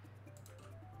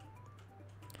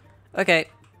 Okay,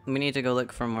 we need to go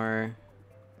look for more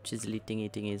chiselly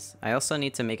thingies. I also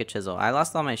need to make a chisel. I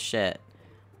lost all my shit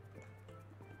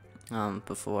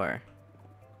before,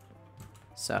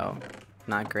 so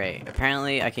not great.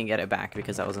 Apparently I can get it back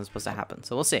because that wasn't supposed to happen,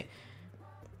 so we'll see.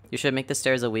 You should make the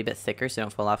stairs a wee bit thicker so you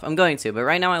don't fall off. I'm going to, but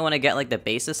right now I want to get like the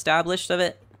base established of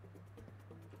it.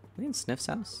 Are we in Sniff's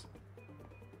house?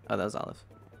 Oh, that was Olive.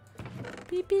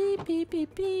 Beep beep beep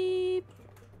beep beep.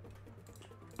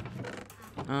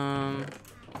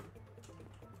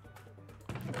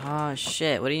 Oh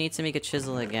shit, what do you need to make a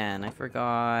chisel again? I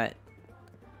forgot.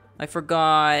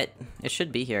 It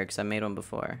should be here because I made one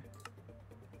before.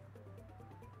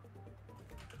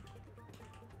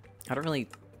 I don't really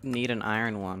need an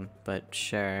iron one, but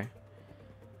sure.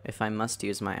 If I must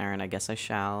use my iron, I guess I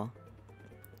shall.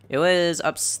 It was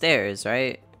upstairs,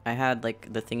 right? I had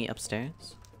like the thingy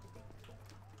upstairs.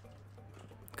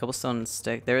 Cobblestone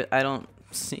stick. There, I don't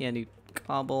see any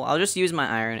cobble. I'll just use my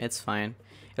iron. It's fine.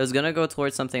 It was gonna go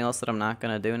towards something else that I'm not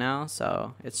gonna do now,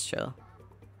 so it's chill.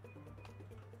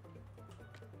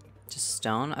 Just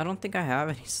stone? I don't think I have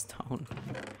any stone.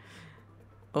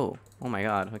 Oh my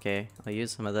god. Okay, I'll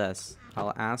use some of this.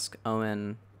 I'll ask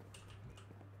Owen.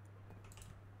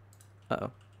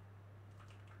 Uh-oh.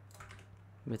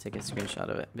 Let me take a screenshot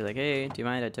of it. Be like, hey, do you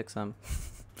mind? I took some.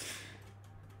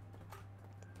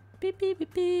 Beep, beep,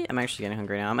 beep, beep. I'm actually getting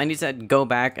hungry now. I need to go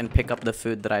back and pick up the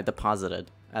food that I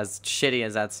deposited. As shitty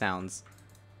as that sounds.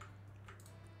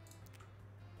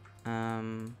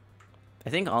 I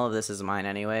think all of this is mine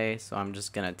anyway, so I'm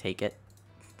just gonna take it.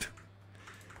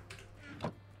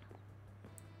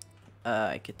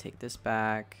 I could take this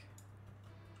back.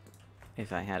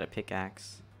 If I had a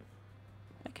pickaxe.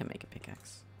 I can make a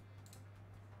pickaxe.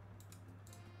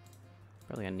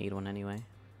 Probably gonna need one anyway.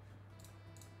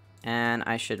 And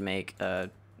I should make an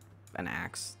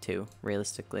axe too,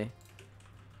 realistically.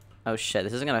 Oh shit,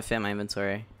 this isn't gonna fit my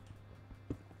inventory.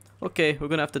 Okay, we're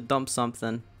gonna have to dump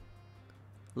something.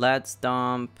 Let's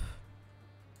dump.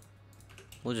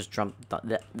 We'll just dump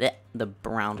the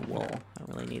brown wool. I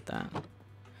don't really need that.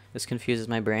 This confuses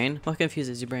my brain. What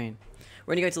confuses your brain?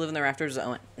 We're gonna go to live in the rafters. I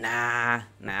went,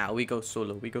 nah, we go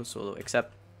solo. We go solo.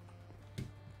 Except,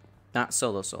 not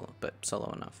solo, but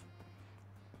solo enough.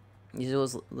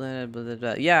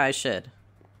 Yeah, I should.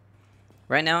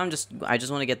 Right now, I just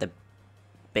want to get the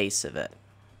base of it.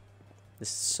 This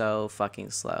is so fucking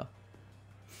slow.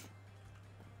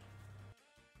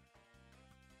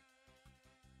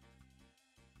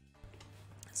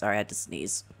 Sorry, I had to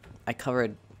sneeze. I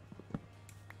covered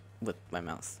with my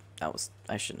mouth.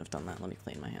 I shouldn't have done that. Let me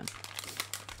clean my hand.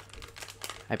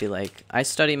 I'd be like, I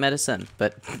study medicine,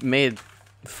 but made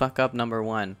fuck up number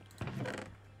 1.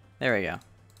 There we go.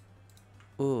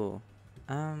 Ooh.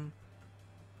 What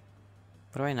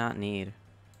do I not need?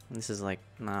 This is like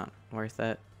not worth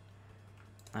it.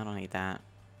 I don't need that.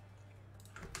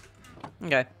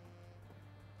 Okay.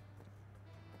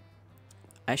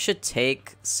 I should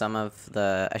take some of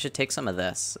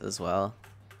this as well.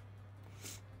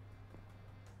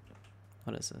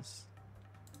 What is this?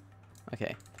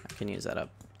 Okay, I can use that up.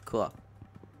 Cool.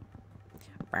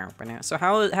 So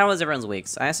how was everyone's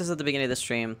weeks? I asked this at the beginning of the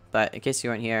stream, but in case you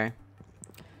weren't here,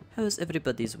 how was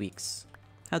everybody's weeks?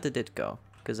 How did it go?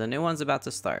 Because a new one's about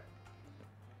to start.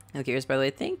 Okay, here's by the way,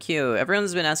 thank you.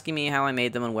 Everyone's been asking me how I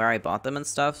made them and where I bought them and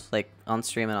stuff, like on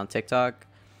stream and on TikTok.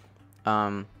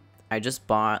 I just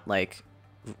bought like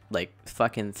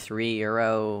fucking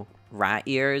 €3 rat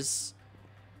ears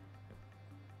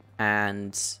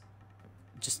and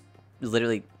just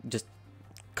literally just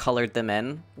colored them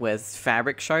in with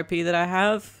fabric Sharpie that I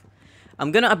have.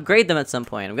 I'm gonna upgrade them at some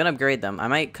point. I'm gonna upgrade them. I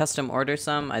might custom order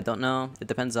some. I don't know. It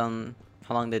depends on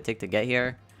how long they take to get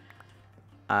here.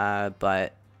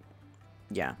 But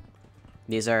yeah,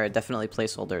 these are definitely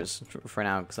placeholders for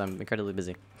now because I'm incredibly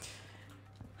busy.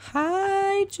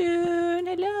 Hi, June.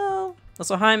 Hello.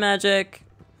 Also, hi, Magic.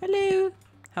 Hello.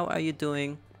 How are you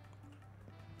doing?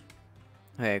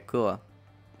 Okay, cool.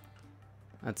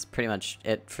 That's pretty much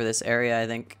it for this area, I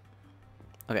think.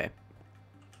 Okay.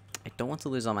 I don't want to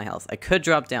lose all my health. I could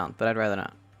drop down, but I'd rather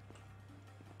not.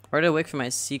 Where did I wait for my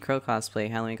Sea Crow cosplay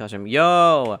Halloween costume?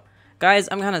 Yo! Guys,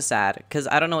 I'm kind of sad, because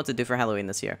I don't know what to do for Halloween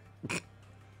this year.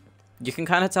 You can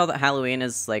kind of tell that Halloween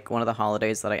is, like, one of the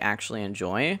holidays that I actually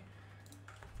enjoy.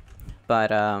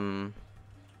 But, I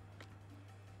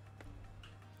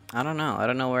don't know. I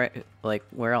don't know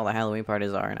where all the Halloween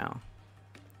parties are now.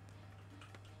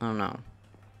 I don't know.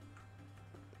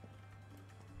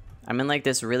 I'm in, like,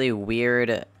 this really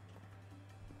weird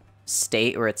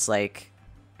state where it's, like,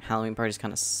 Halloween parties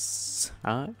kind of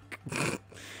suck. I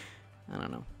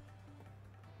don't know.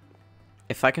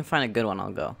 If I can find a good one,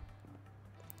 I'll go.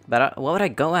 But what would I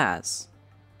go as?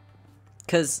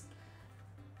 Because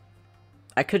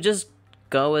I could just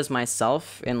go as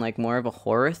myself in like more of a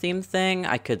horror themed thing.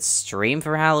 I could stream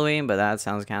for Halloween, but that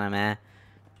sounds kind of meh.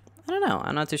 I don't know.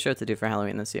 I'm not too sure what to do for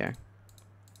Halloween this year.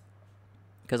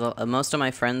 Because most of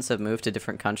my friends have moved to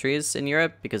different countries in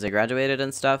Europe because they graduated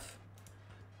and stuff.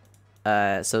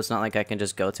 So it's not like I can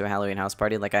just go to a Halloween house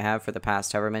party like I have for the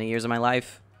past however many years of my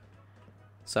life.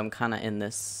 So I'm kind of in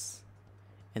this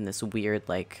weird,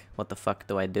 like, what the fuck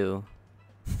do I do?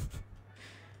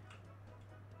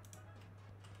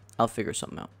 I'll figure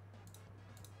something out.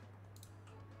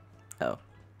 Oh.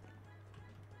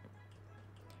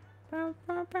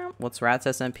 What's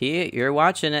RatsSMP? You're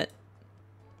watching it.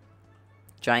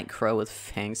 Giant crow with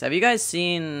fangs. Have you guys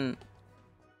seen...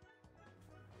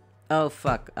 Oh,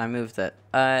 fuck. I moved it.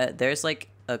 There's, like,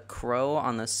 a crow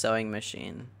on the sewing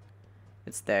machine.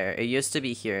 It's there. It used to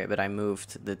be here, but I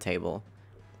moved the table.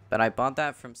 But I bought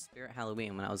that from Spirit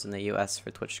Halloween when I was in the US for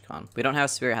TwitchCon. We don't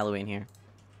have Spirit Halloween here.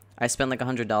 I spent like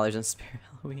 $100 in Spirit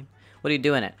Halloween. What do you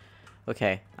do in it?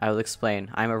 Okay, I will explain.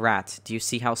 I'm a rat. Do you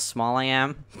see how small I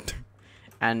am?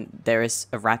 And there is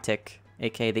a ratic,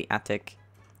 aka the attic.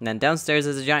 And then downstairs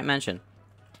is a giant mansion.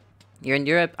 You're in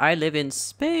Europe. I live in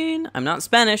Spain. I'm not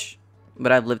Spanish,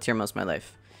 but I've lived here most of my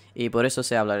life. Y por eso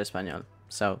sé hablar español.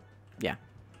 So, yeah.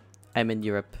 I'm in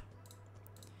Europe.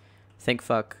 Think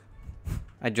fuck.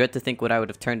 I dread to think what I would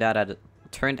have turned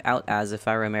out as if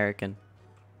I were American.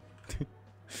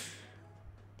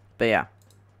 But yeah.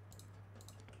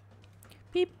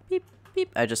 Beep, beep,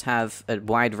 beep. I just have a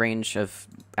wide range of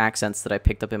accents that I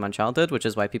picked up in my childhood, which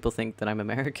is why people think that I'm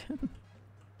American.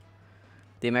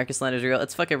 The American slant is real.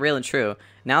 It's fucking real and true.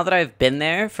 Now that I've been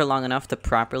there for long enough to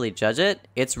properly judge it,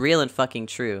 it's real and fucking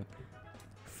true.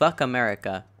 Fuck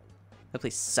America. That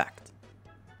place sucked.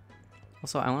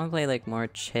 Also, I want to play, like, more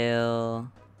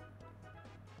chill.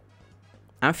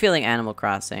 I'm feeling Animal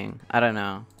Crossing. I don't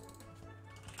know.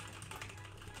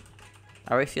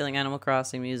 Are we feeling Animal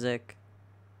Crossing music?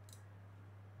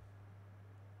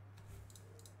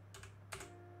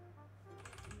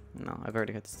 No, I've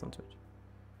already got this on Twitch.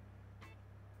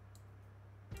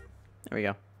 There we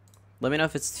go. Let me know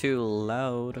if it's too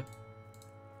loud.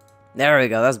 There we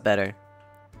go, that's better.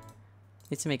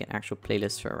 Need to make an actual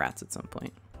playlist for rats at some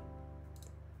point.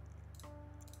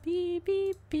 Beep,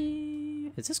 beep,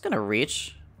 beep. Is this gonna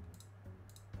reach?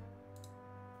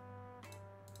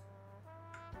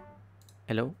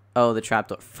 Hello? Oh, the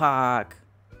trapdoor. Fuck.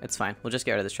 It's fine. We'll just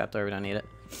get rid of this trapdoor. We don't need it.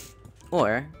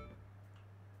 Or...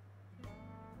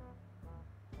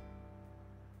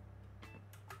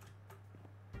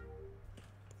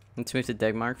 to move to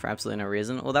Denmark for absolutely no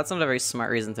reason. Well, that's not a very smart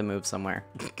reason to move somewhere.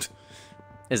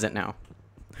 Is it now?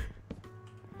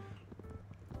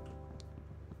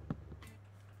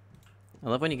 I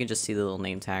love when you can just see the little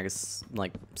name tags,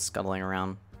 like, scuttling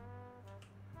around.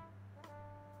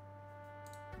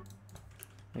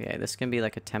 Okay, this can be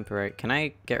like a temporary... Can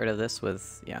I get rid of this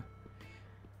with... Yeah.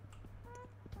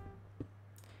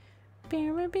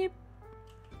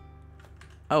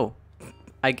 Oh.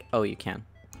 Oh, you can.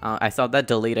 I thought that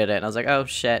deleted it. I was like, oh,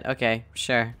 shit. Okay,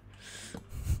 sure.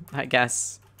 I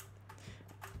guess.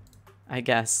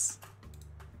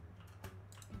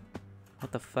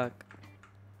 What the fuck?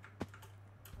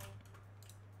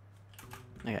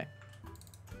 Okay.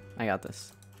 I got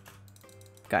this.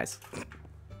 Guys.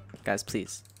 Guys,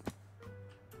 please.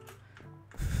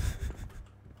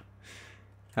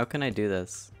 How can I do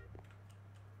this?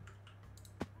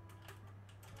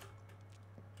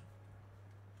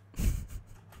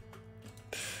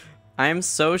 I am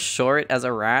so short as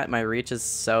a rat. My reach is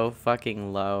so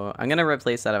fucking low. I'm gonna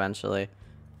replace that eventually.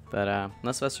 But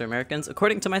most of us are Americans.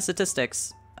 According to my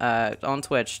statistics on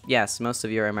Twitch, yes, most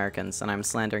of you are Americans, and I'm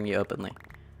slandering you openly.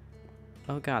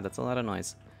 Oh god, that's a lot of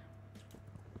noise.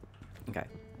 Okay.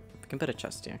 We can put a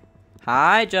chest here.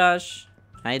 Hi, Josh.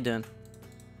 How you doing?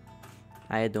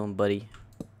 How you doing, buddy?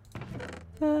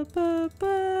 Ba, ba,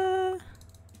 ba.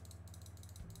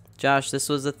 Josh, this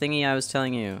was the thingy I was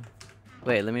telling you.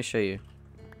 Wait, let me show you.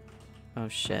 Oh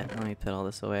shit, let me put all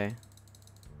this away.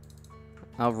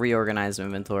 I'll reorganize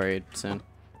inventory soon.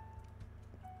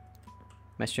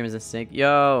 My stream is in sync.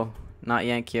 Yo, not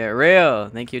Yankee. Real.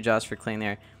 Thank you, Josh, for cleaning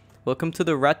there. Welcome to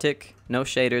the Rutic. No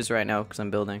shaders right now because I'm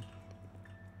building.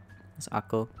 It's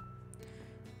Akko.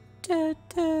 I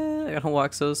gotta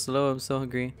walk so slow. I'm so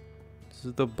hungry. This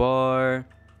is the bar.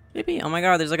 Maybe. Oh my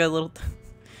god, there's like a little...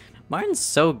 Martin's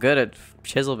so good at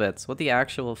chisel bits. What the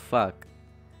actual fuck?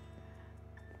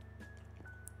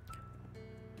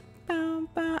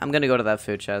 I'm gonna go to that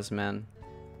food chest, man.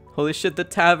 Holy shit, the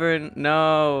tavern.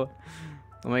 No.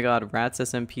 Oh my god,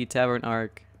 RatsSMP Tavern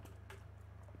Arc.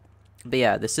 But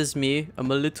yeah, this is me. I'm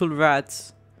a little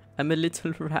rat. I'm a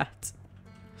little rat.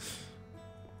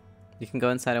 You can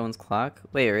go inside everyone's clock.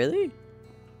 Wait, really?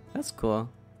 That's cool.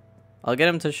 I'll get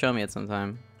him to show me it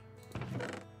sometime.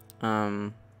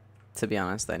 To be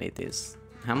honest, I need these.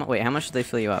 Wait, how much do they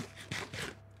fill you up?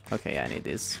 Okay, yeah, I need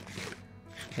these.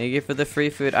 Thank you for the free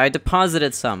food. I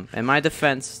deposited some. In my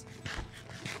defense,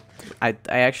 I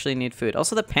actually need food.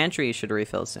 Also, the pantry should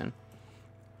refill soon.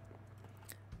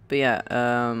 But yeah,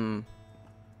 hang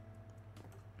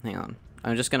on.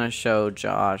 I'm just gonna show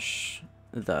Josh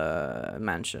the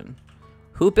mansion.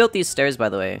 Who built these stairs, by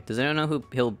the way? Does anyone know who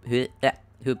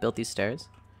built these stairs?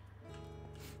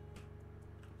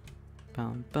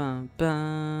 Bum, bum,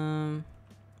 bum.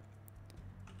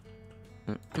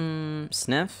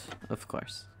 Sniff? Of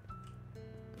course.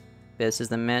 This is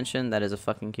the mansion. That is a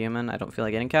fucking human. I don't feel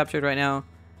like getting captured right now.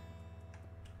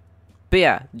 But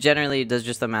yeah, generally, there's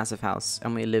just a massive house.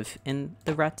 And we live in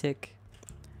the Ratic.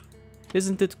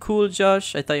 Isn't it cool,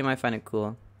 Josh? I thought you might find it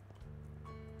cool.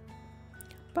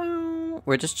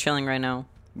 We're just chilling right now.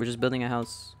 We're just building a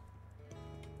house.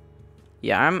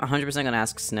 Yeah, I'm 100% gonna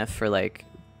ask Sniff for, like,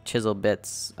 chisel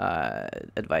bits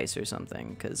advice or something.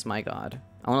 Because, my god.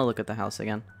 I want to look at the house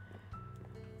again.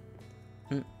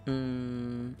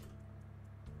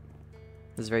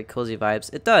 There's very cozy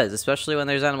vibes. It does, especially when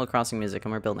there's Animal Crossing music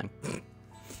and we're building.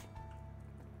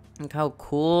 Look how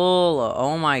cool.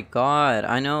 Oh my god.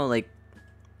 I know, like,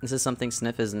 this is something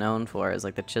Sniff is known for, is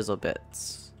like the chisel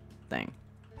bits thing.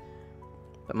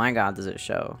 But my god, does it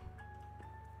show.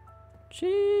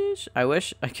 Sheesh. I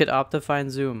wish I could opt to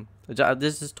find zoom.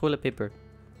 This is toilet paper.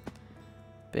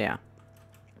 But yeah.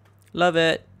 Love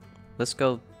it. Let's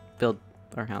go build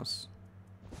our house.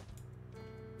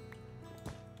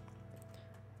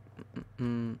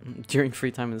 During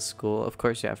free time in school. Of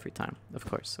course you have free time. Of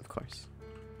course, of course.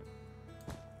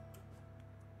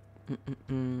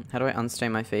 How do I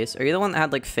unstain my face? Are you the one that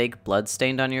had like fake blood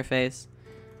stained on your face?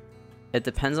 It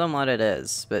depends on what it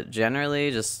is, but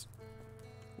generally just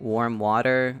warm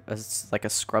water, like a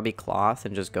scrubby cloth,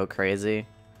 and just go crazy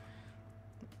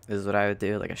is what I would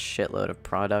do. Like a shitload of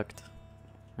product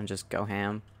and just go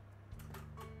ham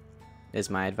is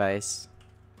my advice.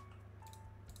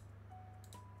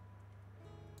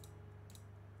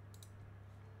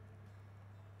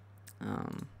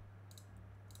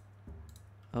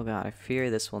 Oh god, I fear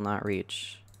this will not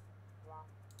reach.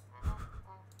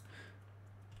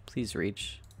 Please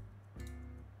reach.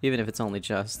 Even if it's only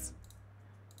just.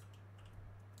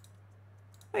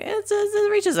 Wait,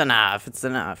 it reaches enough. It's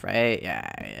enough, right?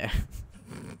 Yeah.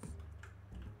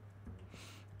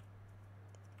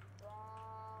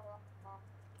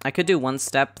 I could do one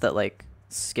step that, like,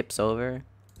 skips over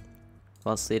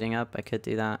while sleeting up. I could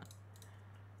do that.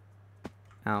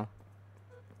 Ow.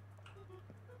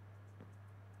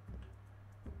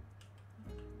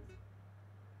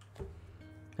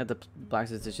 Got the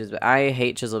blacksmith to chisel. I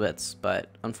hate chisel bits, but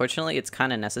unfortunately, it's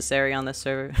kind of necessary on this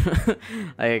server.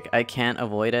 Like, I can't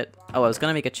avoid it. Oh, I was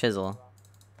gonna make a chisel.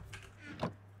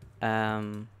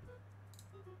 That's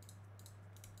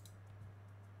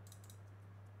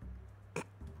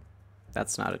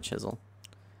not a chisel.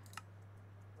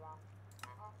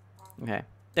 Okay,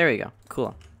 there we go.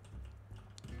 Cool.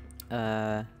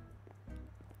 Wonk.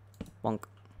 I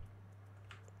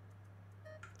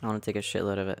want to take a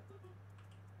shitload of it.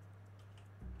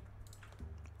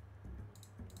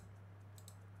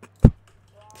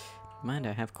 Mind,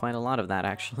 I have quite a lot of that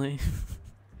actually.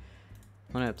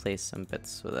 I'm gonna place some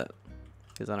bits with it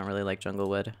because I don't really like jungle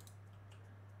wood.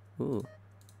 Ooh,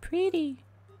 pretty.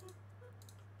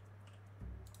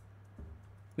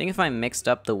 I think if I mixed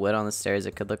up the wood on the stairs,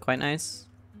 it could look quite nice.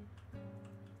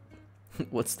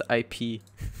 What's the IP?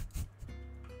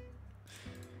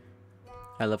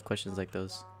 I love questions like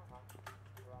those.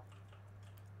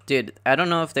 Dude, I don't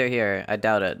know if they're here. I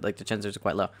doubt it. Like, the chances are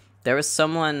quite low. There was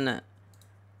someone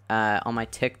on my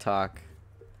TikTok.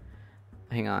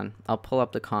 Hang on. I'll pull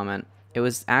up the comment. It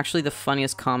was actually the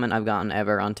funniest comment I've gotten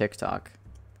ever on TikTok.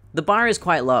 The bar is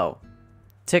quite low.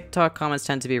 TikTok comments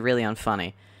tend to be really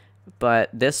unfunny. But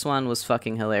this one was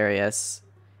fucking hilarious.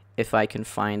 If I can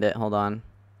find it. Hold on.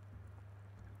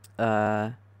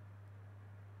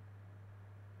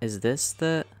 Is this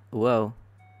the... Whoa.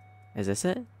 Is this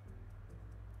it?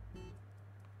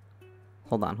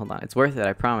 Hold on, hold on. It's worth it,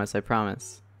 I promise, I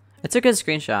promise. I took a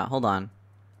screenshot, hold on.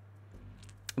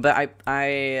 But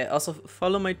I also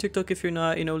follow my TikTok if you're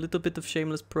not, you know, a little bit of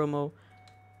shameless promo.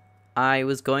 I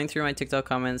was going through my TikTok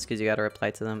comments because you gotta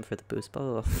reply to them for the boost,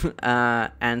 blah, blah, blah.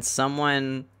 And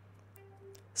someone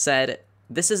said,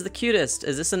 "This is the cutest.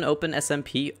 Is this an open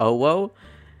SMP? Oh, whoa."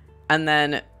 And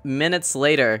then minutes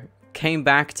later, came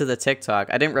back to the TikTok.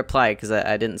 I didn't reply because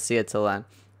I didn't see it till then.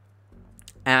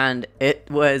 And it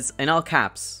was in all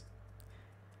caps.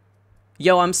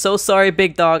 "Yo, I'm so sorry,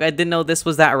 big dog. I didn't know this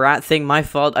was that rat thing. My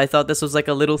fault. I thought this was like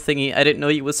a little thingy. I didn't know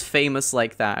you was famous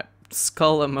like that.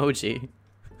 Skull emoji."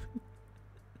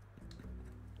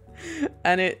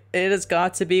 And it has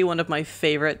got to be one of my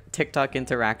favorite TikTok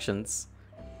interactions.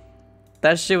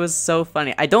 That shit was so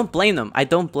funny. I don't blame them. I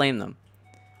don't blame them.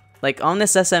 Like, on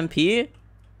this SMP,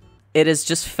 it is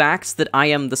just facts that I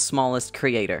am the smallest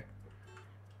creator.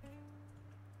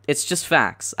 It's just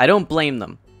facts. I don't blame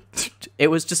them. It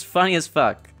was just funny as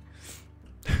fuck.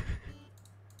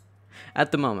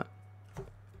 At the moment.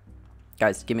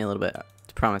 Guys, give me a little bit. I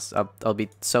promise. I'll be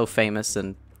so famous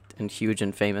and huge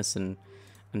and famous and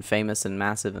famous and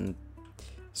massive and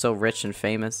so rich and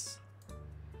famous.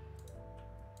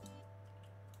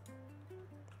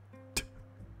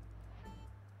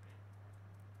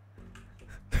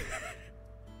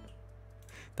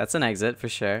 That's an exit for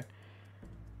sure.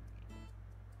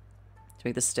 To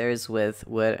make the stairs with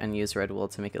wood and use red wool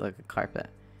to make it look like a carpet.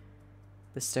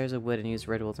 The stairs with wood and use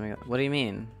red wool to make it... What do you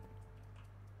mean?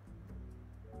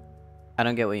 I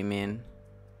don't get what you mean.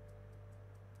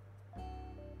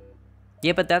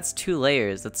 Yeah, but that's 2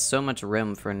 layers. That's so much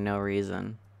room for no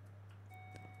reason.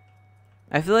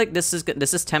 I feel like this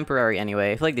is temporary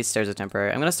anyway. I feel like these stairs are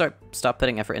temporary. I'm gonna stop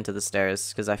putting effort into the stairs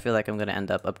because I feel like I'm gonna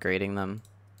end up upgrading them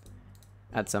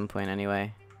at some point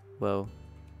anyway. Whoa.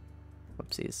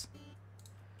 Whoopsies.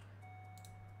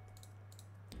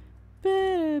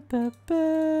 That's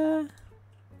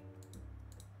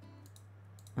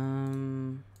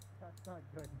not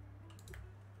good.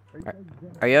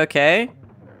 Are you okay?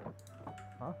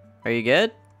 Huh? Are you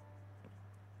good?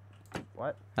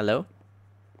 What? Hello?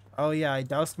 Oh yeah, I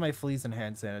doused my fleas in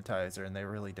hand sanitizer and they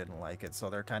really didn't like it, so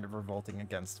they're kind of revolting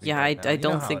against me. Yeah, right now. I You know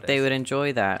don't how think it they is. would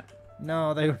enjoy that.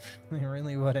 No, they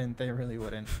really wouldn't. They really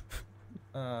wouldn't.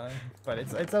 But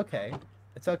it's okay.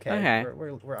 It's okay. Okay.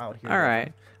 We're out here. All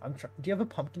right. Do you have a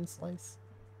pumpkin slice?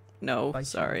 No, By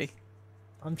sorry. chance?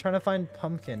 I'm trying to find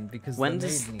pumpkin because When the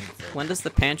does maid needs it. when does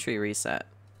the pantry reset?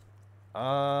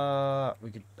 I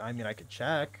could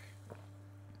check.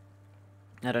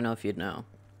 I don't know if you'd know.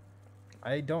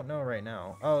 I don't know right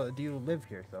now. Oh, do you live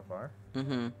here so far?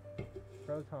 Mm-hmm.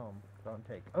 Crow's home. Don't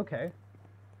take. Okay.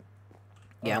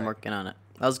 Yeah, I'm Alright. working on it.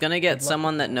 I was gonna get Good luck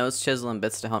someone with that knows chisel and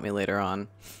bits to help me later on.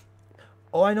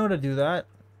 Oh, I know how to do that.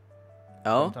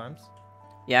 Oh? Sometimes.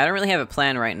 Yeah, I don't really have a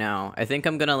plan right now. I think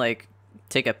I'm gonna, like,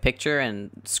 take a picture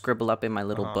and scribble up in my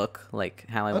little book, like,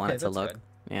 how I want Okay, it to that's look. good.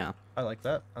 Yeah. I like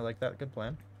that. I like that. Good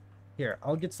plan. Here,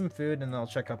 I'll get some food and I'll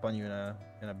check up on you in a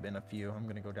few. I'm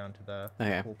gonna go down to the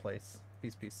Okay. pool place.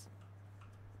 Peace.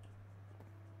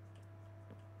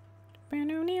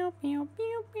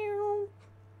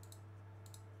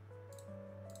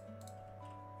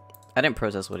 I didn't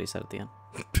process what he said at the end.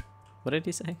 What did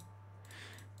he say?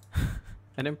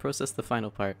 I didn't process the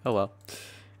final part. Oh well.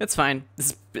 It's fine.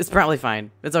 It's probably fine.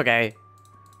 It's okay.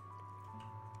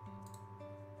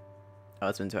 Oh,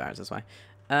 it's been 2 hours, that's why.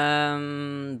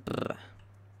 Brr.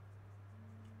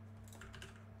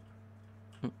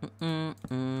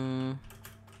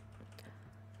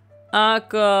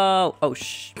 Akko! Oh,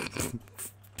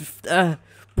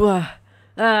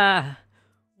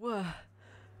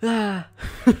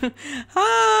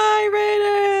 Hi,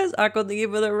 Raiders! Akko, thank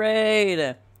you for the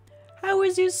raid. How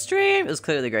was your stream? It was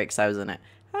clearly great because I was in it.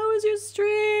 How was your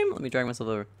stream? Let me drag myself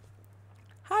over.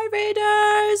 Hi,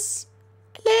 Raiders!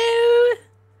 Hello!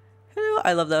 Hello!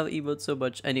 I love that emote so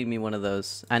much. I need me one of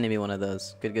those. I need me one of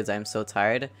those. Good goods, I'm so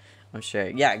tired. I'm sure.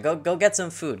 Yeah, go get some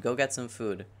food. Go get some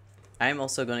food. I'm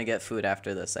also gonna get food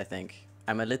after this, I think.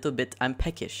 I'm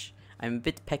peckish. I'm a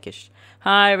bit peckish.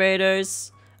 Hi,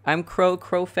 Raiders! I'm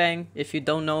Krowfang, if you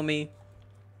don't know me.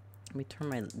 Let me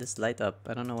turn this light up.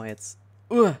 I don't know why it's...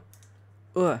 There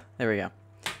we go.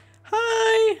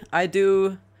 Hi! I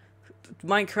do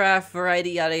Minecraft,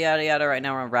 variety, yada yada yada. Right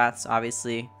now we're on Rats,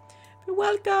 obviously.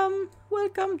 Welcome!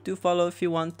 Welcome! Do follow if you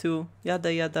want to.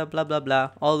 Yada yada, blah blah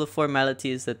blah. All the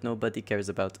formalities that nobody cares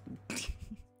about.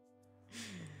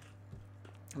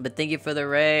 But thank you for the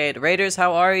raid. Raiders,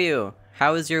 how are you?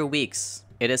 How is your weeks?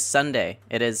 It is Sunday.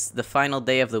 It is the final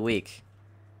day of the week.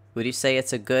 Would you say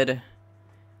it's a good...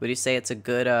 it's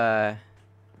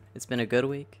been a good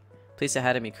week? Please say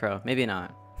hi to me, Crow. Maybe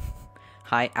not.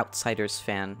 Hi, Outsiders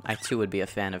fan. I too would be a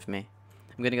fan of me.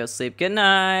 I'm gonna go sleep. Good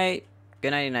night.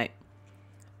 Good nighty night.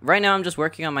 Right now I'm just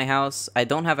working on my house. I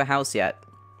don't have a house yet.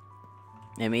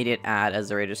 Immediate ad as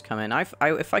the Raiders come in.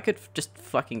 If I could just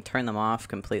fucking turn them off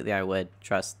completely, I would.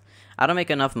 Trust. I don't make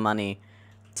enough money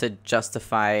to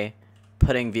justify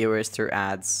putting viewers through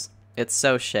ads. It's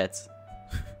so shit.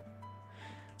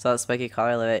 Saw the spiky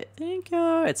collar, love it. Thank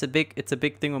you. It's a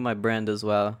big thing with my brand as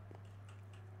well.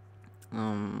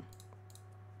 I'm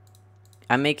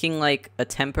making like a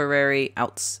temporary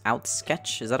out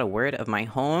sketch. Is that a word? Of my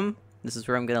home. This is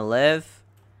where I'm gonna live.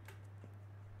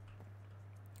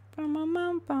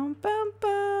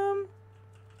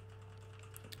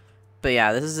 But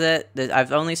yeah, this is it.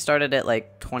 I've only started it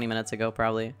like 20 minutes ago,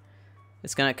 probably.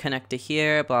 It's gonna connect to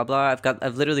here, blah blah.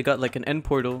 I've literally got like an end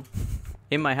portal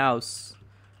in my house.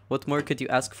 What more could you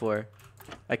ask for?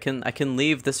 I can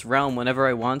leave this realm whenever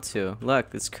I want to.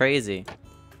 Look, it's crazy.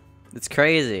 It's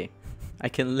crazy. I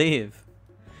can leave.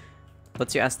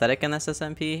 What's your aesthetic in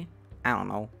SSMP? I don't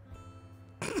know.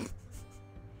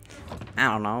 I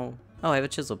don't know. Oh, I have a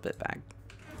chisel bit bag.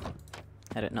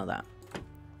 I didn't know that.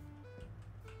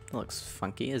 It looks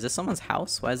funky. Is this someone's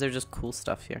house? Why is there just cool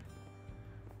stuff here?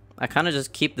 I kind of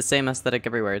just keep the same aesthetic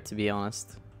everywhere, to be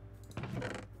honest.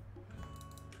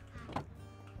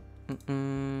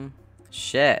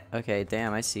 Shit. Okay,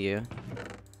 damn, I see you.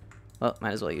 Well,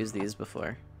 might as well use these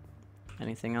before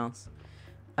anything else.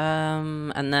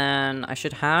 And then I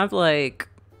should have, like...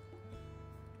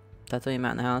 That's what you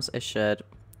meant in the house? I should.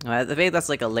 I think that's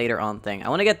like a later on thing. I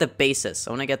want to get the basis.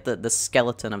 I want to get the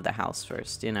skeleton of the house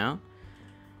first, you know?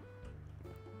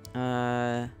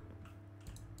 I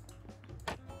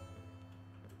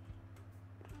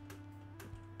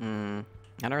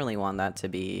don't really want that to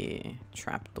be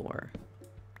trapdoor.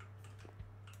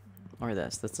 Or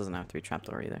this. This doesn't have to be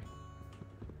trapdoor either.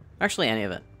 Actually, any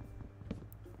of it.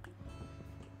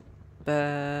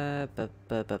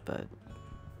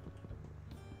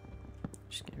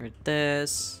 Just get rid of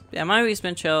this. Yeah, my week's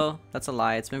been chill. That's a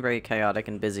lie. It's been very chaotic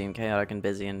and busy and chaotic and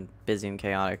busy and busy and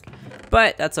chaotic.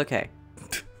 But that's okay.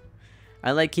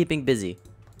 I like keeping busy.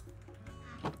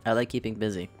 I like keeping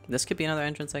busy. This could be another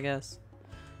entrance, I guess.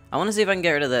 I want to see if I can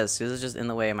get rid of this, because it's just in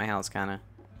the way of my house, kind of.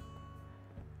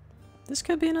 This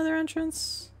could be another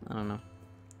entrance. I don't know.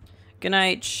 Good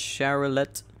night,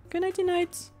 Charlotte. Good nighty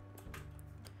night.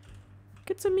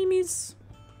 Get some mimis.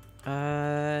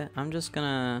 I'm just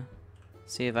gonna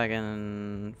see if I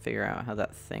can figure out how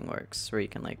that thing works, where you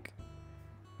can, like...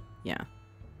 Yeah.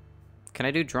 Can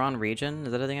I do drawn region?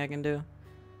 Is that a thing I can do?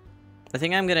 I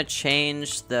think I'm gonna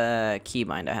change the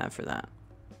keybind I have for that.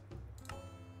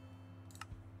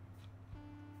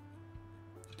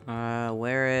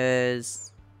 Where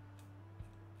is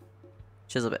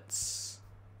chisel bits?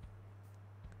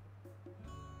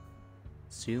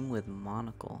 Zoom with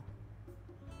monocle.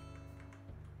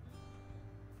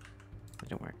 That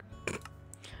didn't work. I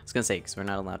was gonna say, because we're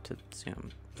not allowed to zoom.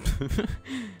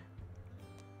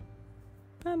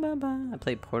 I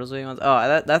played Portals with you once.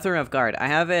 Oh, that threw me off guard. I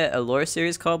have a lore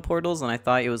series called Portals, and I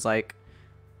thought it was like...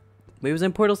 We was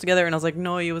in Portals together, and I was like,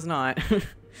 no, he was not.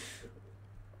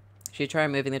 Should you try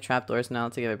removing the trapdoors now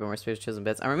to give it more space, chisel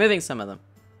bits? I'm removing some of them.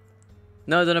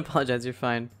 No, don't apologize. You're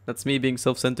fine. That's me being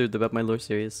self-centered about my lore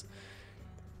series.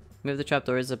 Move the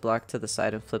trapdoors a block to the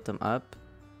side and flip them up.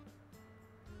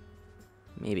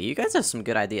 Maybe. You guys have some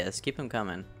good ideas. Keep them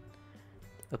coming.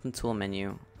 Open tool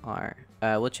menu. R.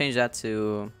 We'll change that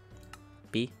to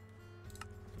B.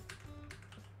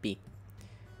 B.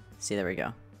 See, there we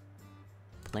go.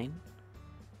 Plane.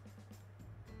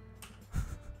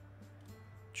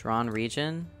 Drawn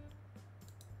region.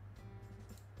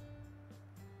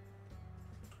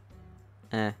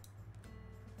 I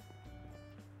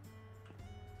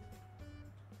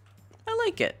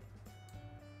like it.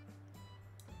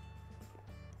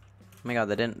 Oh my god,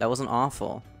 that wasn't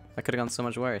awful. That could have gone so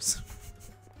much worse.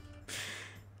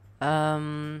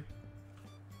 I'm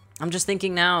just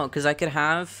thinking now, because I could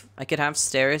have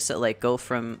stairs that like go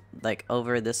from like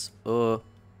over this. Oh.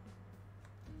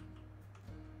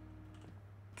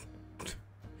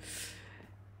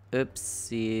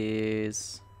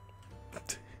 Oopsies.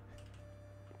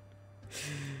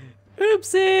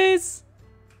 Oopsies.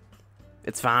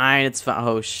 It's fine. It's fine.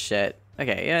 Oh shit.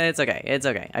 Okay. Yeah, it's okay. It's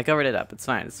okay. I covered it up. It's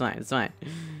fine. It's fine. It's fine.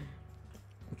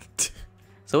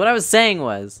 So what I was saying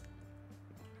was,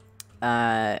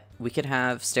 we could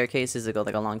have staircases that go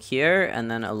like along here and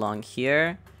then along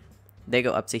here. They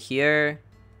go up to here,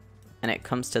 and it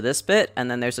comes to this bit,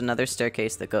 and then there's another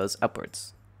staircase that goes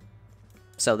upwards.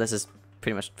 So this is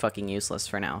pretty much fucking useless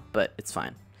for now, but it's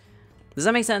fine. Does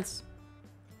that make sense?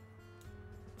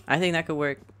 I think that could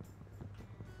work.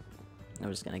 I'm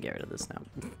just gonna get rid of this now.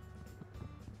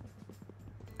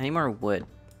 I need more wood.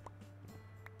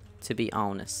 To be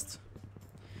honest.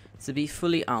 To be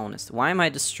fully honest. Why am I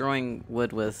destroying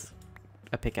wood with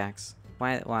a pickaxe?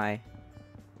 Why?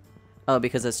 Oh,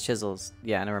 because it's chisels.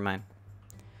 Yeah, never mind.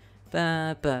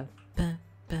 Ba ba ba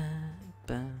ba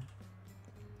ba.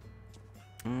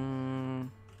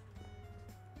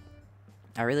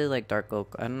 I really like dark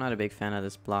oak. I'm not a big fan of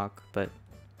this block, but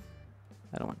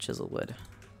I don't want chisel wood.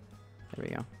 There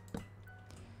we go.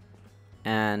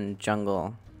 And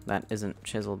jungle. That isn't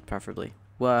chiseled, preferably.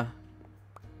 Whoa.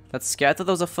 That's scary. I thought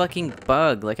that was a fucking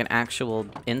bug, like an actual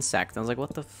insect. I was like,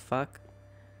 what the fuck?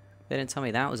 They didn't tell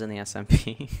me that was in the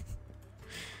SMP.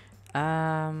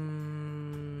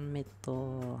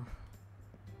 Mito.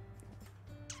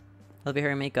 Love your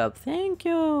hair and makeup. Thank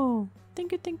you.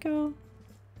 Thank you, thank you.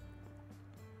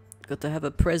 Got to have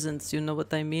a present, you know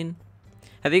what I mean?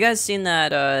 Have you guys seen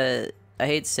that, I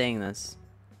hate saying this,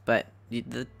 but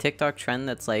the TikTok trend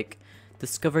that's like,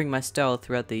 discovering my style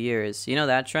throughout the years. You know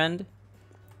that trend?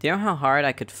 Do you know how hard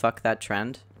I could fuck that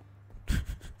trend? Do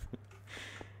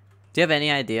you have any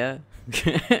idea?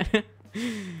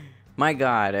 My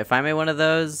god, if I made one of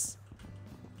those...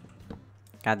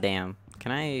 God damn.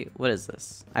 Can I... What is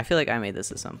this? I feel like I made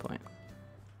this at some point.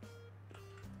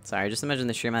 Sorry, just imagine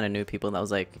the sheer amount of new people that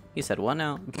was like, you said what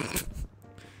now?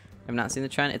 I've not seen the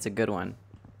trend. It's a good one.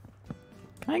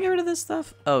 Can I get rid of this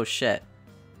stuff? Oh, shit.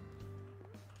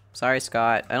 Sorry,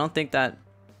 Scott. I don't think that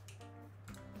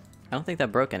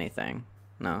broke anything.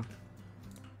 No.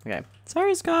 Okay.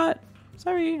 Sorry, Scott.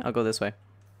 Sorry. I'll go this way.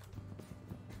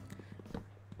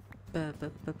 Ba,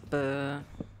 ba, ba, ba.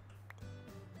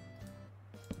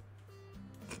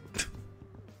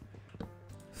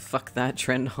 Fuck that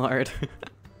trend hard.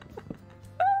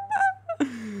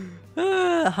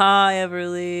 Hi,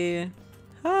 Everly.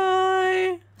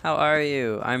 Hi. How are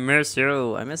you? I miss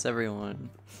you. I miss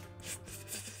everyone.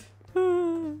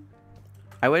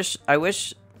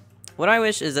 What I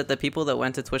wish is that the people that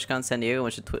went to TwitchCon San Diego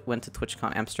went to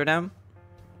TwitchCon Amsterdam.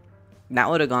 That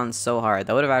would have gone so hard.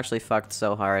 That would have actually fucked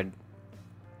so hard.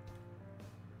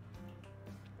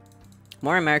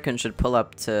 More Americans should pull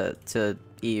up to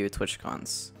EU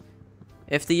TwitchCons.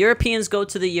 If the Europeans go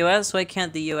to the US, why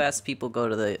can't the US people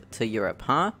go to Europe,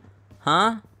 huh?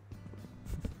 Huh?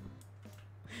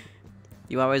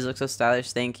 You always look so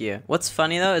stylish, thank you. What's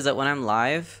funny though is that when I'm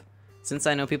live, since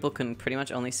I know people can pretty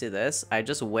much only see this, I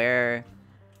just wear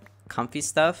comfy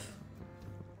stuff.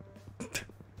 Do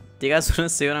you guys want to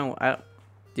see what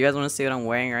do you guys want to see what I'm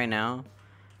wearing right now?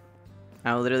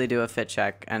 I will literally do a fit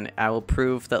check and I will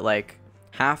prove that like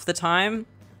half the time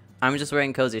I'm just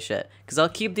wearing cozy shit. Because I'll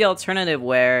keep the alternative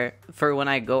wear for when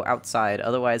I go outside.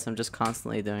 Otherwise, I'm just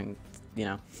constantly doing, you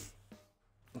know.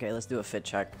 Okay, let's do a fit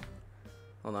check.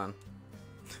 Hold on.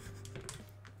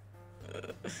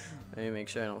 Let me make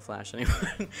sure I don't flash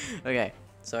anyone. Okay,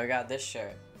 so I got this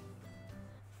shirt.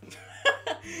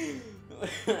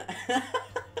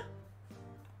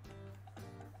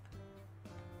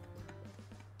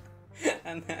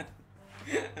 and then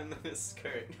a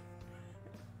skirt.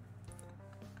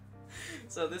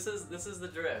 So this is the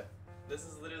drip. This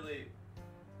is literally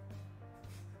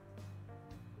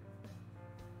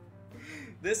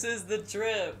This is the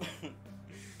trip.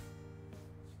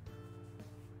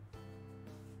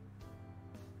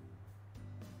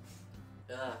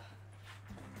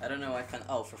 I don't know why I found.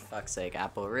 Oh, for fuck's sake,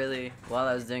 Apple, really? While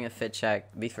I was doing a fit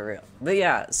check, be for real. But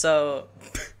yeah, so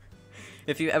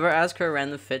if you ever ask for a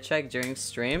random fit check during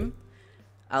stream,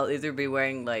 I'll either be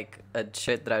wearing like a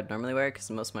shit that I'd normally wear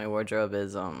because most of my wardrobe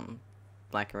is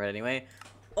black and red anyway,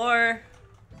 or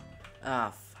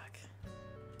fuck.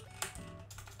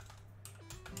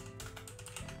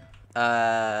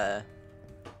 Are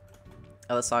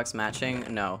the socks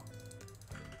matching? No.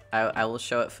 I will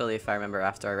show it fully if I remember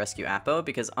after I rescue Appo,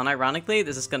 because unironically,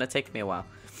 this is gonna take me a while.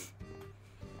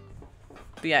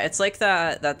 But yeah, it's like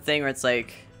that thing where it's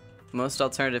like, most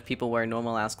alternative people wear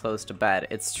normal ass clothes to bed.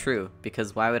 It's true,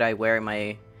 because why would I wear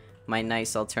my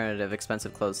nice alternative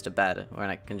expensive clothes to bed when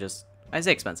I can just, I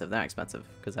say expensive, they're not expensive,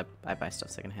 because I buy stuff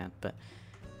secondhand, but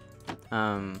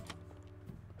I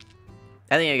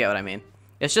think you get what I mean.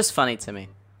 It's just funny to me.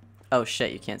 Oh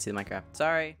shit, you can't see the Minecraft.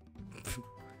 Sorry.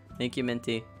 Thank you,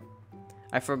 Minty.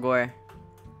 I forgot.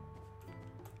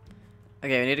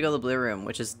 Okay, we need to go to the blue room,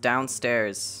 which is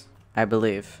downstairs, I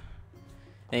believe.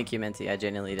 Thank you, Minty. I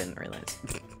genuinely didn't realize.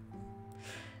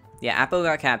 Yeah, Appo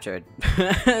got captured.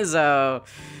 So,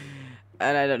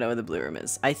 and I don't know where the blue room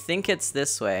is. I think it's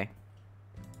this way.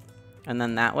 And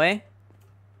then that way.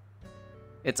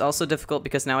 It's also difficult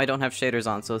because now I don't have shaders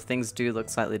on, so things do look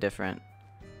slightly different.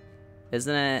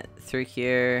 Isn't it through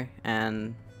here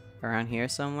and around here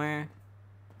somewhere?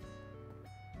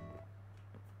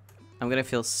 I'm gonna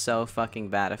feel so fucking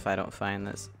bad if I don't find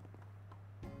this.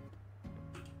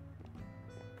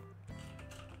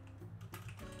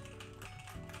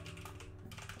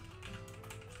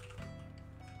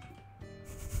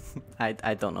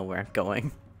 I don't know where I'm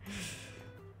going.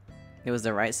 It was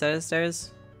the right side of the stairs?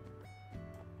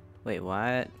 Wait,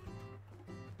 what?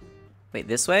 Wait,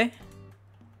 this way?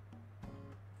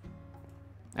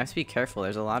 I have to be careful.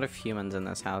 There's a lot of humans in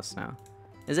this house now.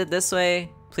 Is it this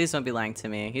way? Please don't be lying to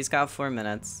me. He's got 4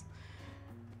 minutes.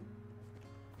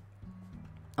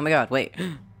 Oh my god, wait.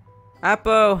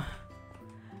 Appo!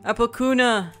 Appo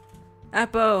Kuna!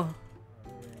 Appo!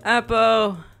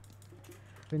 Appo!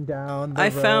 Been down the I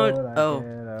road, found. I Oh.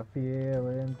 get a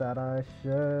feeling that I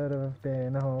should have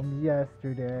been home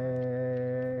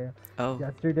yesterday. Oh.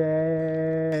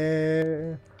 Yesterday.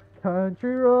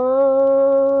 Country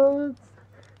roads,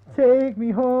 take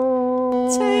me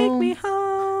home. Take me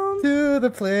home to the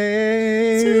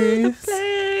place. to the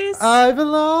place I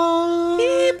belong.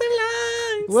 he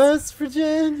belongs. West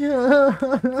Virginia.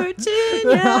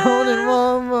 Virginia. Down in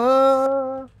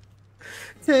Mama.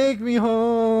 Take me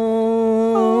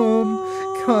home.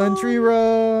 Country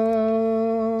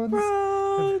roads.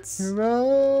 Roads.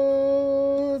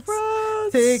 Roads.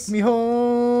 Roads. Take me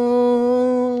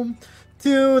home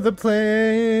to the place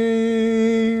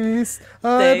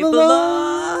I They belong.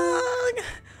 belong.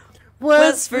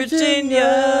 West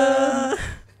Virginia.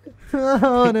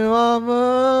 Down in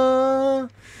Mama.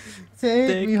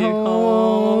 Take me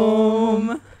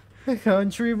home.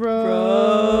 Country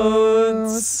roads.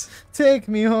 Take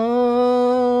me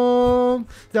home.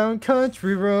 Down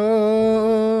country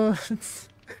roads.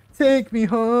 Take me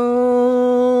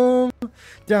home.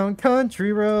 Down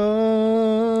country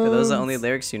roads. Are those the only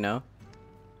lyrics you know?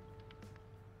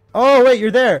 Oh, wait,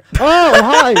 you're there. Oh,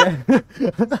 hi.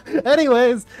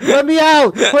 Anyways, let me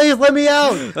out. Please let me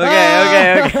out.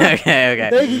 Okay.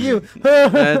 Thank you.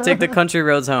 Take the country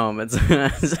roads home. It's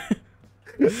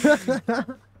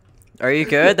Are you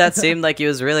good? That seemed like he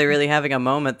was really having a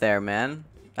moment there, man.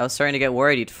 I was starting to get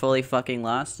worried he'd fully fucking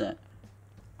lost it.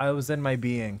 I was in my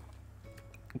being.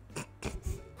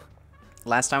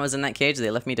 Last time I was in that cage,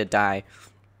 they left me to die.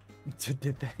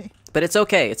 Did they? But it's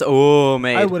okay. It's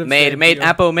maid. I would've Maid, saved maid, you.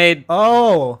 Appo, maid.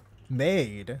 Oh,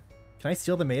 maid. Can I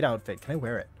steal the maid outfit? Can I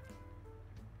wear it?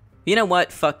 You know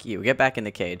what? Fuck you. Get back in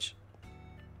the cage.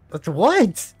 But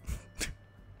what?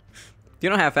 You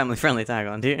don't have family-friendly tag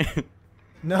on, do you?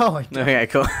 No, I don't. Okay,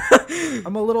 cool.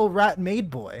 I'm a little rat maid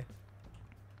boy.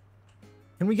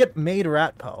 Can we get maid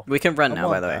rat po? We can run I now, by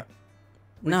want the way. that.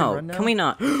 We No, can run can now? we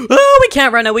not? Oh, we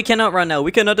can't run now. We cannot run now.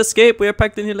 We cannot escape. We are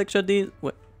packed in here like Shadi.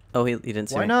 What? Oh, he didn't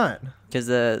see Why me. not? Because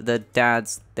the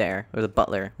dad's there, or the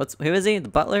butler. Who is he? The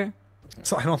butler?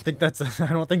 So I don't think that's a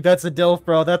DILF,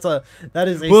 bro. That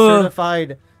is a Whoa.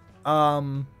 certified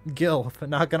GILF,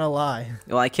 not gonna lie.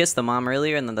 Well, I kissed the mom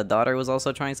earlier, and then the daughter was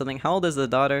also trying something. How old is the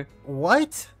daughter?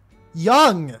 What?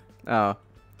 Young. Oh,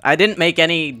 I didn't make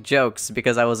any jokes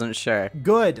because I wasn't sure.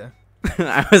 Good.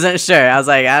 I wasn't sure. I was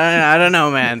like, I don't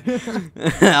know, man.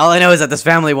 All I know is that this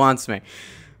family wants me.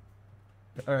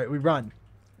 All right, we run.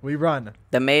 We run.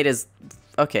 The maid is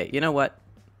okay. You know what?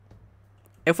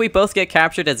 if we both get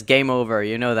captured, it's game over.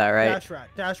 You know that, right?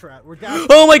 Dash rat. We're dash.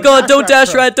 Oh my god, don't dash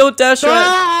dash rat, don't dash rat.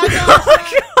 Ah, Oh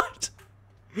my god.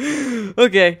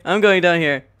 Okay, I'm going down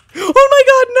here. Oh my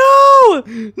god,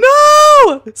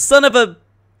 no! No! Son of a...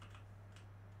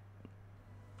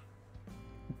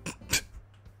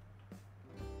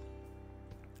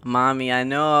 Mommy, I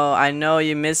know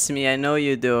you miss me. I know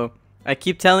you do. I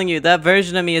keep telling you, that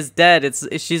version of me is dead.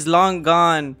 She's long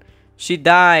gone. She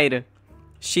died.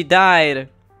 She died.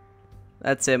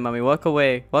 That's it, mami. Walk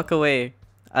away. Walk away.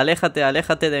 Aléjate,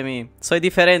 aléjate de mí. Soy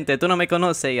diferente. Tú no me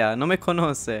conoces ya. No me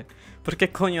conoces. ¿Por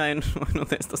qué coño hay uno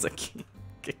de estos aquí?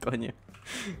 ¿Qué coño?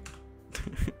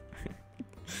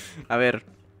 A ver.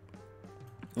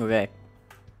 Ok.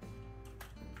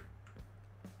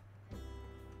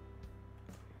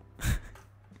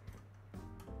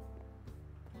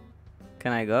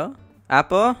 Can I go?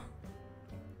 Apple?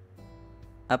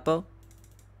 Apple?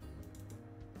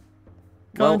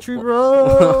 Country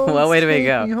road. What way do we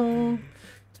go?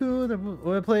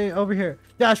 We'll play over here.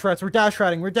 Dash rats. We're dash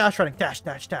ratting. We're dash ratting. Dash,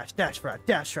 dash, dash, dash rat.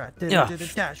 Dash rat.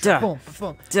 Dash rat. Boom,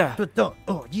 boom.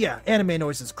 Oh yeah. Anime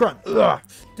noises. Grunt. How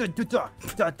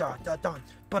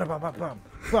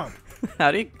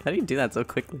do you do that so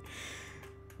quickly?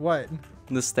 What?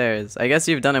 The stairs. I guess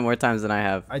you've done it more times than I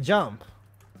have. I jump.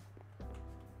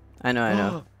 I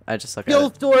know. I just look at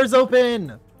Both it. doors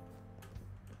open.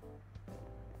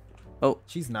 Oh.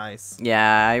 She's nice.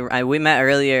 Yeah, we met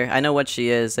earlier. I know what she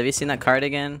is. Have you seen that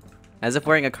cardigan? As if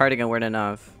wearing a cardigan weren't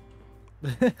enough.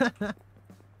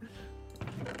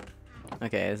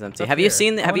 Okay, it's empty. Have you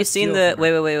seen the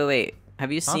wait.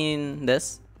 Have you seen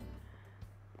this?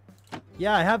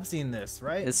 Yeah, I have seen this,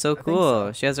 right? It's so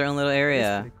cool. She has her own little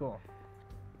area. Pretty cool.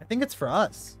 I think it's for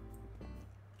us.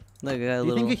 Look, Do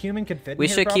you think a human could fit in We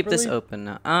here should keep this properly?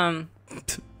 open now.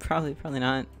 Probably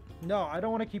not. No, I don't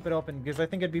want to keep it open because I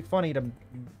think it'd be funny to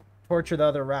torture the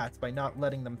other rats by not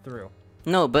letting them through.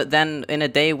 No, but then in a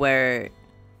day where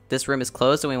this room is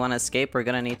closed and we want to escape, we're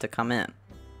gonna need to come in.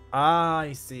 Ah,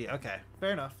 I see. Okay,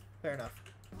 fair enough. Fair enough.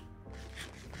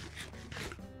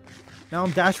 Now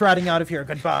I'm dash ratting out of here.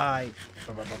 Goodbye.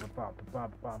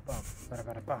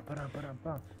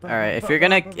 Alright, if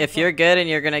you're good and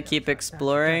you're gonna keep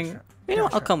exploring, you know,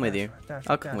 I'll come with you.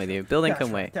 I'll come with you. Building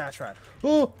can wait. Dash rat.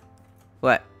 Ooh!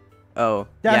 What? Oh,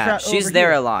 Dash yeah, rat she's over there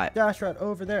here. a lot. Dash rat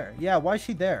over there. Yeah, why is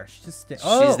she there? She's just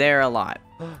She's there a lot.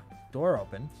 Door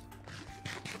open.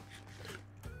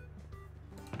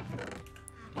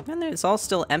 And it's all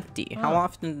still empty. How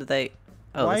often do they...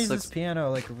 Oh, Why this is looks, this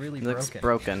piano like really looks broken?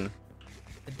 broken.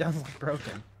 It does look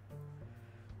broken.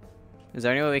 Is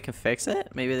there any way we can fix it?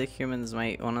 Maybe the humans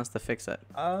might want us to fix it.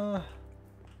 I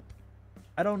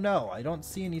don't know. I don't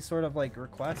see any sort of like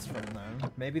requests from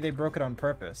them. Maybe they broke it on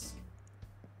purpose.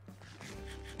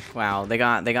 Wow, they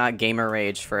got gamer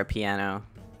rage for a piano.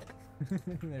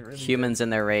 They really Humans in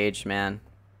their rage, man. did.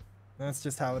 That's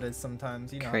just how it is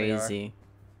sometimes. You know. Crazy.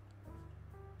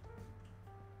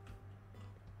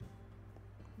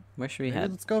 Where should we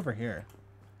head? Let's go over here.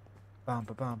 Oh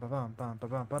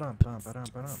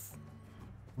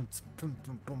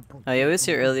Oh yeah, we was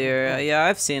here earlier. Yeah,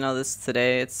 I've seen all this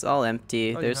today. It's all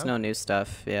empty. Oh, you There's have? no new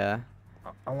stuff. Yeah.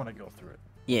 I want to go through it.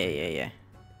 Yeah.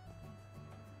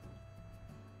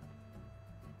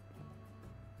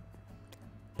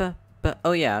 But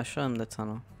oh yeah, I'll show him the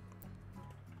tunnel.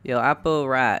 Yo, Apple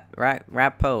Rat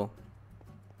Po.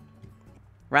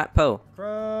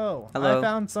 Crow. Hello. I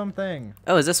found something.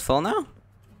 Oh, is this full now?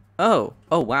 Oh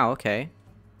wow, okay.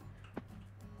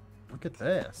 Look at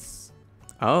this.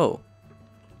 Oh.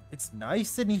 It's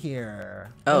nice in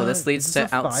here. Oh, this Is leads this to a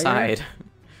fire? outside. Can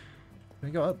we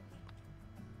go up?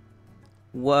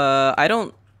 I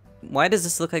don't. Why does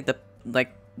this look like the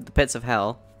pits of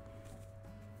hell?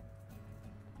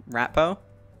 Ratpo?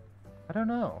 I don't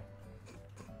know.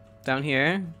 Down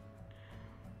here?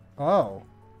 Oh.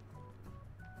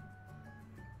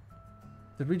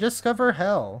 Did we discover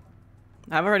hell?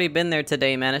 I've already been there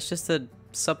today, man. It's just a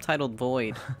subtitled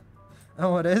void.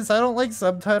 Oh, it is? I don't like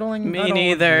subtitling. I Me don't wanna do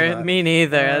neither. that. Me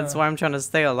neither. That's why I'm trying to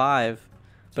stay alive.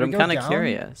 But we I'm go kind of down?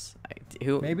 curious. Maybe Do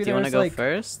you want to there's, go like-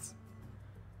 first?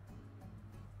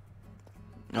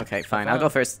 Okay, fine. I'll go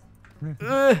first.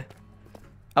 Ugh.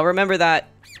 I'll remember that.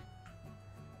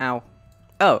 Ow.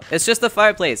 Oh, it's just the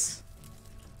fireplace.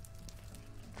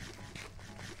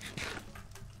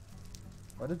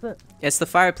 What is it? It's the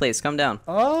fireplace. Come down.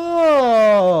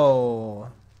 Oh!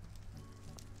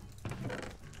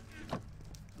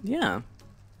 Yeah.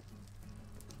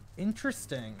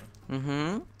 Interesting.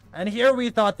 Mm-hmm. And here we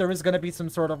thought there was gonna be some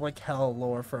sort of like hell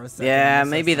lore for a second. Yeah, It's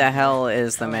maybe just the like- hell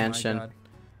is the Oh my mansion. God.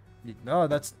 No,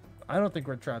 that's. I don't think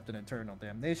we're trapped in eternal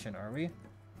damnation, are we?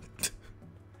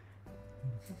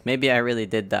 Maybe I really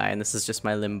did die, and this is just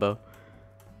my limbo.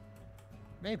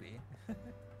 Maybe.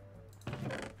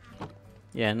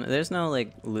 Yeah, there's no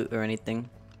like loot or anything.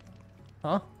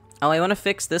 Huh? Oh, I want to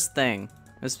fix this thing.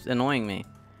 It's annoying me.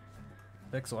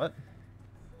 Fix what?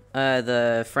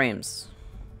 The frames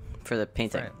for the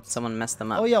painting. Frames. Someone messed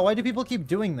them up. Oh yeah, why do people keep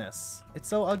doing this? It's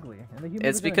so ugly. And the humans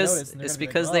It's are gonna because notice, and they're it's gonna be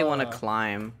because like, they want to "Ugh."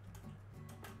 climb.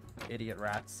 Idiot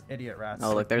rats. Idiot rats.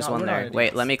 Oh look, there's No, one we're not there. Wait,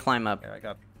 idiots. let me climb up. Here I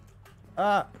got.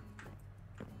 Ah.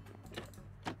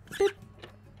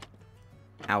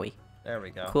 Owie. There we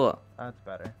go. Cool. That's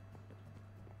better.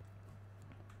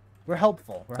 We're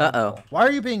helpful. We're Uh-oh. helpful. Why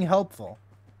are you being helpful?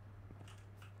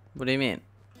 What do you mean?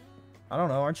 I don't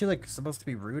know. Aren't you like supposed to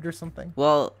be rude or something?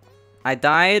 Well, I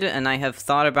died and I have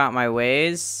thought about my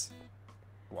ways.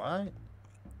 What?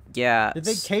 Yeah. Did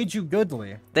they cage you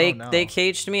goodly? They Oh, no. they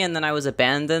caged me and then I was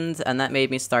abandoned, and that made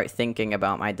me start thinking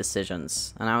about my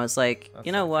decisions. And I was like, That's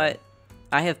you know not what? good.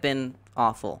 I have been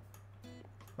awful.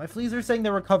 My fleas are saying they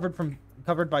were covered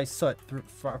by soot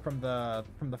from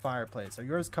the fireplace. Are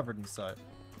yours covered in soot?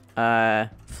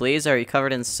 Fleas, are you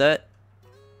covered in soot?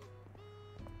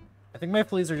 I think my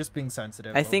fleas are just being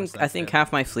sensitive. I think oversensitive.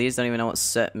 half my fleas don't even know what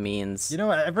soot means. You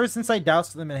know, ever since I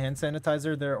doused them in hand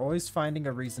sanitizer, they're always finding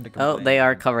a reason to complain. Oh, they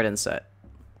are covered in soot.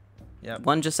 Yep.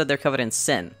 One just said they're covered in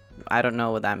sin. I don't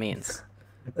know what that means.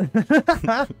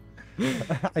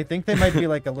 I think they might be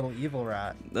like a little evil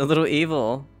rat. A little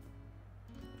evil.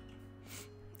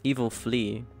 Evil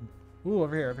flea. Ooh,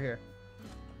 over here, over here.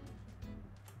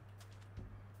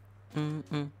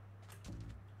 Mm-mm.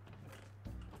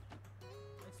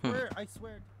 I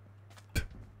swear.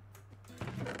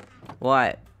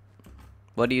 What?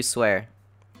 What do you swear?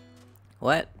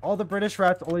 What? All the British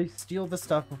rats always steal the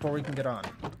stuff before we can get on.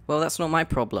 Well, that's not my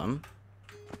problem.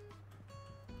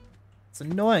 It's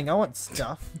annoying. I want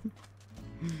stuff.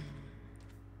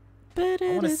 I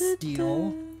want to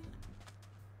steal.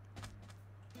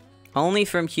 Only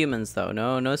from humans, though.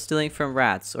 No stealing from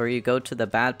rats, or you go to the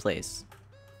bad place.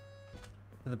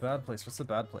 The bad place. What's the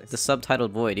bad place? The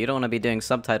subtitled void. You don't want to be doing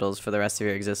subtitles for the rest of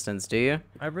your existence, do you?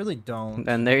 I really don't.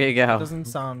 And there you It go. doesn't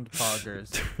sound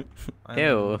poggers.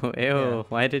 Ew, ew. yeah.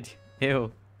 Why did you?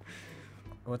 Ew.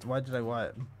 What? Why did I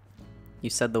what?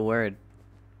 You said the word.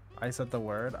 I said the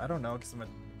word. I don't know because I'm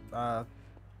a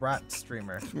rat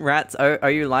streamer. Rats,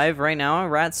 are you live right now,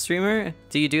 rat streamer?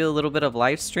 Do you do a little bit of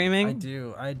live streaming? I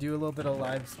do. I do a little bit of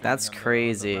live streaming. That's on the-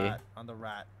 crazy. On the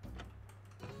rat.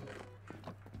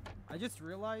 I just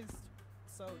realized.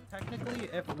 So technically,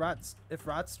 if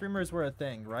rat streamers were a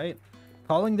thing, right?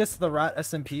 Calling this the rat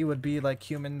SMP would be like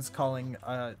humans calling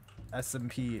a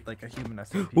SMP like a human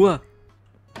SMP. What?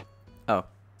 Oh,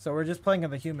 So we're just playing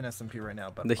on the human SMP right now,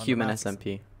 but the on human rat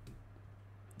SMP.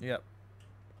 Yep.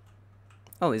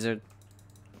 Oh, these are...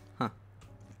 Huh.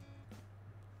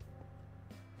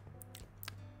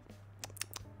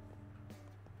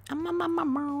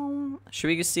 Should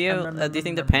we see how... do you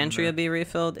think the pantry will be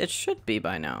refilled? It should be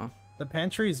by now. The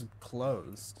pantry's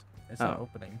closed. It's not Oh.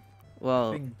 opening.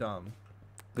 Well, Being dumb.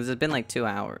 because it's been like 2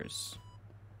 hours.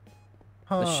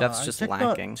 Huh, chef's I just checked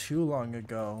lacking. Not too long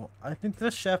ago. I think the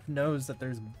chef knows that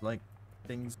there's like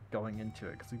things going into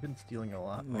it because we've been stealing a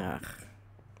lot. Ugh.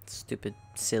 Stupid,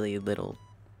 silly little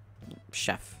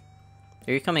chef.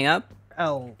 Are you coming up?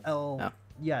 L. Oh.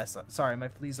 Yes. Sorry, my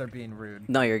fleas are being rude.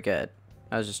 No, you're good.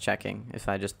 I was just checking if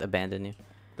I just abandoned you.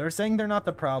 They're saying they're not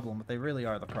the problem, but they really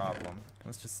are the problem.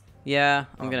 It's just Yeah,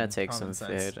 I'm gonna take some common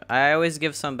sense. food. I always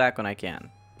give some back when I can.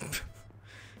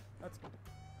 That's good.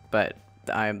 But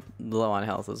I'm low on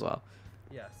health as well.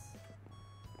 Yes.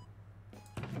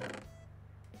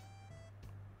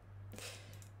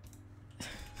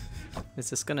 Is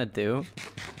this gonna do?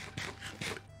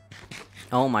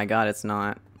 Oh my god, it's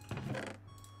not.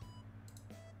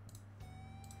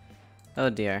 Oh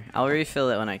dear. I'll refill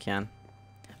it when I can.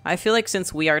 I feel like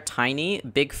since we are tiny,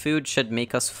 big food should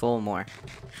make us full more.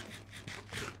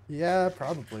 Yeah,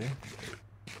 probably.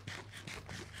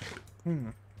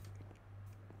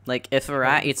 Like, if a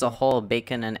rat eats a whole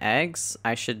bacon and eggs,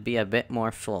 I should be a bit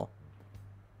more full.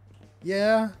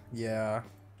 Yeah. Yeah.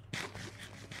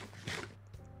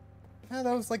 Yeah,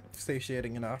 that was like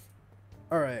satiating enough.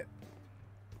 All right.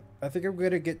 I think I'm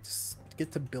gonna get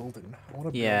to building. I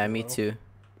want to. Yeah, me too.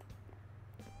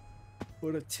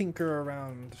 Want to tinker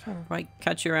around. Right,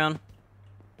 catch you around.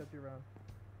 Get you around.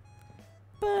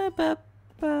 Ba, ba,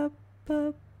 ba,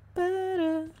 ba, ba,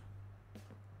 da.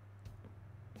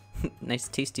 Nice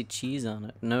tasty cheese on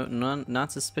it. No,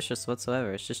 not suspicious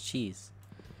whatsoever. It's just cheese.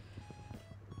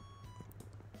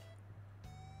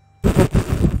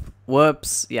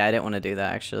 Whoops. Yeah, I didn't want to do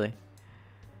that actually.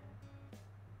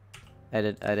 I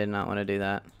did not want to do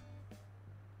that.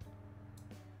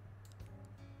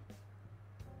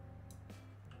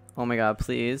 Oh my god,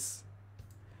 please.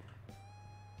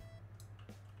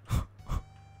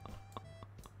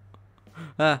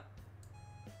 Ah.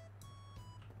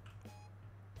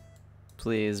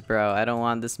 Please, bro. I don't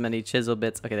want this many chisel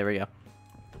bits. Okay, there we go.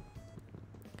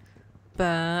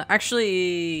 But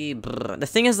actually, the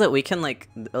thing is that we can like,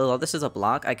 although this is a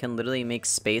block, I can literally make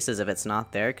spaces if it's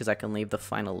not there because I can leave the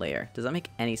final layer. Does that make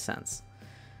any sense?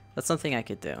 That's something I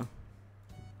could do.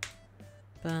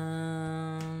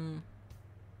 I'm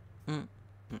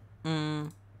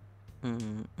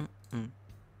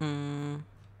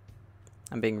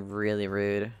being really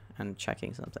rude and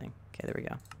checking something. Okay, there we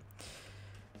go.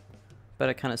 But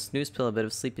I kind of snooze pill a bit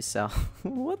of sleepy cell.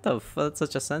 What the fuck? That's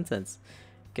such a sentence.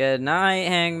 Good night,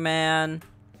 Hangman.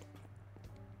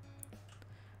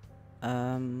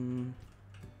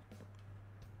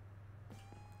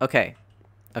 Okay.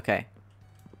 Okay.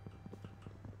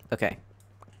 Okay.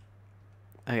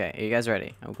 Okay, are you guys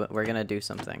ready? We're gonna do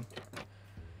something.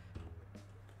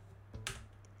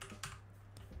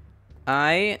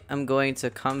 I am going to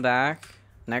come back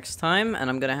next time, and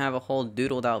I'm gonna have a whole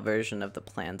doodled out version of the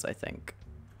plans, I think.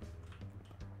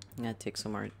 I'm gonna take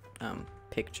some more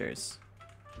pictures.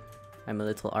 I'm a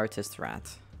little artist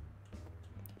rat.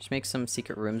 Just make some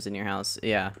secret rooms in your house.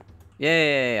 Yeah.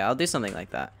 Yeah, I'll do something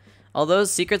like that. Although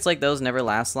secrets like those never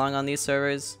last long on these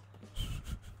servers.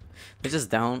 They just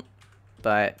don't.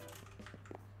 But,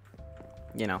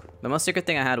 you know, the most secret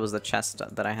thing I had was the chest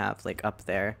that I have, like, up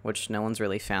there, which no one's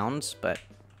really found, but...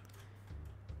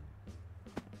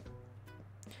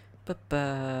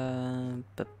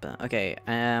 Okay,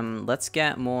 let's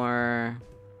get more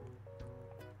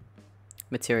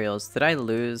materials. Did I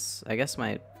lose? I guess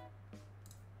my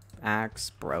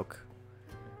axe broke.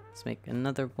 Let's make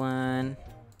another one.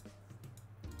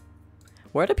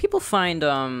 Where do people find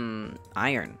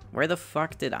iron? Where the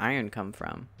fuck did iron come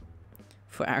from?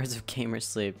 4 hours of gamer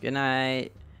sleep. Good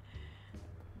night.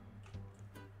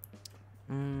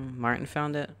 Martin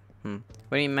found it. What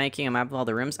are you making, a map of all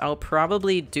the rooms? I'll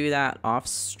probably do that off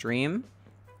stream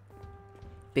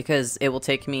because it will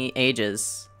take me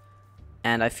ages,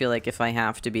 and I feel like if I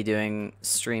have to be doing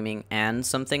streaming and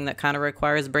something that kind of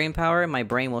requires brain power, my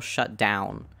brain will shut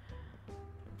down.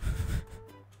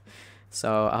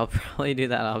 So I'll probably do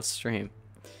that off stream.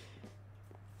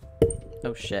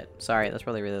 Oh shit. Sorry, that's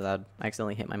probably really loud. I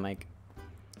accidentally hit my mic.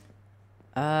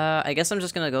 I guess I'm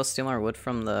just gonna go steal more wood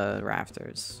from the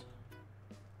rafters.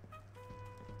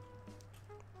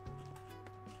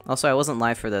 Also, I wasn't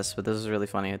live for this, but this was really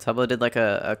funny. Tubbo did like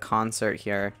a concert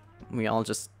here. We all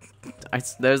just...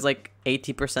 there's like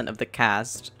 80% of the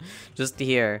cast just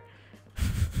here.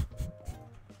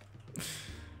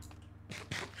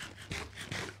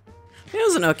 It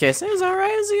was an okay, so it was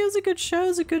alright. It was a good show. It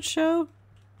was a good show.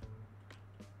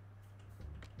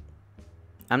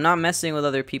 I'm not messing with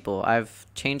other people. I've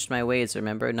changed my ways,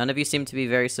 remember? None of you seem to be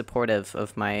very supportive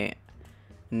of my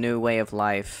new way of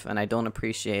life, and I don't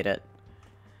appreciate it.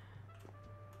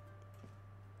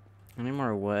 I need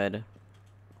more wood.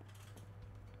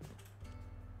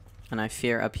 And I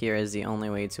fear up here is the only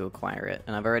way to acquire it.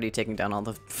 And I've already taken down all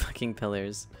the fucking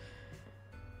pillars.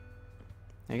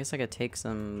 I guess I could take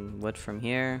some wood from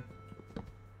here.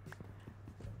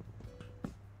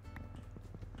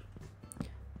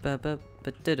 Oh,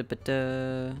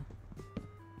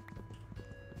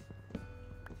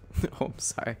 I'm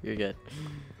sorry. You're good.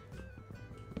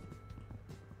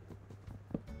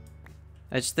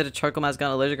 I just did a charcoal mask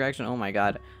on allergic reaction. Oh my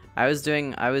god. I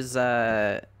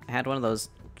had one of those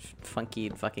funky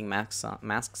fucking masks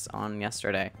on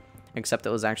yesterday. Except it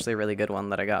was actually a really good one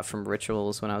that I got from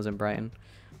Rituals when I was in Brighton.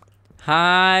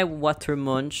 Hi,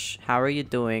 Watermunch. How are you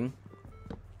doing?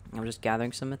 I'm just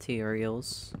gathering some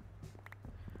materials.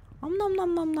 Nom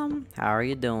nom nom nom. How are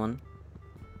you doing?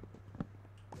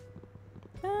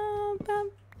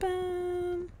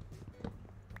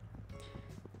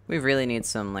 We really need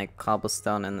some like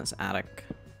cobblestone in this attic.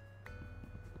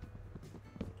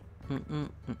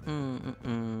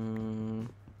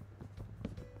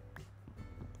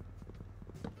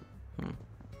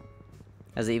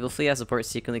 As the evil flea, I support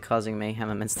secretly causing mayhem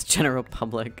amidst the general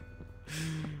public.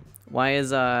 Why is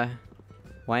the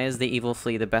evil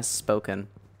flea the best spoken?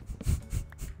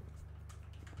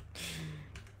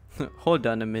 Hold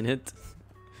on a minute.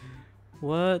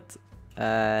 What?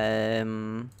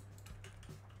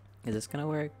 Is this gonna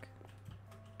work?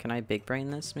 Can I big brain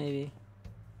this maybe?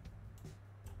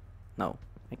 No,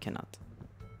 I cannot.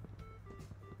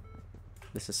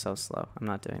 This is so slow. I'm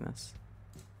not doing this.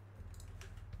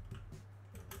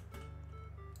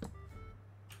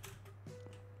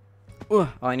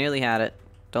 Oh, I nearly had it.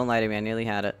 Don't lie to me, I nearly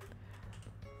had it.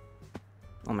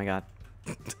 Oh my god.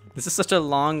 This is such a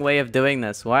long way of doing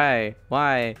this. Why?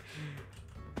 Why?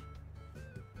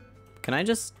 Can I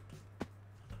just...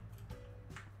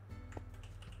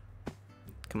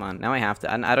 Come on, now I have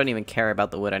to. I don't even care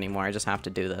about the wood anymore. I just have to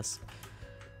do this.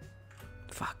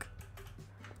 Fuck.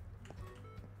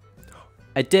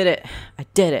 I did it. I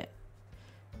did it.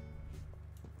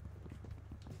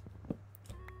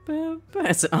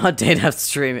 It's an odd day to have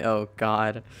streaming. Oh,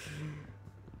 God.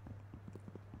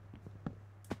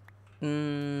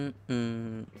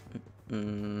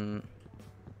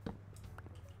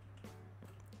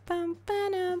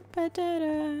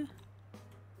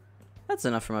 That's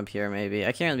enough from up here, maybe.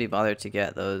 I can't really be bothered to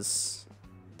get those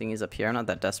thingies up here. I'm not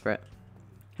that desperate.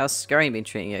 How's Scary been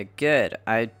treating you? Good.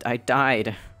 I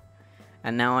died.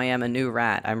 And now I am a new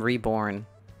rat. I'm reborn.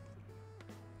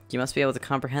 You must be able to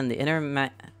comprehend the inner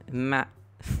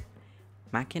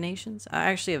machinations? I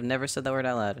actually have never said that word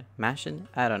out loud. Machin?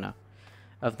 I don't know.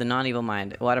 Of the non-evil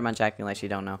mind. Watermunch acting like you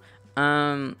don't know.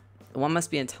 One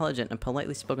must be intelligent and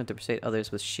politely spoken to persuade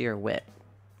others with sheer wit.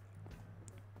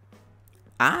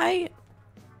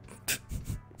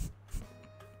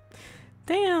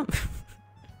 Damn.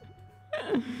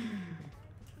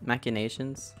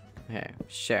 Machinations? Okay,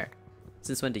 sure.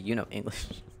 Since when do you know English?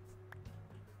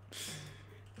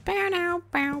 Bow now,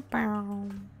 bow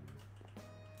bow.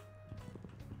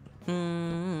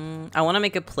 I want to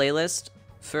make a playlist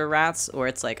for rats, or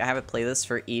it's like I have a playlist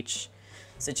for each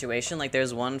situation. Like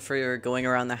there's one for going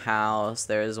around the house,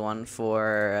 there's one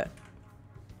for,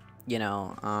 you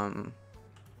know,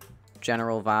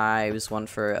 general vibes, one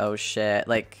for oh shit.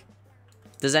 Like,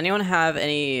 does anyone have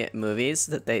any movies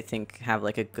that they think have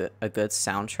like a good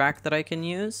soundtrack that I can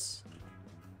use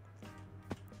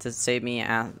to save me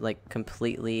at like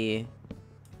completely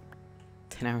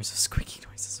 10 hours of squeaky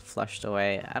noises flushed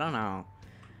away? I don't know.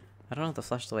 I don't know what the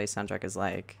flushed away soundtrack is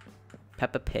like.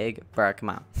 Peppa Pig, bruh, come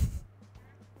on.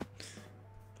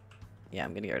 Yeah,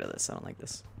 I'm gonna get rid of this. I don't like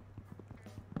this.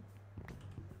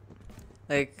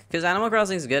 Like, cause Animal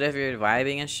Crossing is good if you're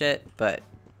vibing and shit, but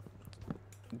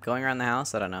going around the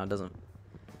house, I don't know, it doesn't.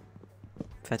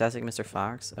 Fantastic Mr.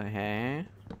 Fox, okay.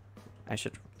 I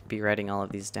should be writing all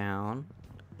of these down.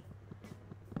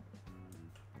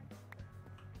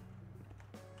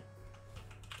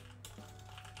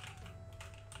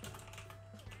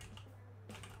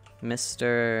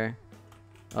 Mr.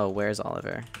 Oh, where's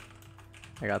Oliver?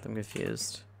 I got them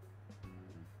confused.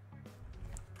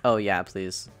 Oh yeah,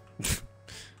 please.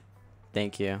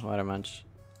 Thank you, Watermunch.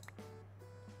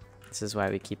 This is why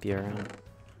we keep you around.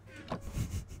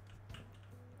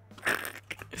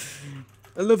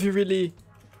 I love you really.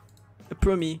 I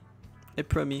promise. I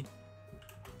promise.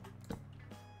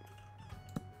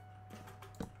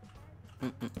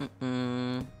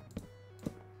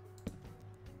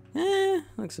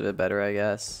 Looks a bit better, I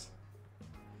guess.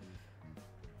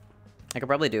 I could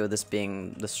probably do with this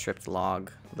being the stripped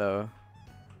log, though.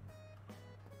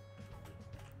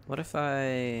 What if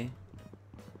I...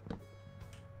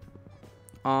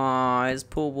 Aw, is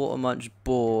poor Watermunch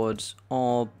bored?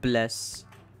 Oh, bless.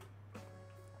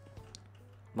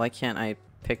 Why can't I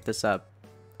pick this up?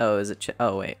 Oh, is it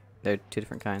oh, wait. They're two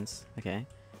different kinds. Okay.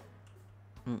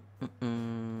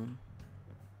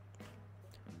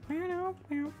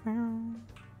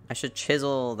 I should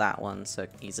chisel that one so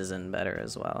it eases in better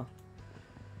as well.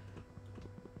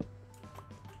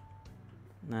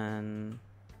 And then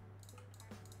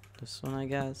this one, I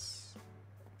guess.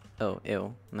 Oh,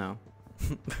 ew. No.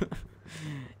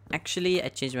 Actually, I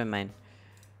changed my mind.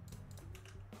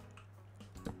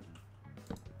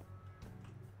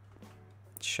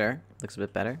 Sure, looks a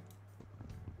bit better.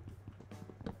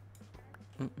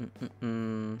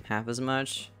 Half as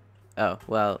much. Oh,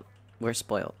 well, we're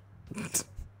spoiled.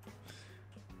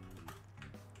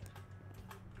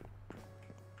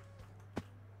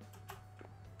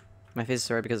 My face is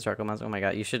sore because of charcoal monster. Oh my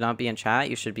god, you should not be in chat.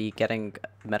 You should be getting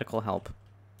medical help.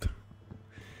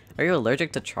 Are you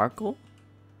allergic to charcoal?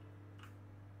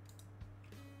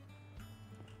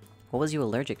 What was you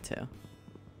allergic to?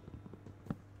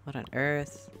 What on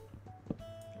earth?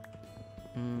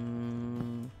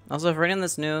 Also, if anyone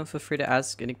that's new, feel free to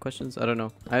ask any questions. I don't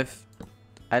know.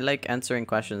 I like answering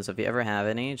questions. If you ever have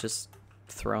any, just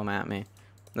throw them at me.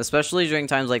 Especially during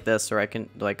times like this where I can,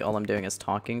 like, all I'm doing is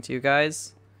talking to you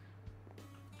guys.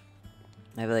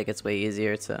 I feel like it's way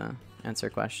easier to answer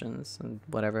questions and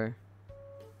whatever.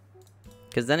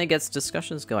 Because then it gets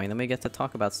discussions going. Then we get to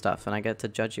talk about stuff, and I get to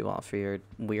judge you all for your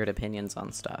weird opinions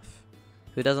on stuff.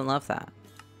 Who doesn't love that?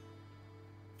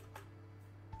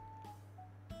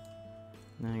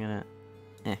 I'm gonna...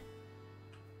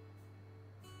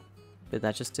 Did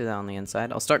that just do that on the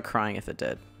inside? I'll start crying if it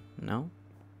did. No?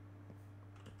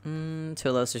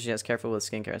 Too low, so she has careful with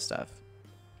skincare stuff.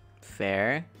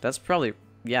 Fair. That's probably,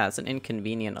 yeah, it's an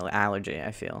inconvenient allergy,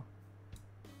 I feel.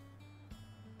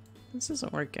 This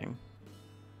isn't working.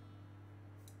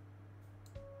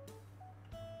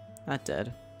 That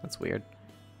did. That's weird.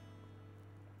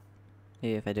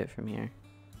 Maybe if I do it from here.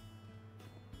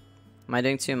 Am I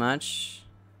doing too much?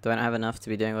 Do I not have enough to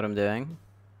be doing what I'm doing?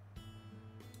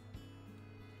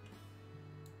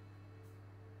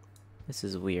 This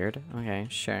is weird. Okay,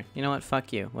 sure. You know what?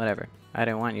 Fuck you. Whatever. I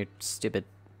don't want your stupid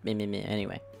me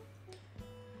anyway.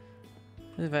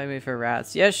 Invite me for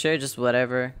rats. Yeah, sure. Just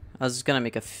whatever. I was just gonna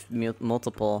make a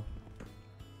multiple.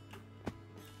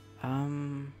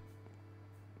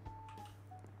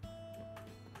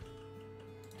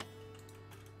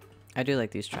 I do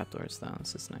like these trapdoors though.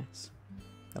 This is nice.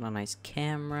 Got a nice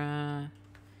camera.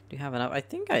 Do you have enough? I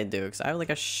think I do, because I have like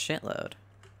a shitload.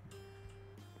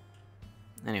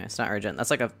 Anyway, it's not urgent. That's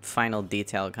like a final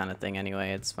detail kind of thing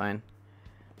anyway. It's fine.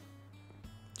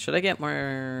 Should I get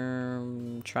more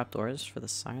trapdoors for the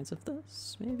sides of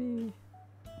this? Maybe?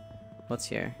 What's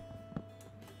here?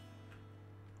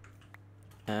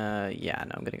 Yeah,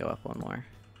 no, I'm gonna go up one more.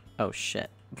 Oh, shit.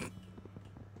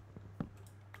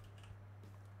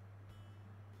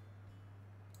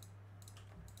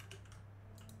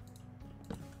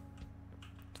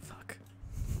 Fuck.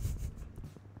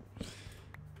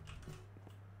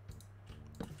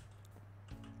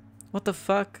 What the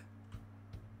fuck?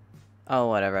 Oh,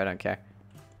 whatever, I don't care.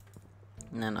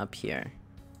 And then up here.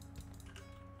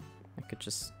 I could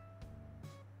just...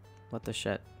 What the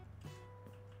shit?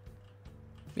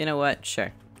 You know what?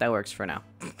 Sure. That works for now.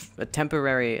 a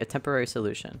temporary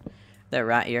solution. That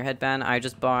rat ear headband, I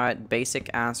just bought basic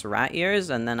ass rat ears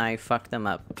and then I fucked them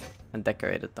up and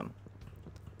decorated them.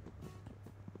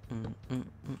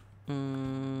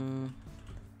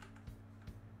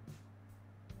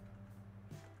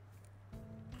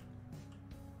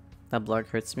 That blog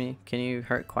hurts me. Can you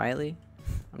hurt quietly?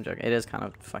 I'm joking. It is kind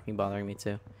of fucking bothering me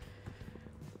too.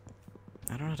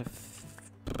 I don't know how to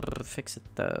fix it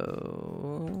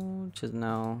though. Just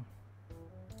no.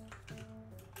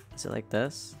 Is it like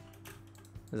this?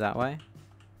 Is that why?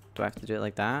 Do I have to do it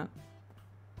like that?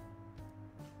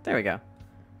 There we go.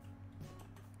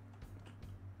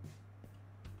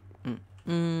 Do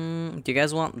you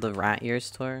guys want the rat ears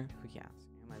tour? Yeah.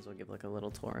 I might as well give like a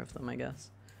little tour of them, I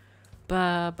guess.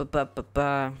 My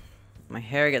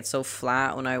hair gets so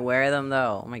flat when I wear them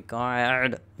though. Oh my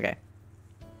god. Okay.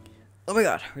 Oh my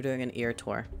god, we're doing an ear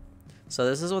tour. So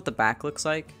this is what the back looks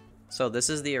like. So this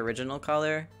is the original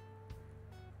color.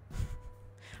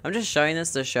 I'm just showing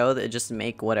this to show that just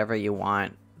make whatever you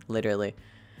want, literally.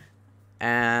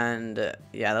 And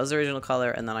yeah, that was the original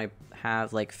color, and then I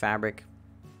have like fabric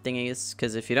thingies,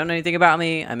 because if you don't know anything about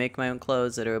me, I make my own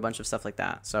clothes that do a bunch of stuff like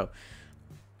that. So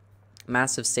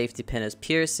massive safety pin is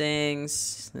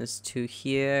piercings. There's two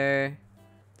here.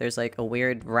 There's like a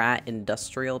weird rat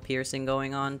industrial piercing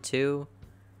going on too.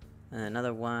 And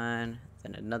another one,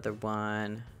 then another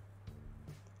one.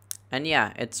 And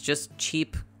yeah, it's just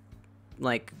cheap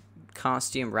like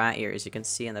costume rat ears you can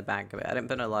see in the back of it. I didn't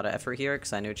put a lot of effort here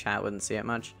because I knew chat wouldn't see it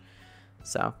much.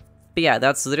 So, but yeah,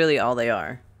 that's literally all they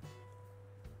are.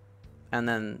 And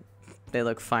then they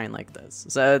look fine like this.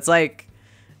 So it's like,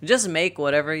 just make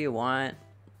whatever you want.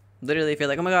 Literally, if you're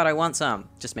like, oh my god, I want some,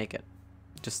 just make it.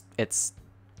 Just, it's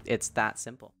that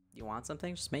simple. You want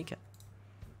something, just make it.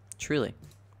 Truly.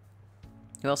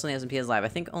 Who else on the SMP is live? I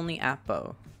think only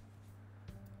Appo.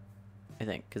 I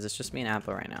think, because it's just me and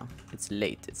Apple right now. It's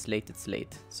late,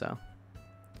 so.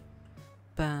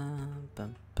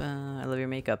 I love your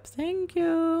makeup. Thank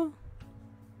you.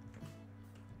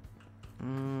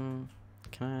 Can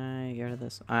I get rid of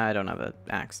this? I don't have an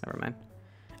axe, never mind.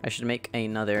 I should make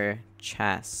another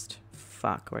chest.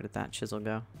 Fuck, where did that chisel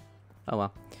go? Oh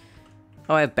well.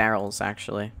 Oh, I have barrels,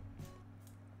 actually.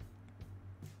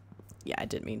 Yeah, I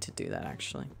didn't mean to do that,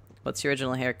 actually. What's your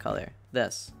original hair color?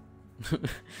 This.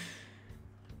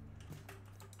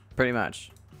 Pretty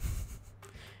much.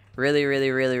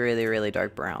 Really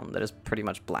dark brown. That is pretty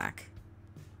much black.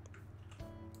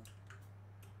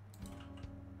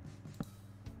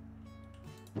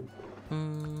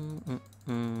 I'm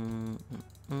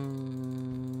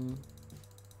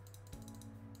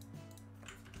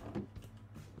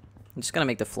just gonna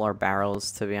make the floor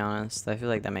barrels, to be honest. I feel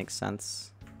like that makes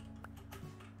sense.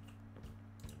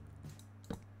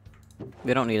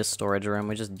 We don't need a storage room,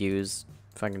 we just use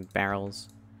fucking barrels.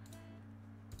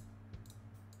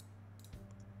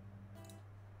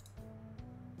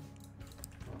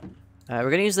 We're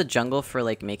gonna use the jungle for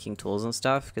like making tools and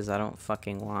stuff, because I don't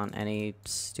fucking want any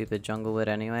stupid jungle wood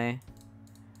anyway.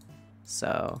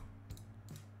 So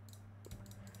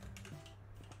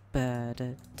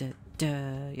You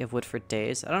have wood for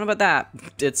days? I don't know about that.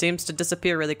 It seems to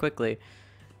disappear really quickly.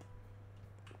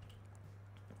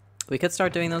 We could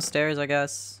start doing those stairs, I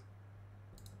guess.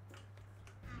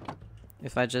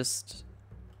 If I just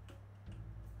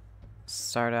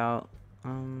start out,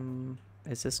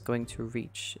 is this going to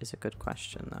reach? Is a good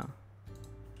question though.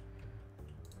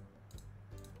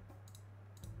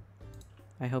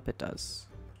 I hope it does.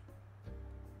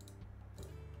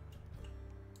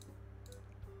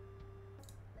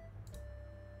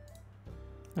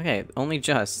 Okay, only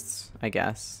just, I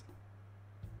guess.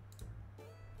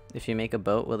 If you make a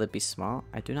boat, will it be small?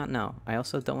 I do not know. I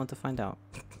also don't want to find out.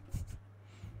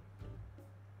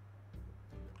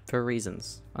 For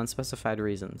reasons. Unspecified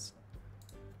reasons.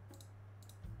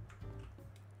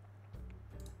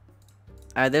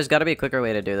 There's gotta be a quicker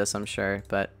way to do this, I'm sure,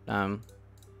 but, oh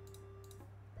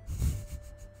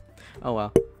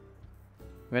well.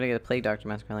 We're gonna get a plague doctor,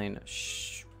 masculine.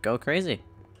 Shh, go crazy.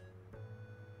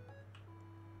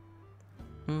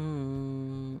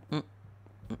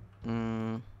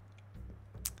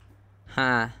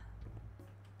 Huh.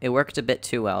 It worked a bit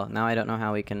too well. Now I don't know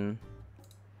how we can...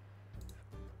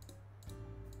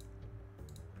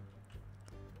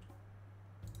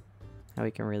 how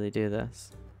we can really do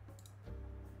this.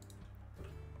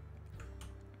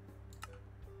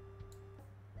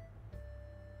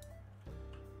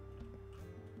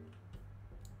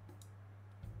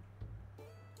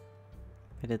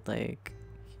 I did like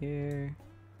here.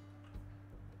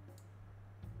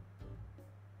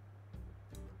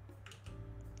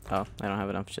 Oh, I don't have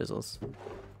enough chisels.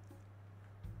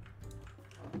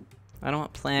 I don't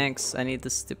want planks. I need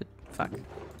this stupid... fuck.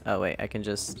 Oh, wait. I can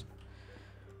just...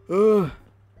 Ugh.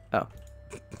 Oh.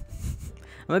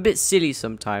 I'm a bit silly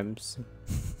sometimes.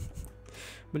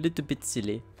 I'm a little bit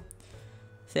silly.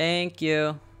 Thank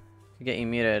you. I get you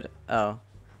muted. Oh.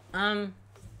 Yeah,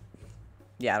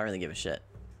 I don't really give a shit.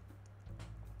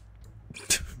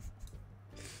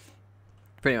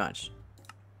 Pretty much.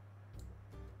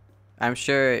 I'm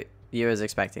sure you was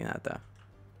expecting that though.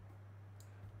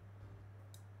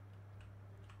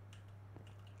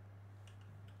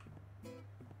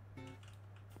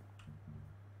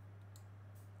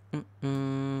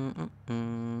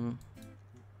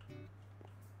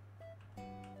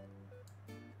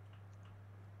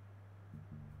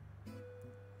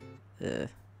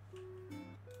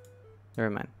 Never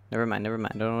mind. Never mind. Never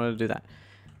mind. I don't want to do that.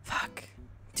 Fuck.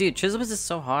 Dude, Chisels is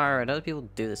so hard. Other people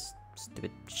do this stupid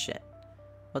shit.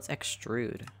 What's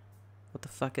extrude? What the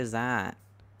fuck is that?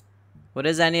 What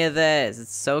is any of this?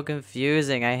 It's so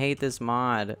confusing. I hate this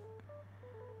mod.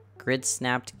 Grid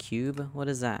snapped cube? What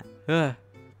is that? Ugh.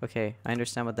 Okay, I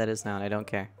understand what that is now and I don't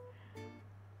care.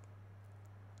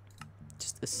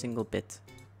 Just a single bit.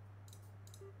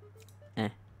 Eh.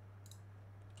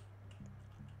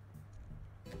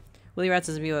 Will your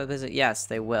RatsSMP VOD visit? Yes,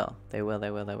 they will. They will,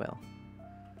 they will, they will.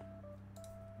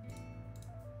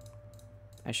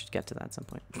 I should get to that at some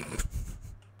point.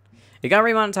 It got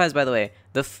remonetized, by the way.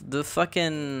 The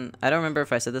fucking... I don't remember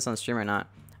if I said this on stream or not.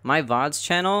 My VODs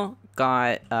channel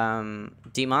got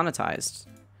demonetized.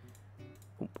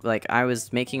 Like, I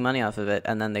was making money off of it,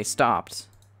 and then they stopped.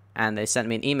 And they sent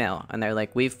me an email, and they're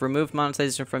like, we've removed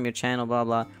monetization from your channel, blah,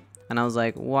 blah. And I was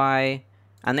like, why?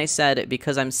 And they said,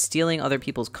 because I'm stealing other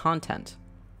people's content.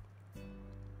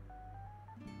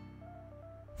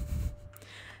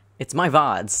 It's my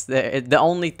VODs. The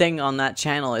only thing on that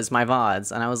channel is my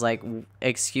VODs. And I was like,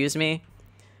 excuse me?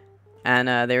 And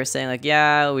they were saying like,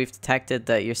 yeah, we've detected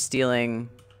that you're stealing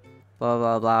blah,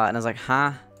 blah, blah. And I was like,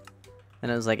 huh?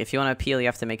 And it was like, if you want to appeal, you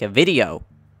have to make a video.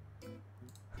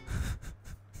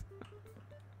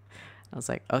 I was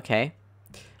like, okay.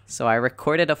 So I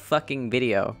recorded a fucking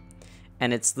video.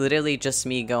 And it's literally just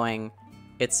me going,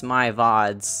 it's my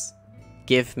VODs.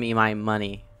 Give me my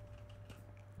money.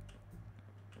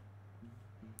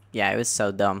 Yeah, it was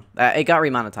so dumb. It got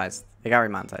remonetized. It got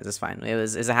remonetized. It's fine.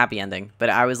 It's a happy ending. But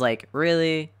I was like,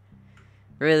 really?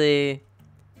 Really?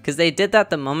 Because they did that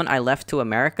the moment I left to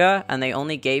America, and they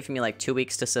only gave me like 2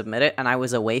 weeks to submit it, and I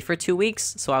was away for 2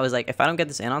 weeks. So I was like, if I don't get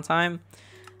this in on time,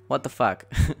 what the fuck?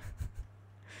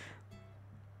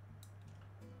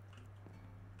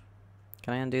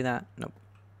 Can I undo that? Nope.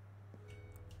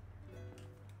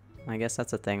 I guess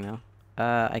that's a thing now.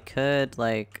 I could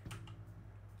like...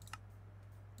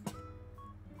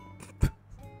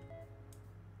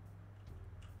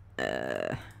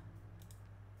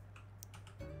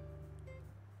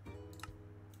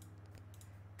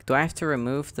 Do I have to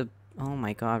remove the... Oh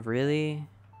my god, really?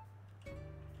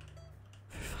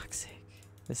 For fuck's sake.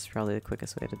 This is probably the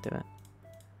quickest way to do it.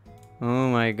 Oh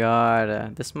my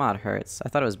god. This mod hurts. I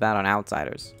thought it was bad on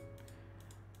Outsiders.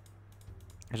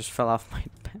 I just fell off my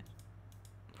bed.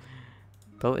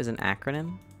 Boat is an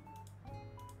acronym?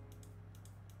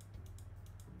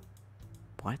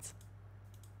 What?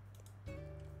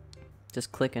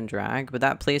 Just click and drag? But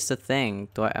that placed a thing.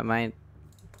 Am I...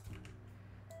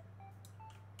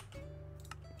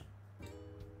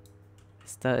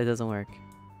 It doesn't work.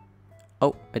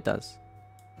 Oh, it does.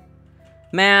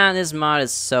 Man, this mod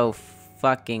is so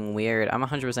fucking weird. I'm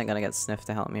 100% gonna get Sniff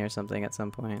to help me or something at some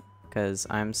point. Because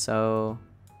I'm so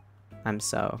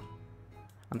hateful.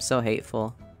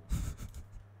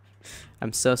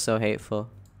 I'm so hateful.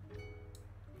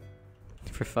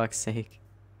 For fuck's sake.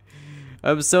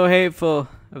 I'm so hateful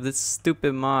of this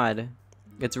stupid mod.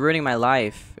 It's ruining my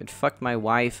life. It fucked my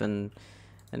wife and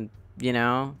you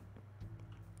know.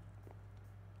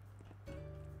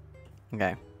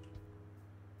 Okay.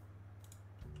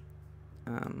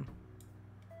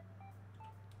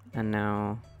 And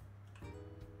now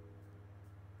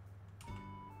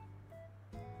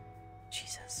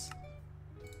Jesus.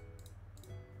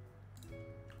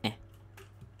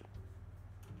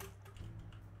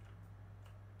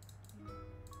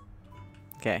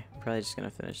 Okay, probably just gonna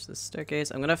finish this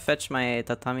staircase. I'm gonna fetch my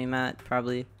tatami mat,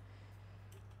 probably.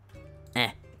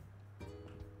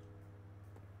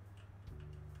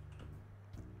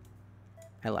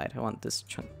 I lied. I want this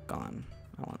chunk gone.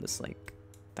 I want this like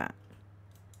that.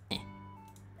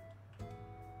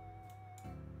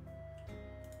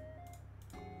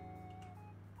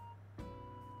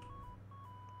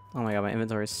 Oh my god, my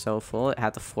inventory is so full. It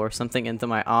had to force something into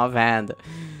my offhand.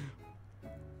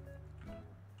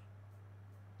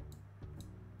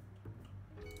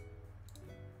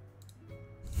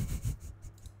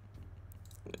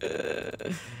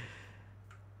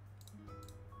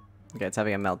 Okay, it's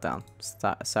having a meltdown.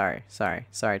 Stop. Sorry,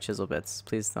 Chisel Bits.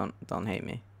 Please don't hate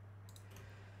me.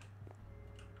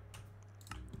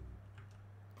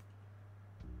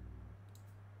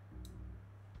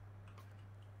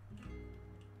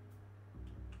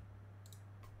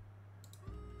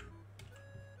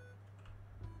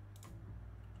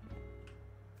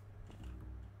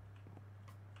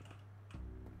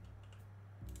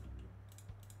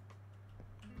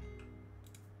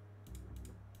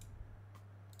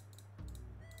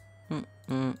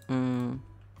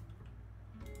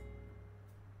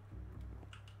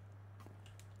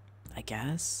 I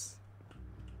guess.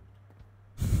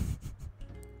 I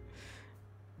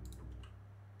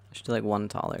should do like one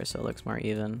taller so it looks more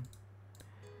even.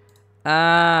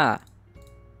 Ah!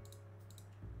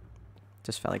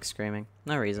 Just felt like screaming.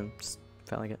 No reason. Just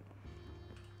felt like it.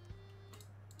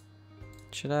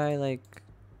 Should I like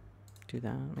do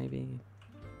that maybe?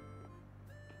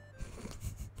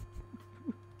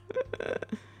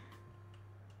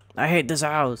 I hate this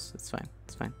house. It's fine.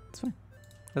 It's fine. It's fine.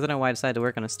 I don't know why I decided to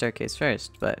work on a staircase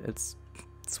first, but it's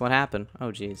what happened. Oh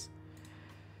jeez.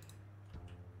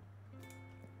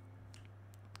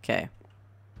 Okay.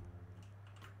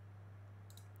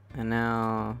 And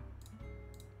now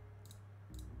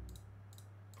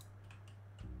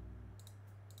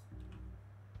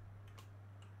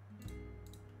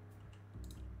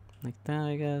like that,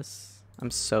 I guess.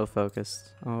 I'm so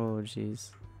focused. Oh jeez.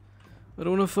 I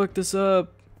don't want to fuck this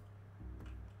up.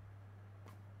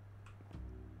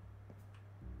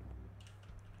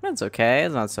 That's okay.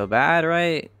 It's not so bad,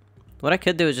 right? What I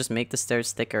could do is just make the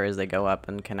stairs thicker as they go up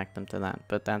and connect them to that,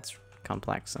 but that's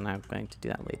complex, and I'm going to do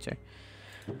that later.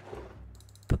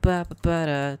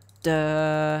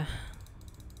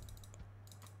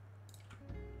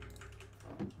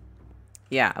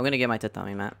 Yeah, I'm gonna get my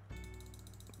tatami mat.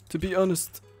 To be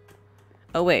honest.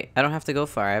 Oh wait, I don't have to go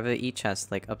far. I have an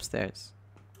e-chest like upstairs.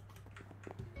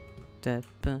 I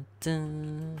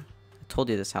told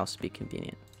you this house would be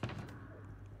convenient.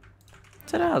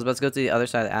 Ta-da! I was about to go to the other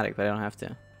side of the attic, but I don't have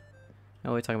to.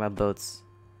 Oh, we're talking about boats.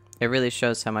 It really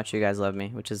shows how much you guys love me,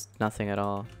 which is nothing at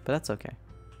all, but that's okay.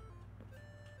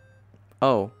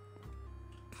 Oh.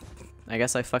 I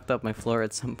guess I fucked up my floor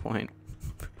at some point.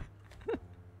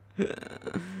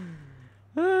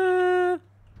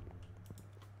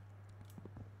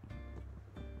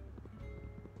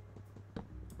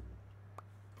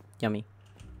 Yummy.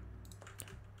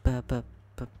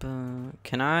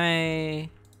 Can I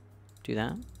do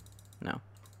that? No.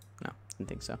 No, didn't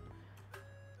think so.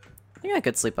 I think I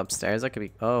could sleep upstairs. I could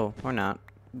be... Oh, or not.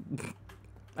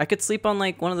 I could sleep on,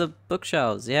 like, one of the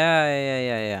bookshelves.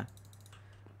 Yeah.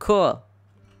 Cool.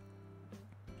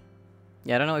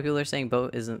 Yeah, I don't know why people are saying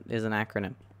boat is an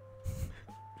acronym.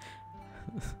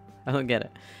 I don't get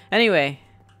it. Anyway.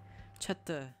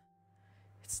 Chatta.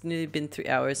 It's nearly been 3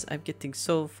 hours. I'm getting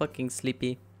so fucking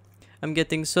sleepy. I'm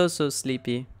getting so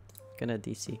sleepy. Gonna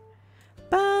DC.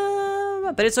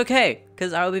 But it's okay,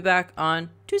 because I will be back on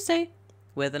Tuesday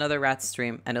with another Rats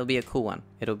stream, and it'll be a cool one.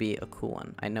 It'll be a cool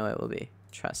one. I know it will be.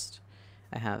 Trust.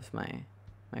 I have my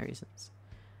reasons.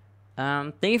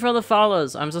 Thank you for all the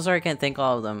follows. I'm so sorry I can't thank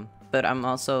all of them, but I'm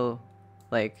also,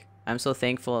 like, I'm so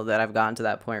thankful that I've gotten to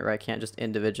that point where I can't just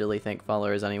individually thank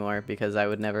followers anymore, because I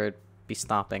would never be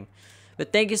stopping.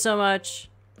 But thank you so much.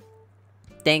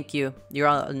 Thank you. You're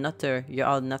all a nutter. You're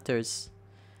all nutters.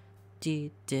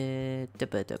 I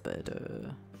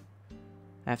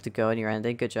have to go and you're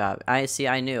ending. Good job. I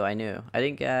knew. I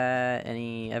didn't get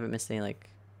any. I haven't missed any like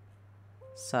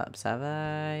subs, have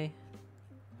I?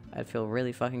 I'd feel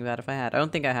really fucking bad if I had. I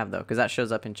don't think I have though, because that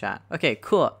shows up in chat. Okay,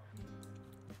 cool.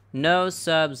 No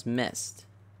subs missed.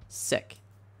 Sick.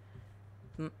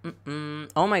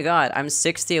 Oh my god, I'm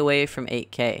 60 away from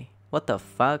 8K. What the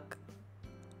fuck?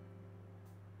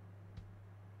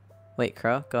 Wait,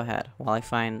 Crow, go ahead while I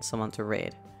find someone to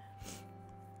raid.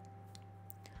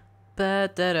 Oh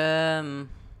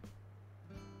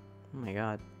my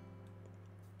god.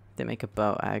 They make a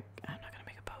boat. I'm not gonna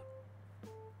make a boat.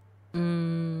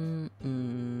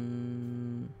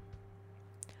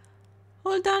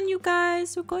 Hold on, you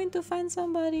guys. We're going to find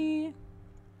somebody.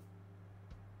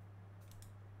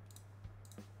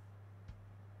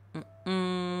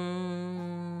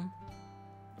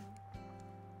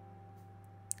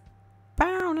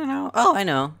 Oh, I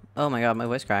know. Oh my god, my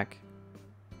voice crack.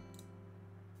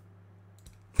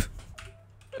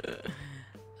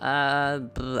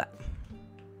 Blah.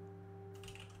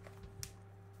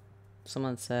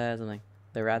 Someone said something.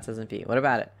 The RatsSMP. What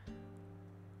about it?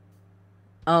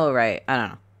 Oh, right. I don't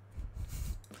know.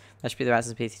 That should be the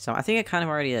RatsSMP song. I think it kind of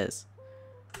already is.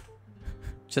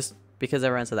 Just because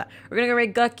everyone said that. We're gonna go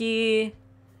raid Gucky.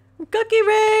 Gucky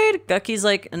raid! Gucky's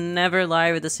like never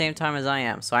live at the same time as I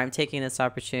am, so I'm taking this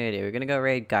opportunity. We're gonna go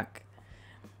raid Guck.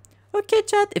 Okay,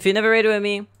 chat. If you never raided with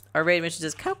me, our raid mission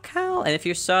is cow cow. And if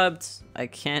you're subbed, I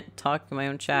can't talk in my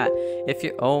own chat. If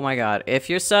you're, oh my god. If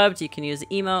you're subbed, you can use the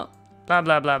emote. Blah,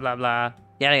 blah, blah, blah, blah.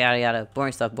 Yada, yada, yada.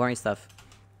 Boring stuff, boring stuff.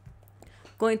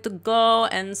 Going to go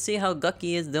and see how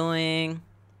Gucky is doing.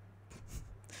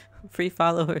 Free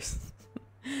followers.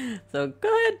 So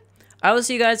good. I will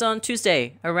see you guys on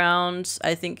Tuesday around,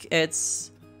 I think it's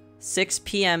 6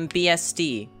 p.m.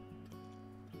 BST.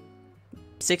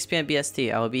 6 p.m.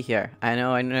 BST. I will be here. I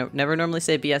know I never normally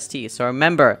say BST, so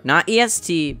remember, not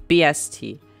EST,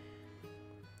 BST.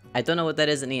 I don't know what that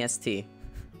is in EST.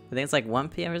 I think it's like 1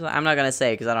 p.m. or something. I'm not gonna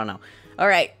say because I don't know. All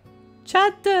right,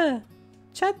 chat,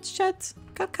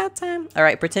 cut time. All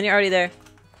right, pretend you're already there.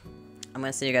 I'm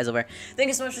gonna send you guys over. Thank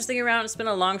you so much for sticking around. It's been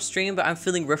a long stream, but I'm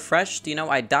feeling refreshed. You know,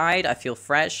 I died. I feel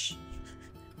fresh.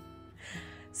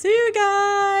 See you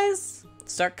guys.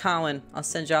 Start calling. I'll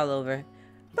send y'all over.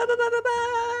 Bye bye bye bye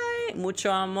bye.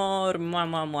 Mucho amor. Mua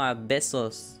mua mua.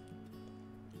 Besos.